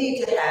will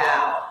continue to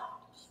have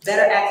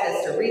better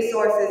access to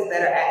resources,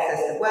 better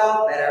access to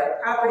wealth, better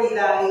property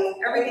values,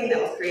 everything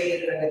that was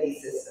created under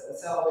these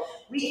systems. So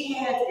we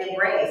can't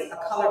embrace a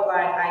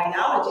colorblind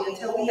ideology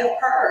until we have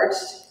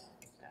purged,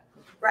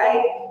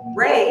 right,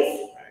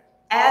 race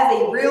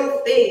as a real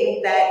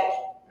thing that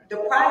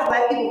deprives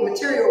Black people of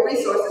material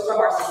resources from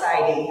our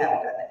society, and we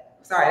haven't done that.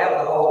 Sorry, that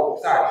was a whole,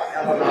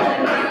 that was a lot.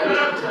 We're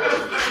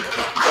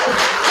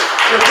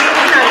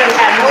not gonna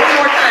have no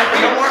more time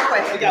for no more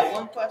questions. We got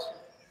one question.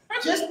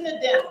 Just an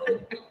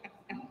addendum.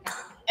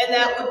 And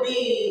that would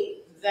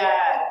be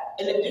that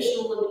an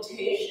additional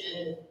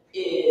limitation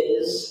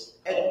is,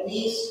 at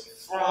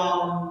least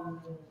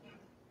from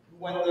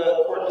when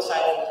the court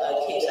decided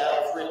a case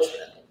out of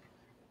Richmond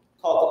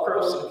called the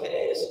Person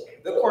case,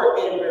 the court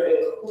made it very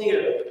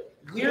clear,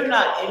 we're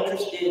not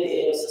interested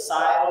in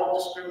societal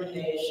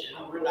discrimination,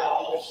 we're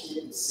not interested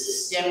in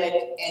systemic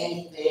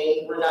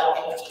anything, we're not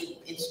interested in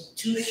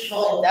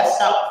institutional, and that's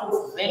not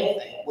proof of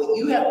anything. What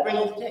you have to bring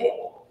to the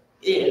table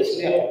is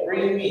you have to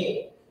bring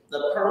me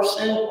the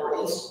person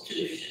or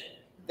institution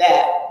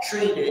that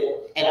treated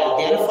an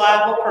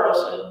identifiable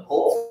person,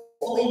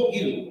 hopefully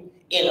you,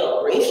 in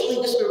a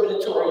racially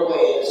discriminatory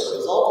way. As a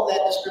result of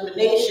that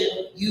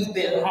discrimination, you've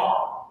been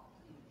harmed.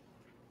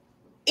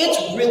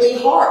 It's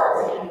really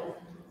hard,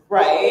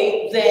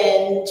 right,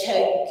 then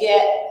to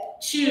get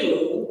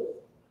to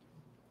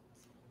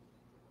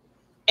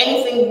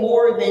anything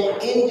more than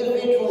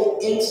individual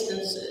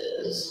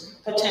instances,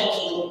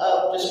 potentially,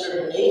 of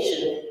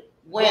discrimination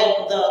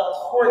when the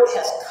court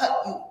has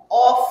cut you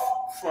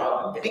off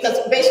from, because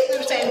basically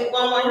we're saying,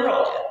 well, I'm on your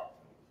own now.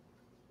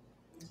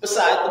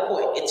 Beside the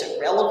point, it's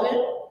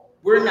irrelevant.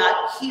 We're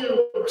not here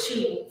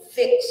to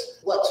fix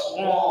what's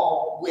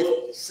wrong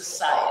with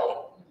society.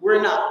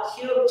 We're not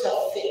here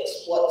to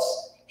fix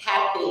what's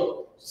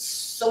happened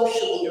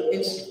socially or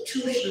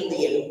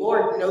institutionally, and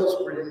Lord knows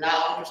we're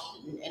not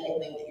interested in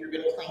anything that you're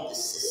going to claim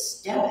is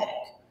systemic,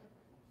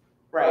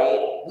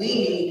 right? We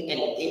need an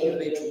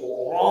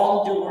individual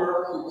wrongdoer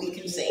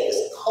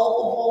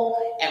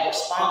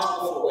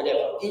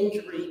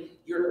injury,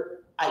 your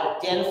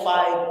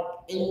identified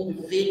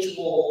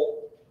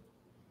individual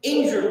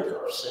injured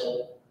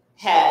person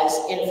has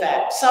in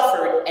fact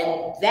suffered,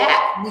 and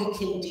that we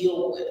can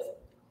deal with.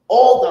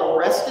 All the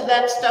rest of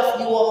that stuff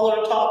you all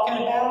are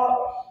talking about,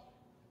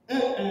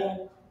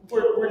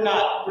 we're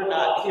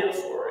not here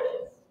for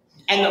it.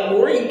 And the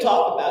more you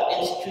talk about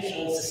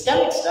institutional and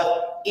systemic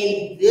stuff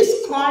in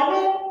this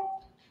climate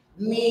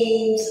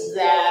means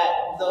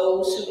that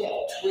those who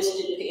have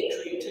twisted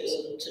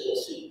patriotism to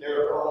suit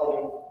their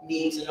own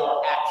needs and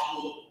are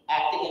actually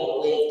acting in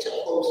a way to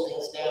close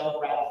things down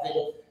rather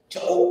than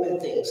to open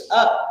things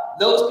up,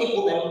 those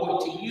people then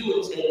point to you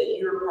and say that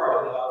you're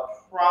part of a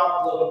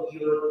problem,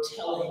 you're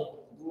telling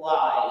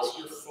lies,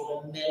 you're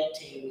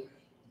fomenting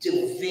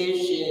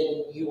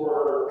division,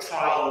 you're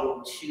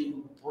trying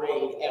to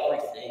bring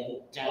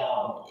everything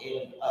down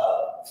in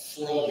a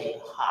flaming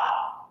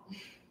hot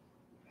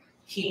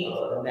heap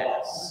of a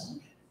mess,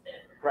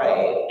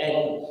 right?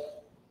 And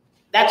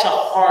that's a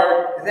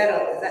hard. Was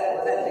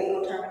that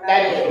legal terminology?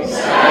 That is.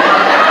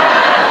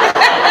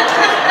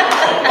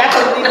 That's a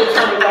legal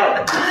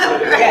terminology.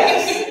 Yes.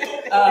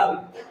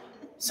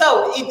 So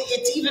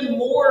it's even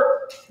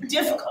more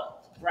difficult,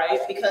 right?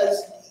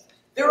 Because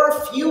there are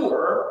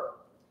fewer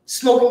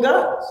smoking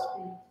guns,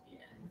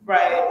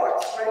 right? Of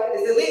course, right?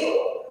 It's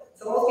illegal.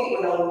 So most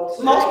people know.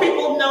 Most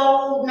people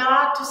know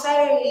not to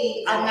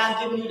say, I'm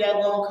not giving you that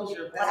loan because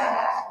you're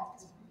black,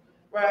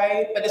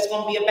 right? But it's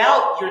going to be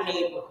about your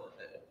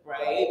neighborhood,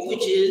 right?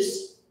 Which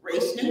is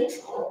race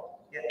neutral.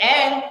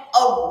 And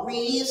a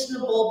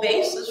reasonable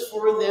basis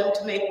for them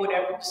to make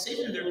whatever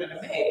decision they're going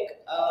to make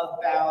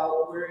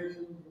about where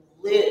you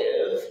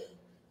live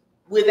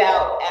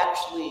without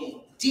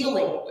actually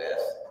dealing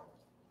with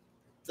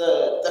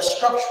the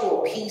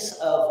structural piece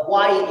of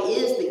why it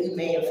is that you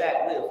may in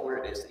fact live where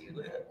it is that you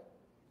live.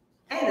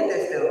 And that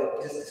they're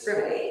still just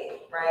discriminating,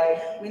 right?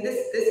 I mean, this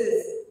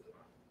is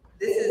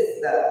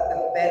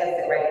the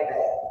benefit, right, that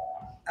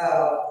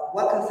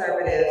what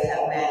conservatives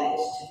have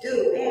managed to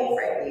do, and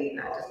frankly,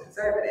 not just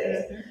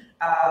conservatives,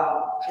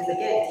 is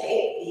again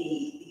take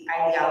the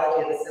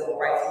ideology of the civil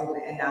rights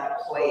movement and now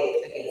deploy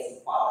it against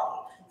equality.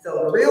 So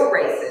the real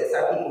racists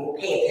are people who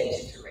pay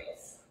attention to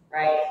race,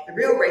 right? The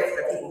real racists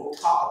are people who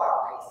talk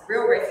about race. The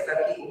real racists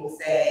are people who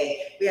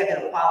say we have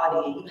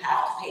inequality and you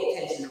have to pay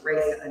attention to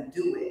race and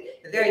undo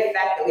it. The very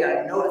fact that we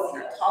are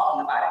noticing or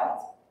talking about it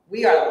means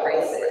we are the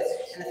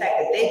racists, and the fact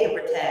that they can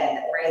pretend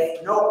that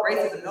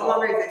racism no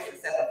longer exists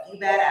except a few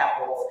bad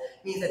apples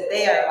means that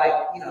they are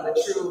like, the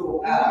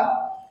true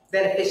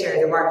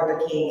beneficiaries of Martin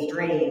Luther King's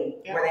dream,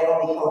 where they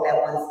only quote that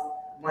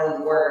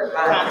one word.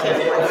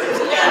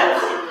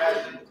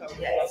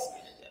 Yes.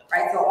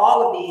 Right. So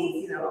all of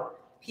these,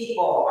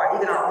 people, or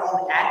even our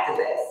own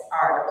activists,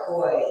 are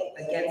deployed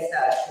against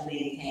us to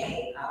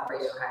maintain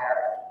racial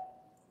hierarchy.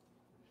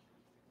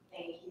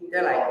 Thank you.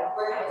 They're like,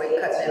 wait,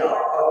 cut it off.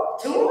 Oh,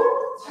 two more?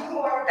 Two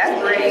more.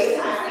 That's great.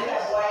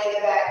 One in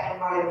the back and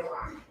one in the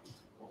front.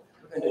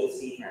 We're going to do the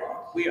speed round.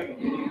 We are.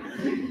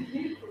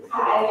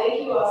 Hi,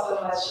 thank you all so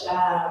much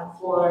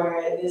for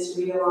this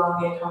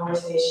read-along and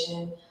conversation.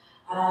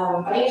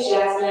 My name is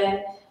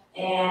Jasmine,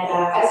 and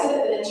I sit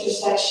at the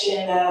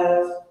intersection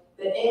of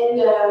the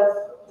end of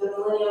the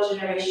millennial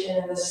generation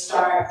and the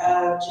start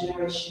of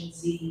Generation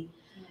Z.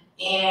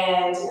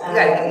 And you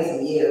gotta give me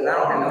some years. I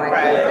don't have no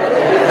idea.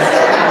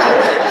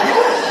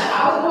 I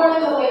was born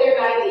in the later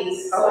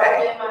 90s, so Okay.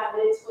 I'm in my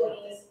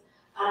mid-20s.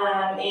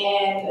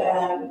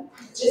 And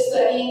just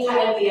studying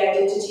kind of the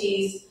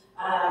identities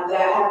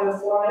that have been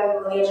formed in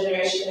the millennial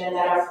generation and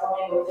that are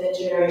forming within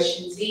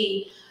Generation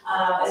Z,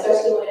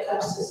 especially when it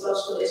comes to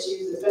social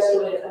issues,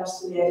 especially when it comes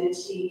to the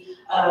identity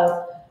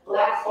of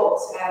Black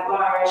folks at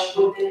large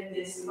within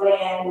this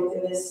land,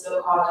 within this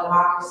so-called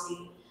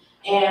democracy.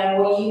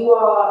 And when you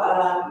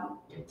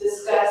all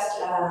discussed,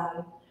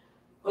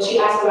 when she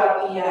asked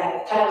about the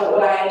kind of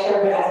what I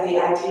interpret as the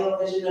ideal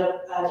vision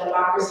of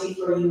democracy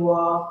for you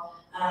all,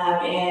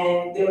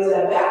 and there was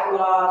a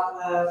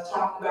backlog of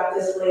talking about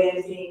this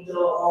land being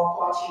built on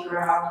faulty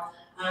ground,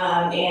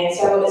 and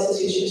several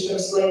institutions from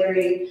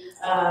slavery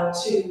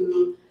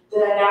to the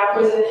now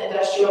prison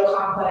industrial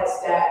complex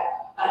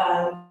that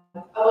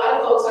a lot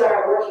of folks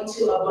are working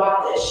to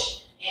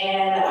abolish.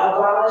 And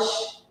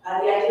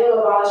the idea of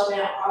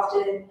abolishment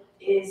often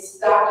is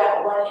stopped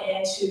at one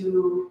end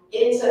to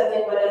end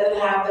something, but doesn't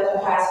have the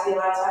capacity a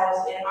lot of times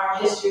in our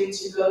history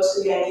to go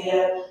to the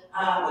idea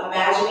of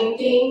imagining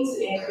things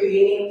and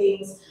creating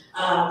things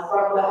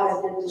from what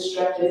has been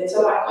destructed. And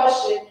so my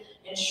question,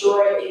 in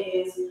short,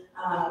 is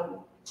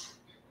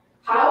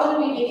how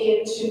do we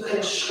begin to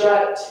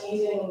construct,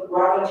 using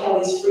Robin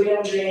Kelly's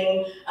freedom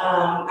dream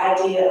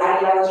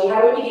ideology,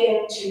 how do we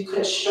begin to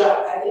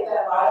construct? I think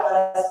that a lot of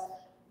us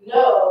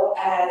know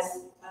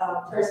as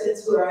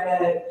persons who are in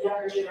a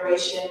younger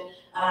generation,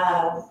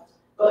 and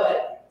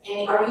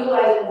are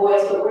utilizing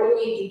voice, but where do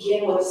we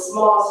begin with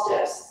small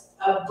steps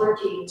of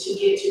bricking to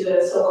get to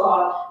the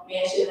so-called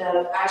mansion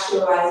of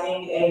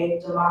actualizing a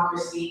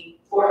democracy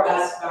for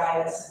us,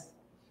 by us?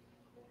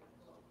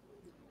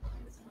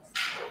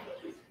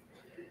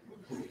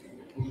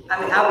 I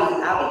mean,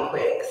 I'll be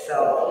quick.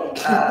 So,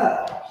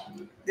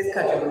 this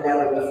country will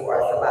never be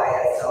forced to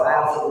bias. So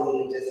I also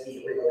believe just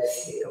be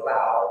realistic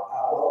about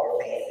what we're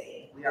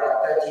facing. We are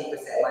a 13%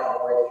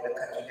 minority in a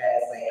country that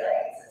has laid our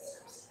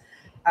ancestors.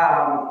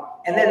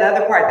 And then the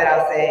other part that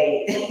I'll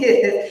say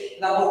is,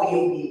 and I'm hoping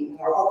you'll be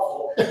more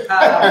hopeful.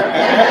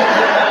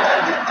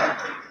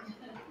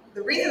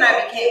 The reason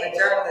I became a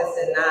journalist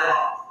and not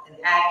an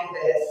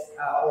activist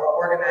or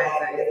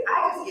organizer is I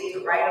just get to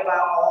write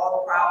about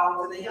all the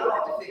problems and then y'all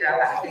have to figure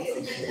out how to fix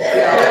it.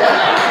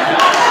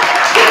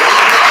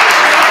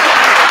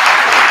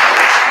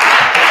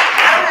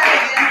 I don't have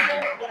an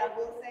answer. What I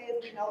will say is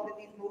we know that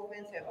these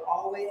movements have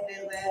always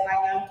been led by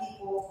young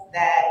people,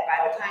 that by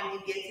the time you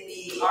get to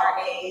be our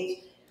age,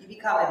 you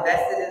become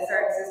invested in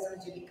certain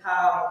systems, you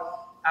become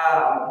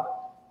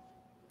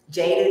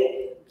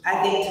jaded,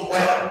 I think, to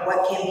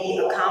what can be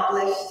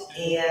accomplished.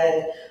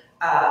 And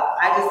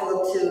I just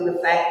look to the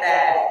fact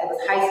that it was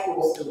high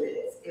school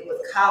students, it was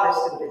college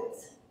students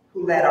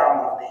who led our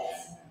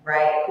movements,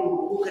 right?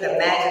 Who could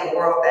imagine a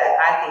world that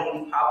I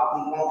think we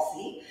probably won't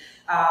see.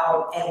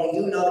 And we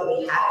do know that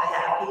we have to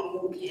have people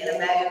who can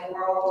imagine a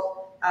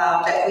world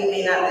that we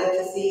may not live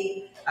to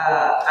see.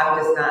 I'm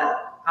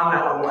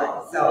not the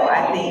one. So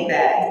I think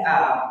that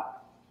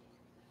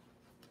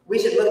we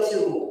should look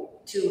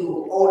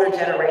to older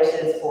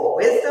generations for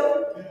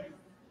wisdom,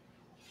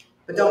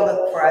 but don't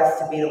look for us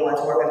to be the ones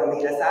who are going to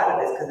lead us out of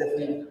this, because if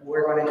we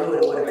were going to do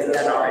it, it would have been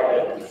done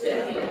already.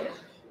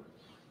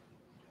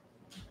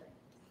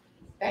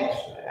 Thanks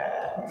for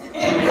that.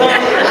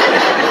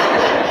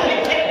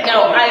 No,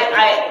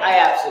 I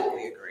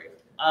absolutely agree.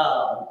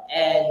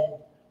 And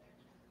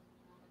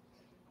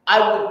I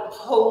would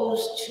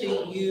pose to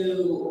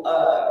you a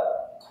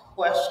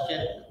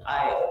question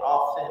I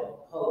often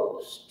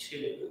pose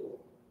to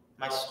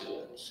my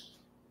students.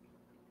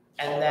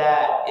 And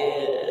that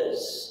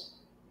is,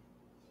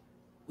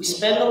 we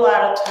spend a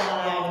lot of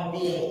time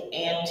being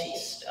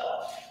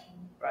anti-stuff,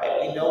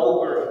 right? We know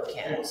what we're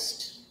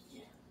against.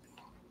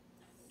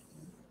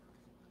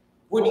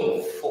 What are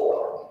you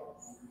for,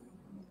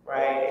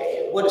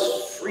 right? What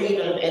is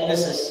freedom? And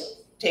this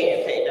is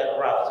taking a page out of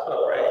Robin's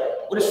book, right?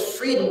 What does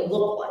freedom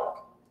look like?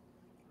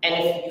 And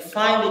if you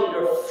find that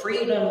your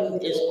freedom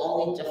is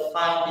only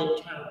defined in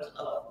terms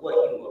of what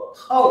you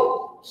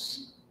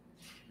oppose,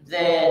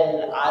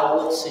 then I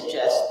would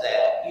suggest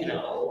that, I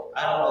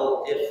don't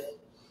know if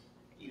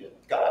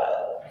you've got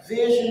a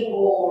vision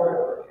board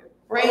or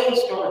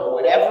brainstorm or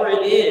whatever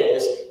it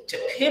is, to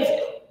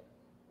pivot,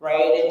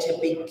 right? And to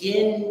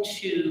begin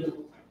to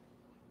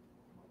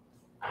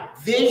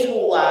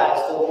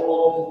visualize the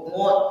world you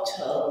want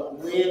to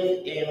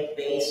live in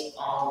based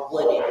on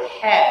what it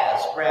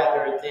has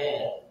rather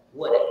than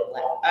what it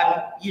lacks.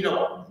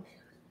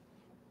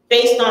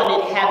 Based on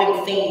it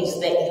having things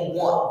that you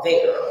want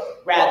there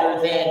rather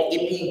than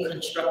it being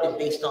constructed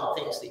based on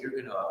things that you're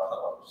going to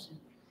oppose.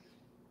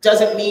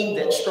 Doesn't mean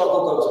that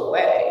struggle goes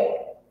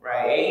away,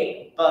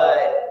 right?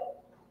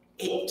 But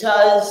it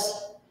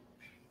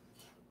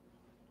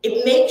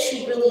makes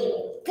you really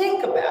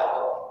think about,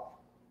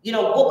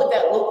 what would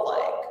that look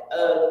like?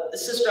 The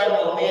sister I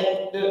know,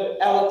 Amanda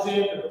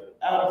Alexander,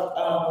 out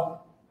of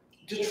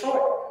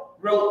Detroit,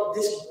 wrote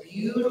this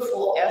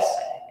beautiful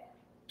essay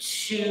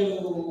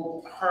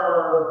to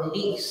her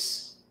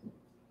niece,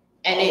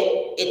 and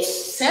it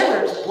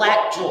centers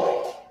Black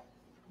joy,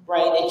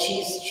 right? And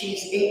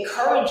she's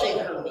encouraging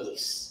her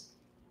niece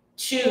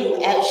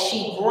to, as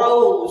she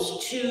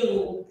grows,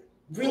 to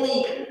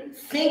really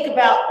think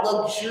about,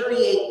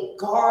 luxuriate,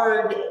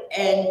 guard,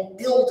 and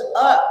build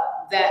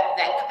up that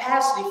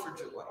capacity for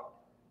joy,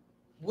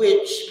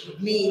 which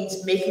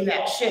means making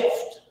that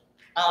shift.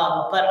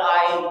 But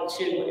I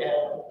too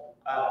am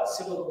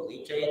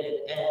similarly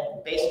jaded,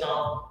 and based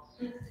on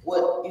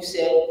what you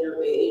said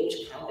your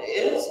age kind of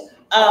is,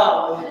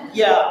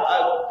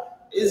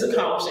 is a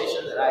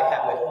conversation that I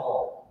have at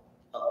home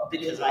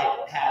because I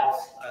have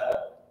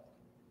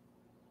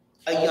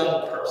a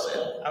young person,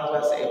 I was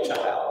going to say a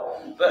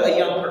child, but a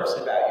young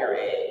person about your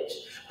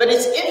age. But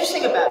it's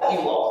interesting about you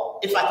all,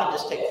 if I can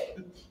just take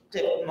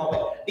a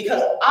moment,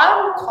 because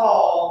I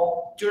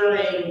recall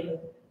during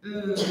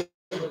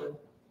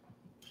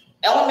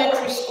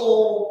elementary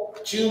school,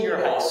 junior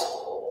high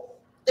school,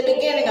 the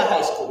beginning of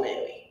high school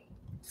maybe,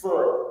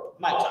 for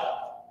my child.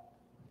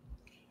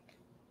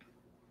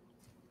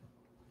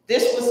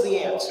 This was the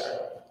answer.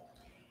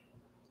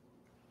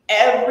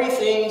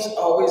 Everything's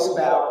always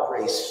about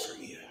race for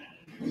you.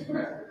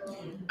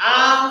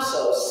 I'm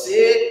so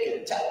sick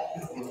and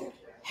tired.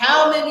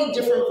 How many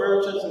different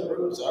versions of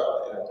groups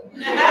are there?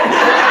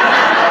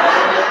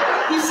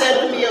 He said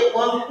to me at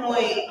one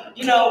point,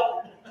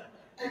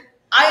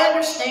 I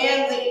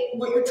understand that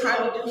what you're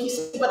trying to do, he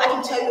said, but I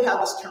can tell you how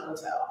this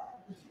turns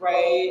out,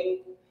 right?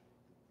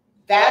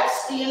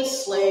 That's the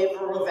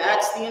enslaver,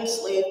 that's the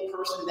enslaved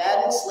person,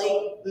 that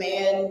enslaved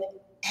man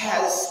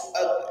has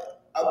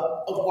a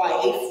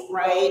wife,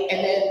 right?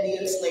 And then the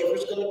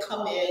enslaver's gonna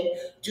come in,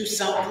 do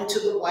something to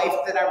the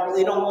wife that I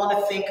really don't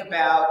wanna think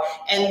about.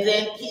 And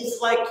then he's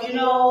like,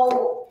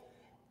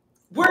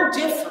 we're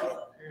different.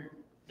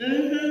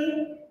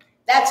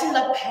 That's in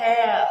the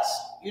past.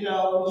 You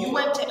know, you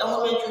went to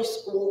elementary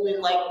school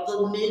in like the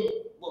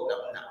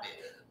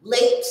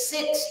late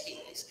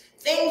 60s.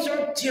 Things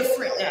are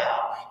different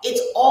now.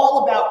 It's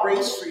all about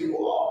race for you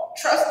all.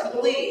 Trust and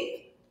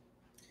believe.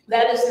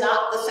 That is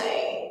not the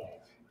same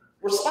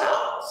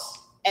response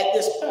at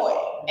this point.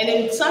 And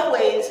in some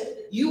ways,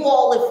 you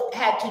all have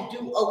had to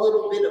do a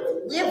little bit of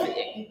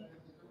living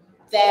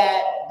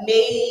that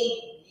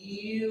made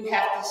you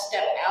have to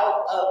step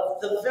out of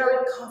the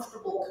very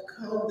comfortable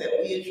cocoon that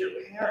we as your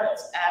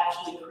parents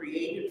actually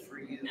created for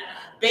you,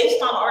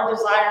 based on our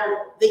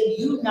desire that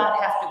you not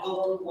have to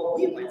go through what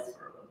we went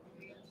through,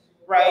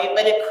 right?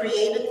 But it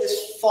created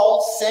this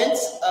false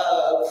sense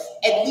of,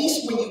 at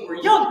least when you were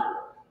younger,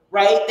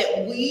 right,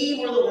 that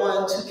we were the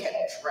ones who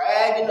kept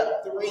dragging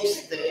up the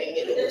race thing,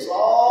 and it was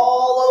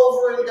all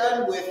over and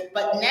done with.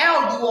 But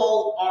now you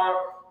all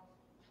are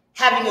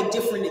having a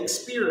different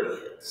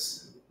experience.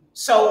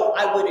 So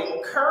I would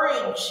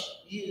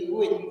encourage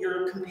you and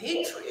your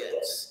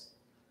compatriots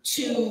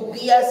to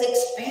be as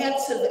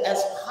expansive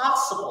as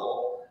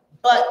possible,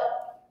 but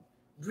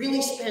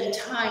really spend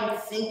time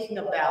thinking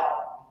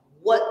about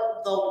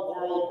what the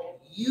world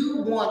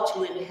you want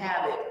to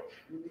inhabit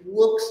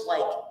looks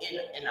like in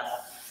an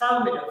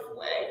affirmative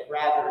way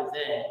rather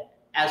than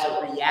as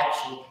a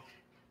reaction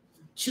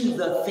to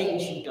the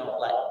things you don't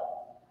like.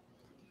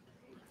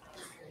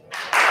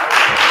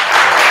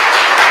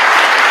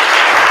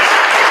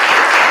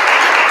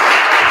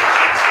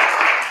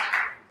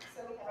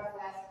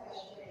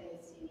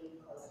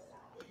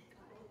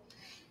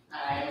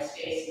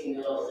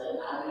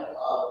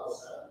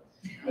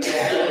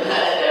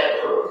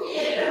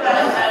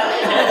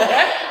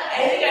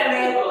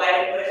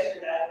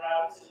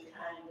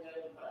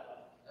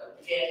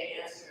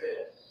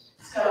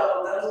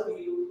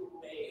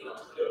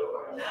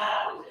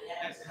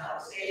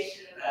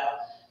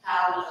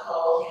 How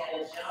Nikole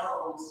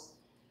Hannah-Jones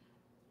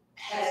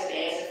has an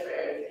answer for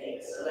everything.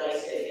 So like I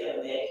said the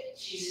other day,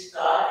 she's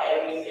thought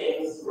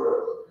everything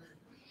through.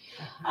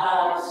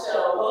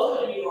 So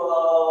both of you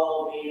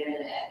all being in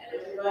an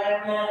academic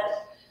environment,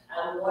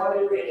 I'm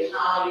wondering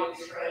how you're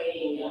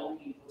training young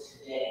people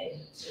today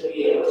to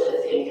be able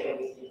to think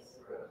everything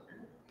through.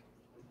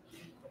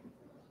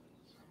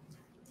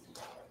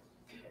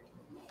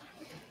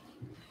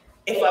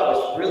 If I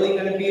was really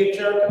going to be a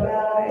jerk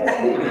about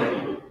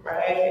it,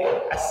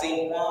 right? I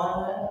see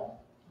one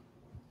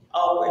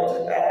over in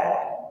the back.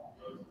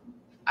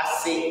 I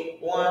see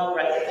one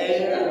right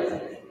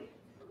there.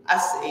 I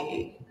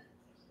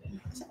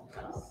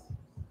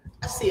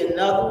see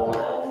another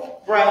one.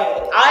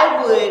 Right.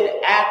 I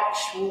would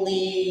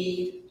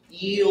actually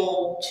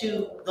yield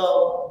to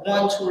the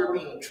ones who are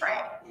being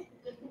trained.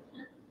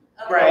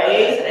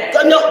 Right?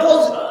 No,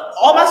 those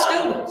all my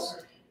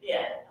students.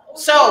 Yeah.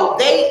 So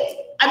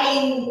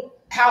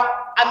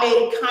I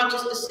made a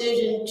conscious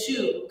decision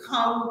to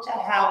come to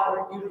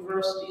Howard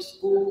University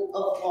School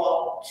of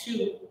Law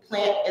to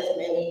plant as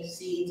many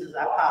seeds as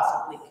I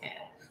possibly can.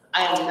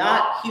 I am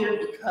not here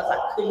because I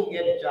couldn't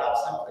get a job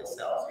someplace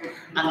else.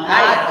 I'm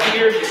not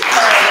here because I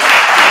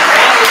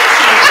wanted to.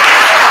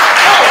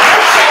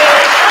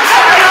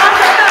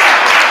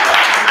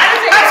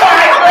 I'm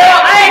sorry, girl.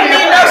 I ain't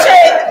mean no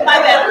shade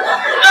like that.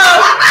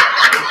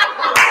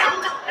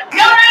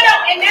 No,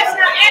 and that's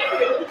not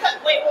accurate. Because,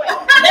 wait,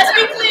 let's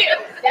be clear.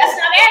 That's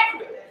not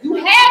accurate.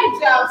 You had a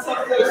job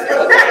someplace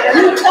else.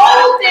 You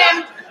told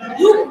them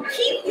you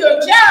keep your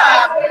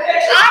job.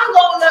 I'm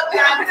going up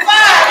 9 to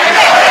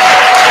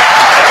 5.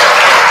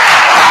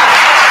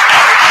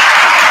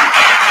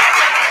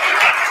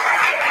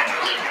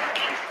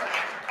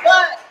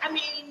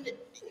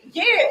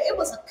 It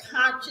was a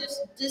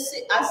conscious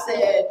decision. I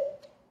said,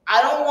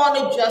 I don't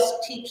want to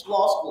just teach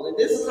law school. And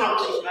this is a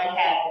conversation I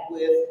had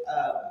with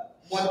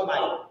one of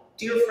my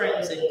dear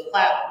friends in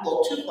class,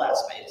 well, 2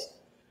 classmates.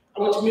 I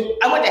went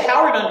to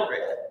Howard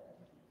undergrad,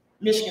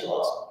 Michigan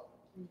Law School.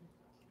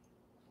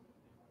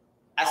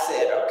 I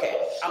said,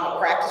 okay, I'm gonna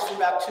practice for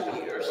about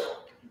 2 years,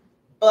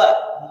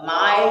 but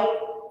my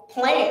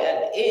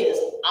plan is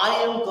I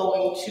am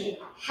going to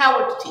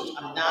Howard to teach.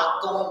 I'm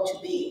not going to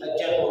be a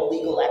general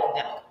legal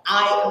academic.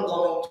 I am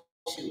going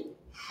to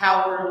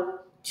Howard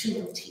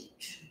to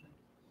teach.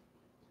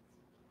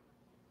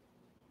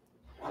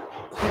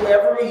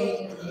 Whoever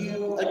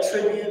you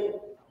attribute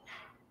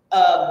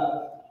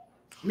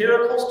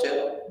miracles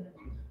to,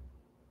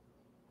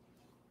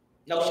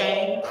 no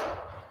shame.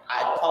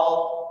 I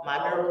call my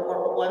miracle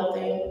work one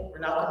thing. We're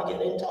not going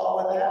to get into all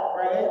of that,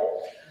 right?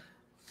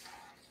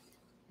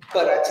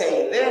 But I tell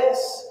you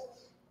this,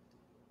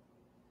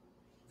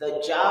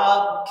 the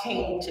job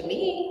came to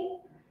me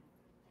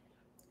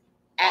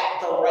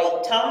at the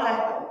right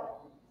time.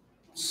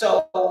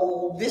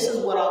 So this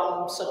is what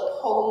I'm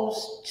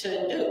supposed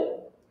to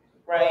do,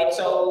 right?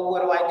 So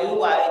what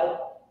do?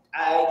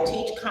 I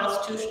teach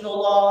constitutional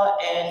law,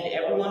 and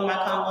every one of my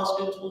Commonwealth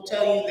students will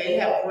tell you they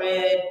have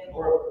read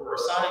or were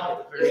assigned at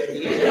the very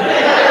least.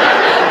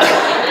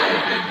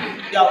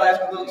 Y'all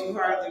laughed a little too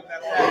hard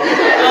about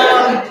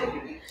that.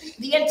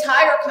 The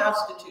entire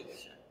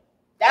Constitution,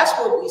 That's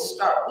where we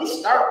start. We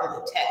start with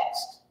the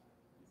text.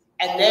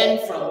 And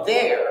then from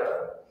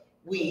there,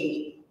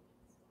 we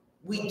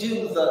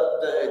do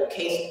the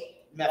case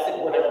method,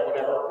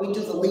 whatever. We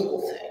do the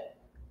legal thing.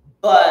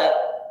 But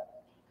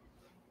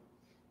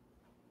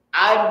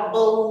I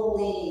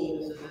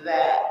believe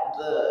that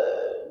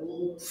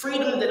the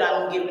freedom that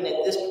I'm given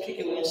at this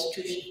particular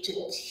institution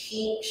to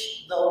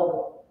teach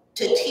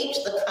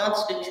the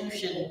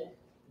Constitution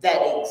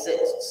that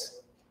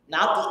exists,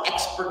 not the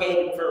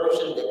expurgated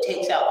version that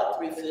takes out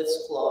the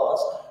 3/5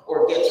 clause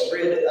or gets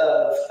rid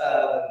of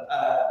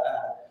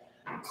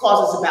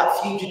clauses about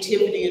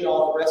fugitivity and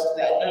all the rest of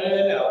that.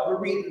 No. We're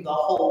reading the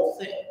whole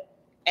thing.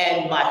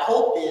 And my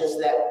hope is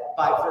that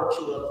by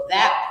virtue of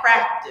that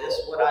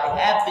practice, what I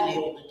have been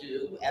able to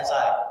do as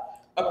I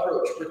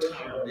approach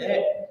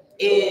retirement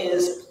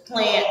is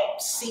plant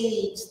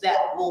seeds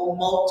that will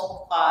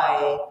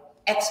multiply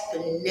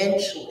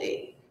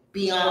exponentially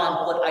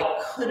beyond what I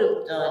could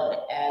have done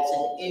as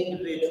an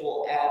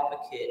individual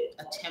advocate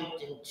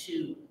attempting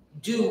to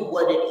do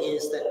what it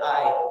is that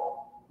I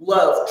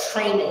love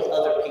training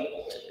other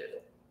people to do.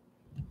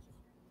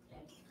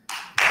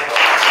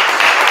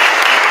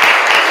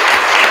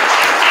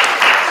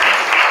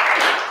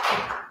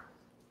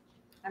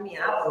 I mean,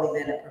 I've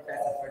only been a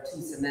professor for 2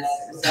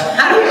 semesters, so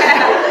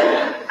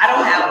I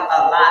don't have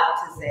a lot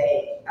to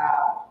say.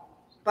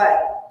 But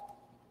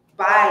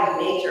by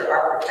nature,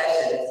 our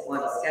profession is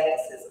one of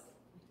skepticism.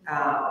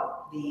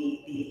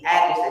 The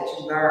adage that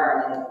you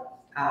learn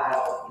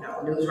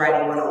in News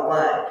Writing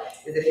 101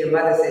 is if your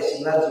mother says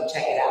she loves you,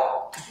 check it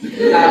out.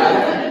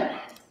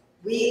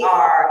 We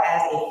are,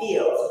 as a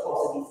field,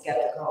 supposed to be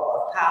skeptical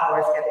of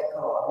power,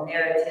 skeptical of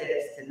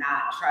narratives, to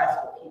not trust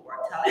what people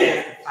are telling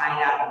us, to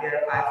find out and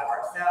verify for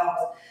ourselves.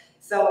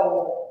 So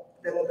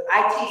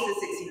I teach the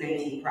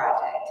 1619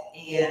 project,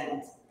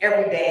 and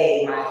every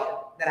day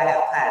that I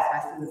have class, my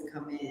students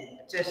come in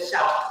just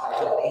shocked by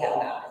what they have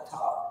not been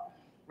taught,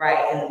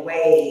 right? And the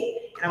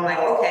way, and I'm like,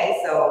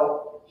 okay,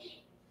 so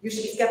you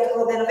should be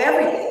skeptical then of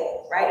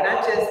everything, right?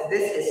 Not just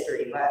this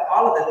history, but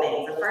all of the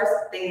things. The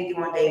first thing we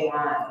do on day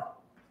one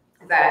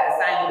is I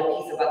assign you a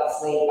piece about the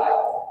slave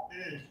Bible.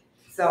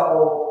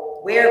 So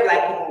where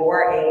Black people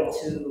were able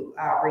to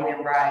read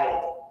and write,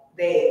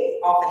 they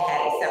often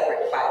had a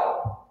separate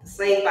Bible. The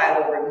slave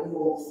Bible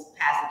removes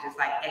passages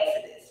like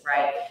Exodus,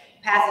 right?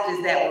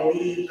 Passages that will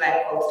lead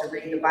Black folks to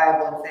read the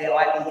Bible and say, oh,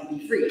 I need to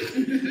be free.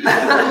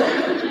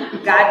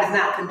 God does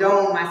not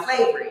condone my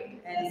slavery.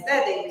 And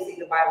instead, they receive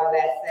the Bible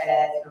that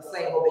says,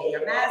 slave, obey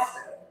your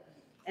master.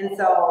 And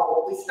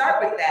so we start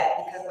with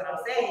that because what I'm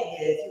saying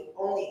is you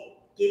only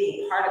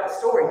getting part of the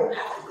story, you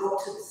have to go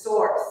to the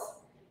source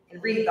and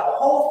read the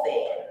whole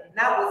thing,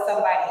 not what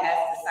somebody has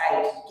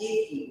decided to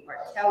give you or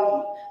tell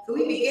you. So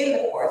we begin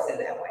the course in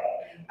that way.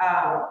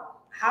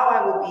 How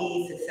I will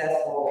be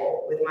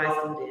successful with my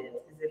students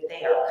is if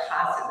they are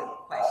constantly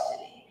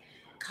questioning,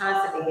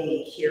 constantly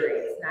being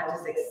curious, not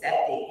just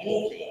accepting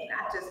anything,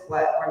 not just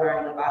what we're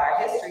learning about our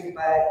history,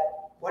 but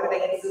what are they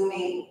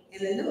consuming in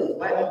the news,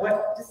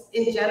 what just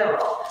in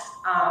general.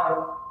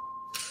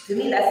 To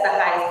me, that's the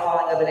highest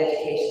calling of an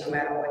education, no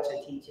matter what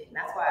you're teaching.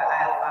 That's why I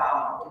have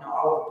found,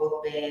 all of the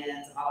book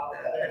bans, all of the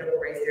critical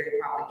race theory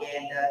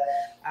propaganda,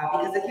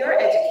 because if your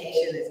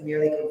education is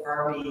merely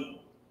confirming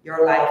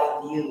your life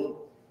view,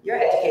 your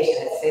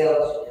education has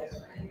failed you.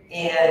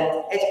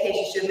 And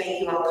education should make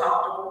you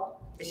uncomfortable.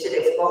 It should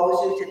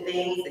expose you to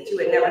things that you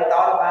had never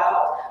thought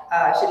about.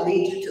 It should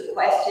lead you to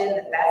question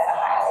that that's the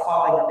highest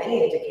calling of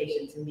any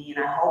education to me.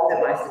 And I hope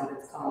that my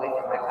students come away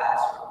from my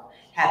classroom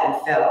having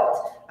felt,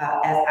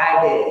 as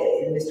I did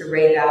in Mr.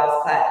 Ray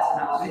Dow's class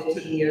when I was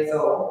 15 years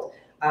old,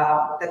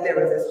 that there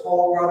was this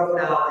whole world of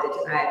knowledge,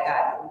 and I had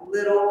gotten a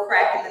little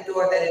crack in the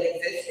door that it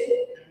existed,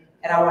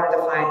 and I wanted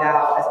to find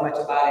out as much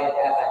about it as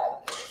I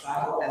could. So I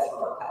hope that's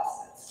what our class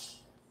does.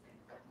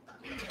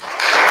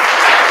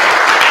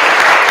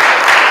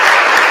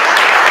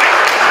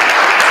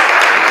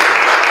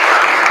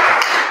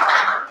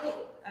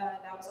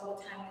 That was all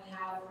the time we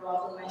have for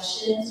all the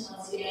questions.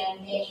 Once again,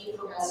 thank you,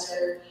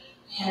 Professor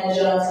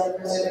Hannah-Jones and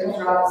Professor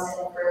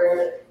Crooms-Robinson, for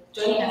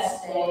joining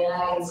us today and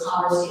having this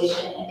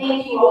conversation. And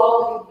thank you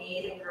all who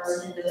made in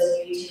person, those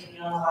of you tuning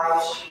in on the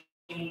live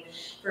stream,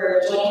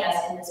 for joining us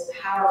in this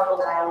powerful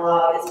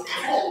dialogue. It's been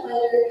such a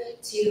pleasure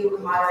to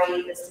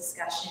moderate this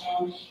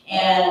discussion.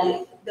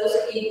 And those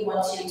of you who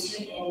want to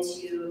tune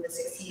into the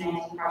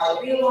 1619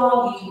 Project Read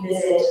Along, you can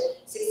visit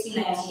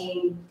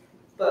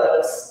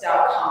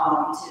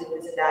 1619books.com to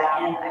visit that.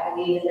 And I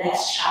believe the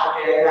next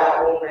chapter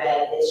that we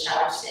read is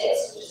chapter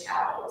 6, which is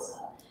capitalism.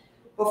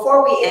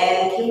 Before we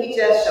end, can we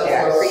just show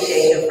some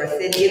appreciation for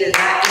Sydney? It is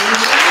not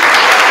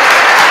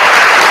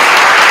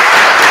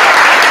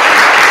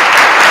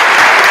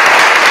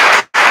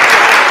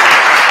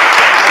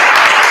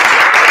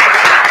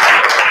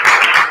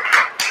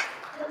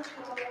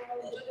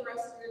Enjoy the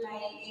rest of your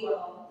night. You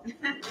will.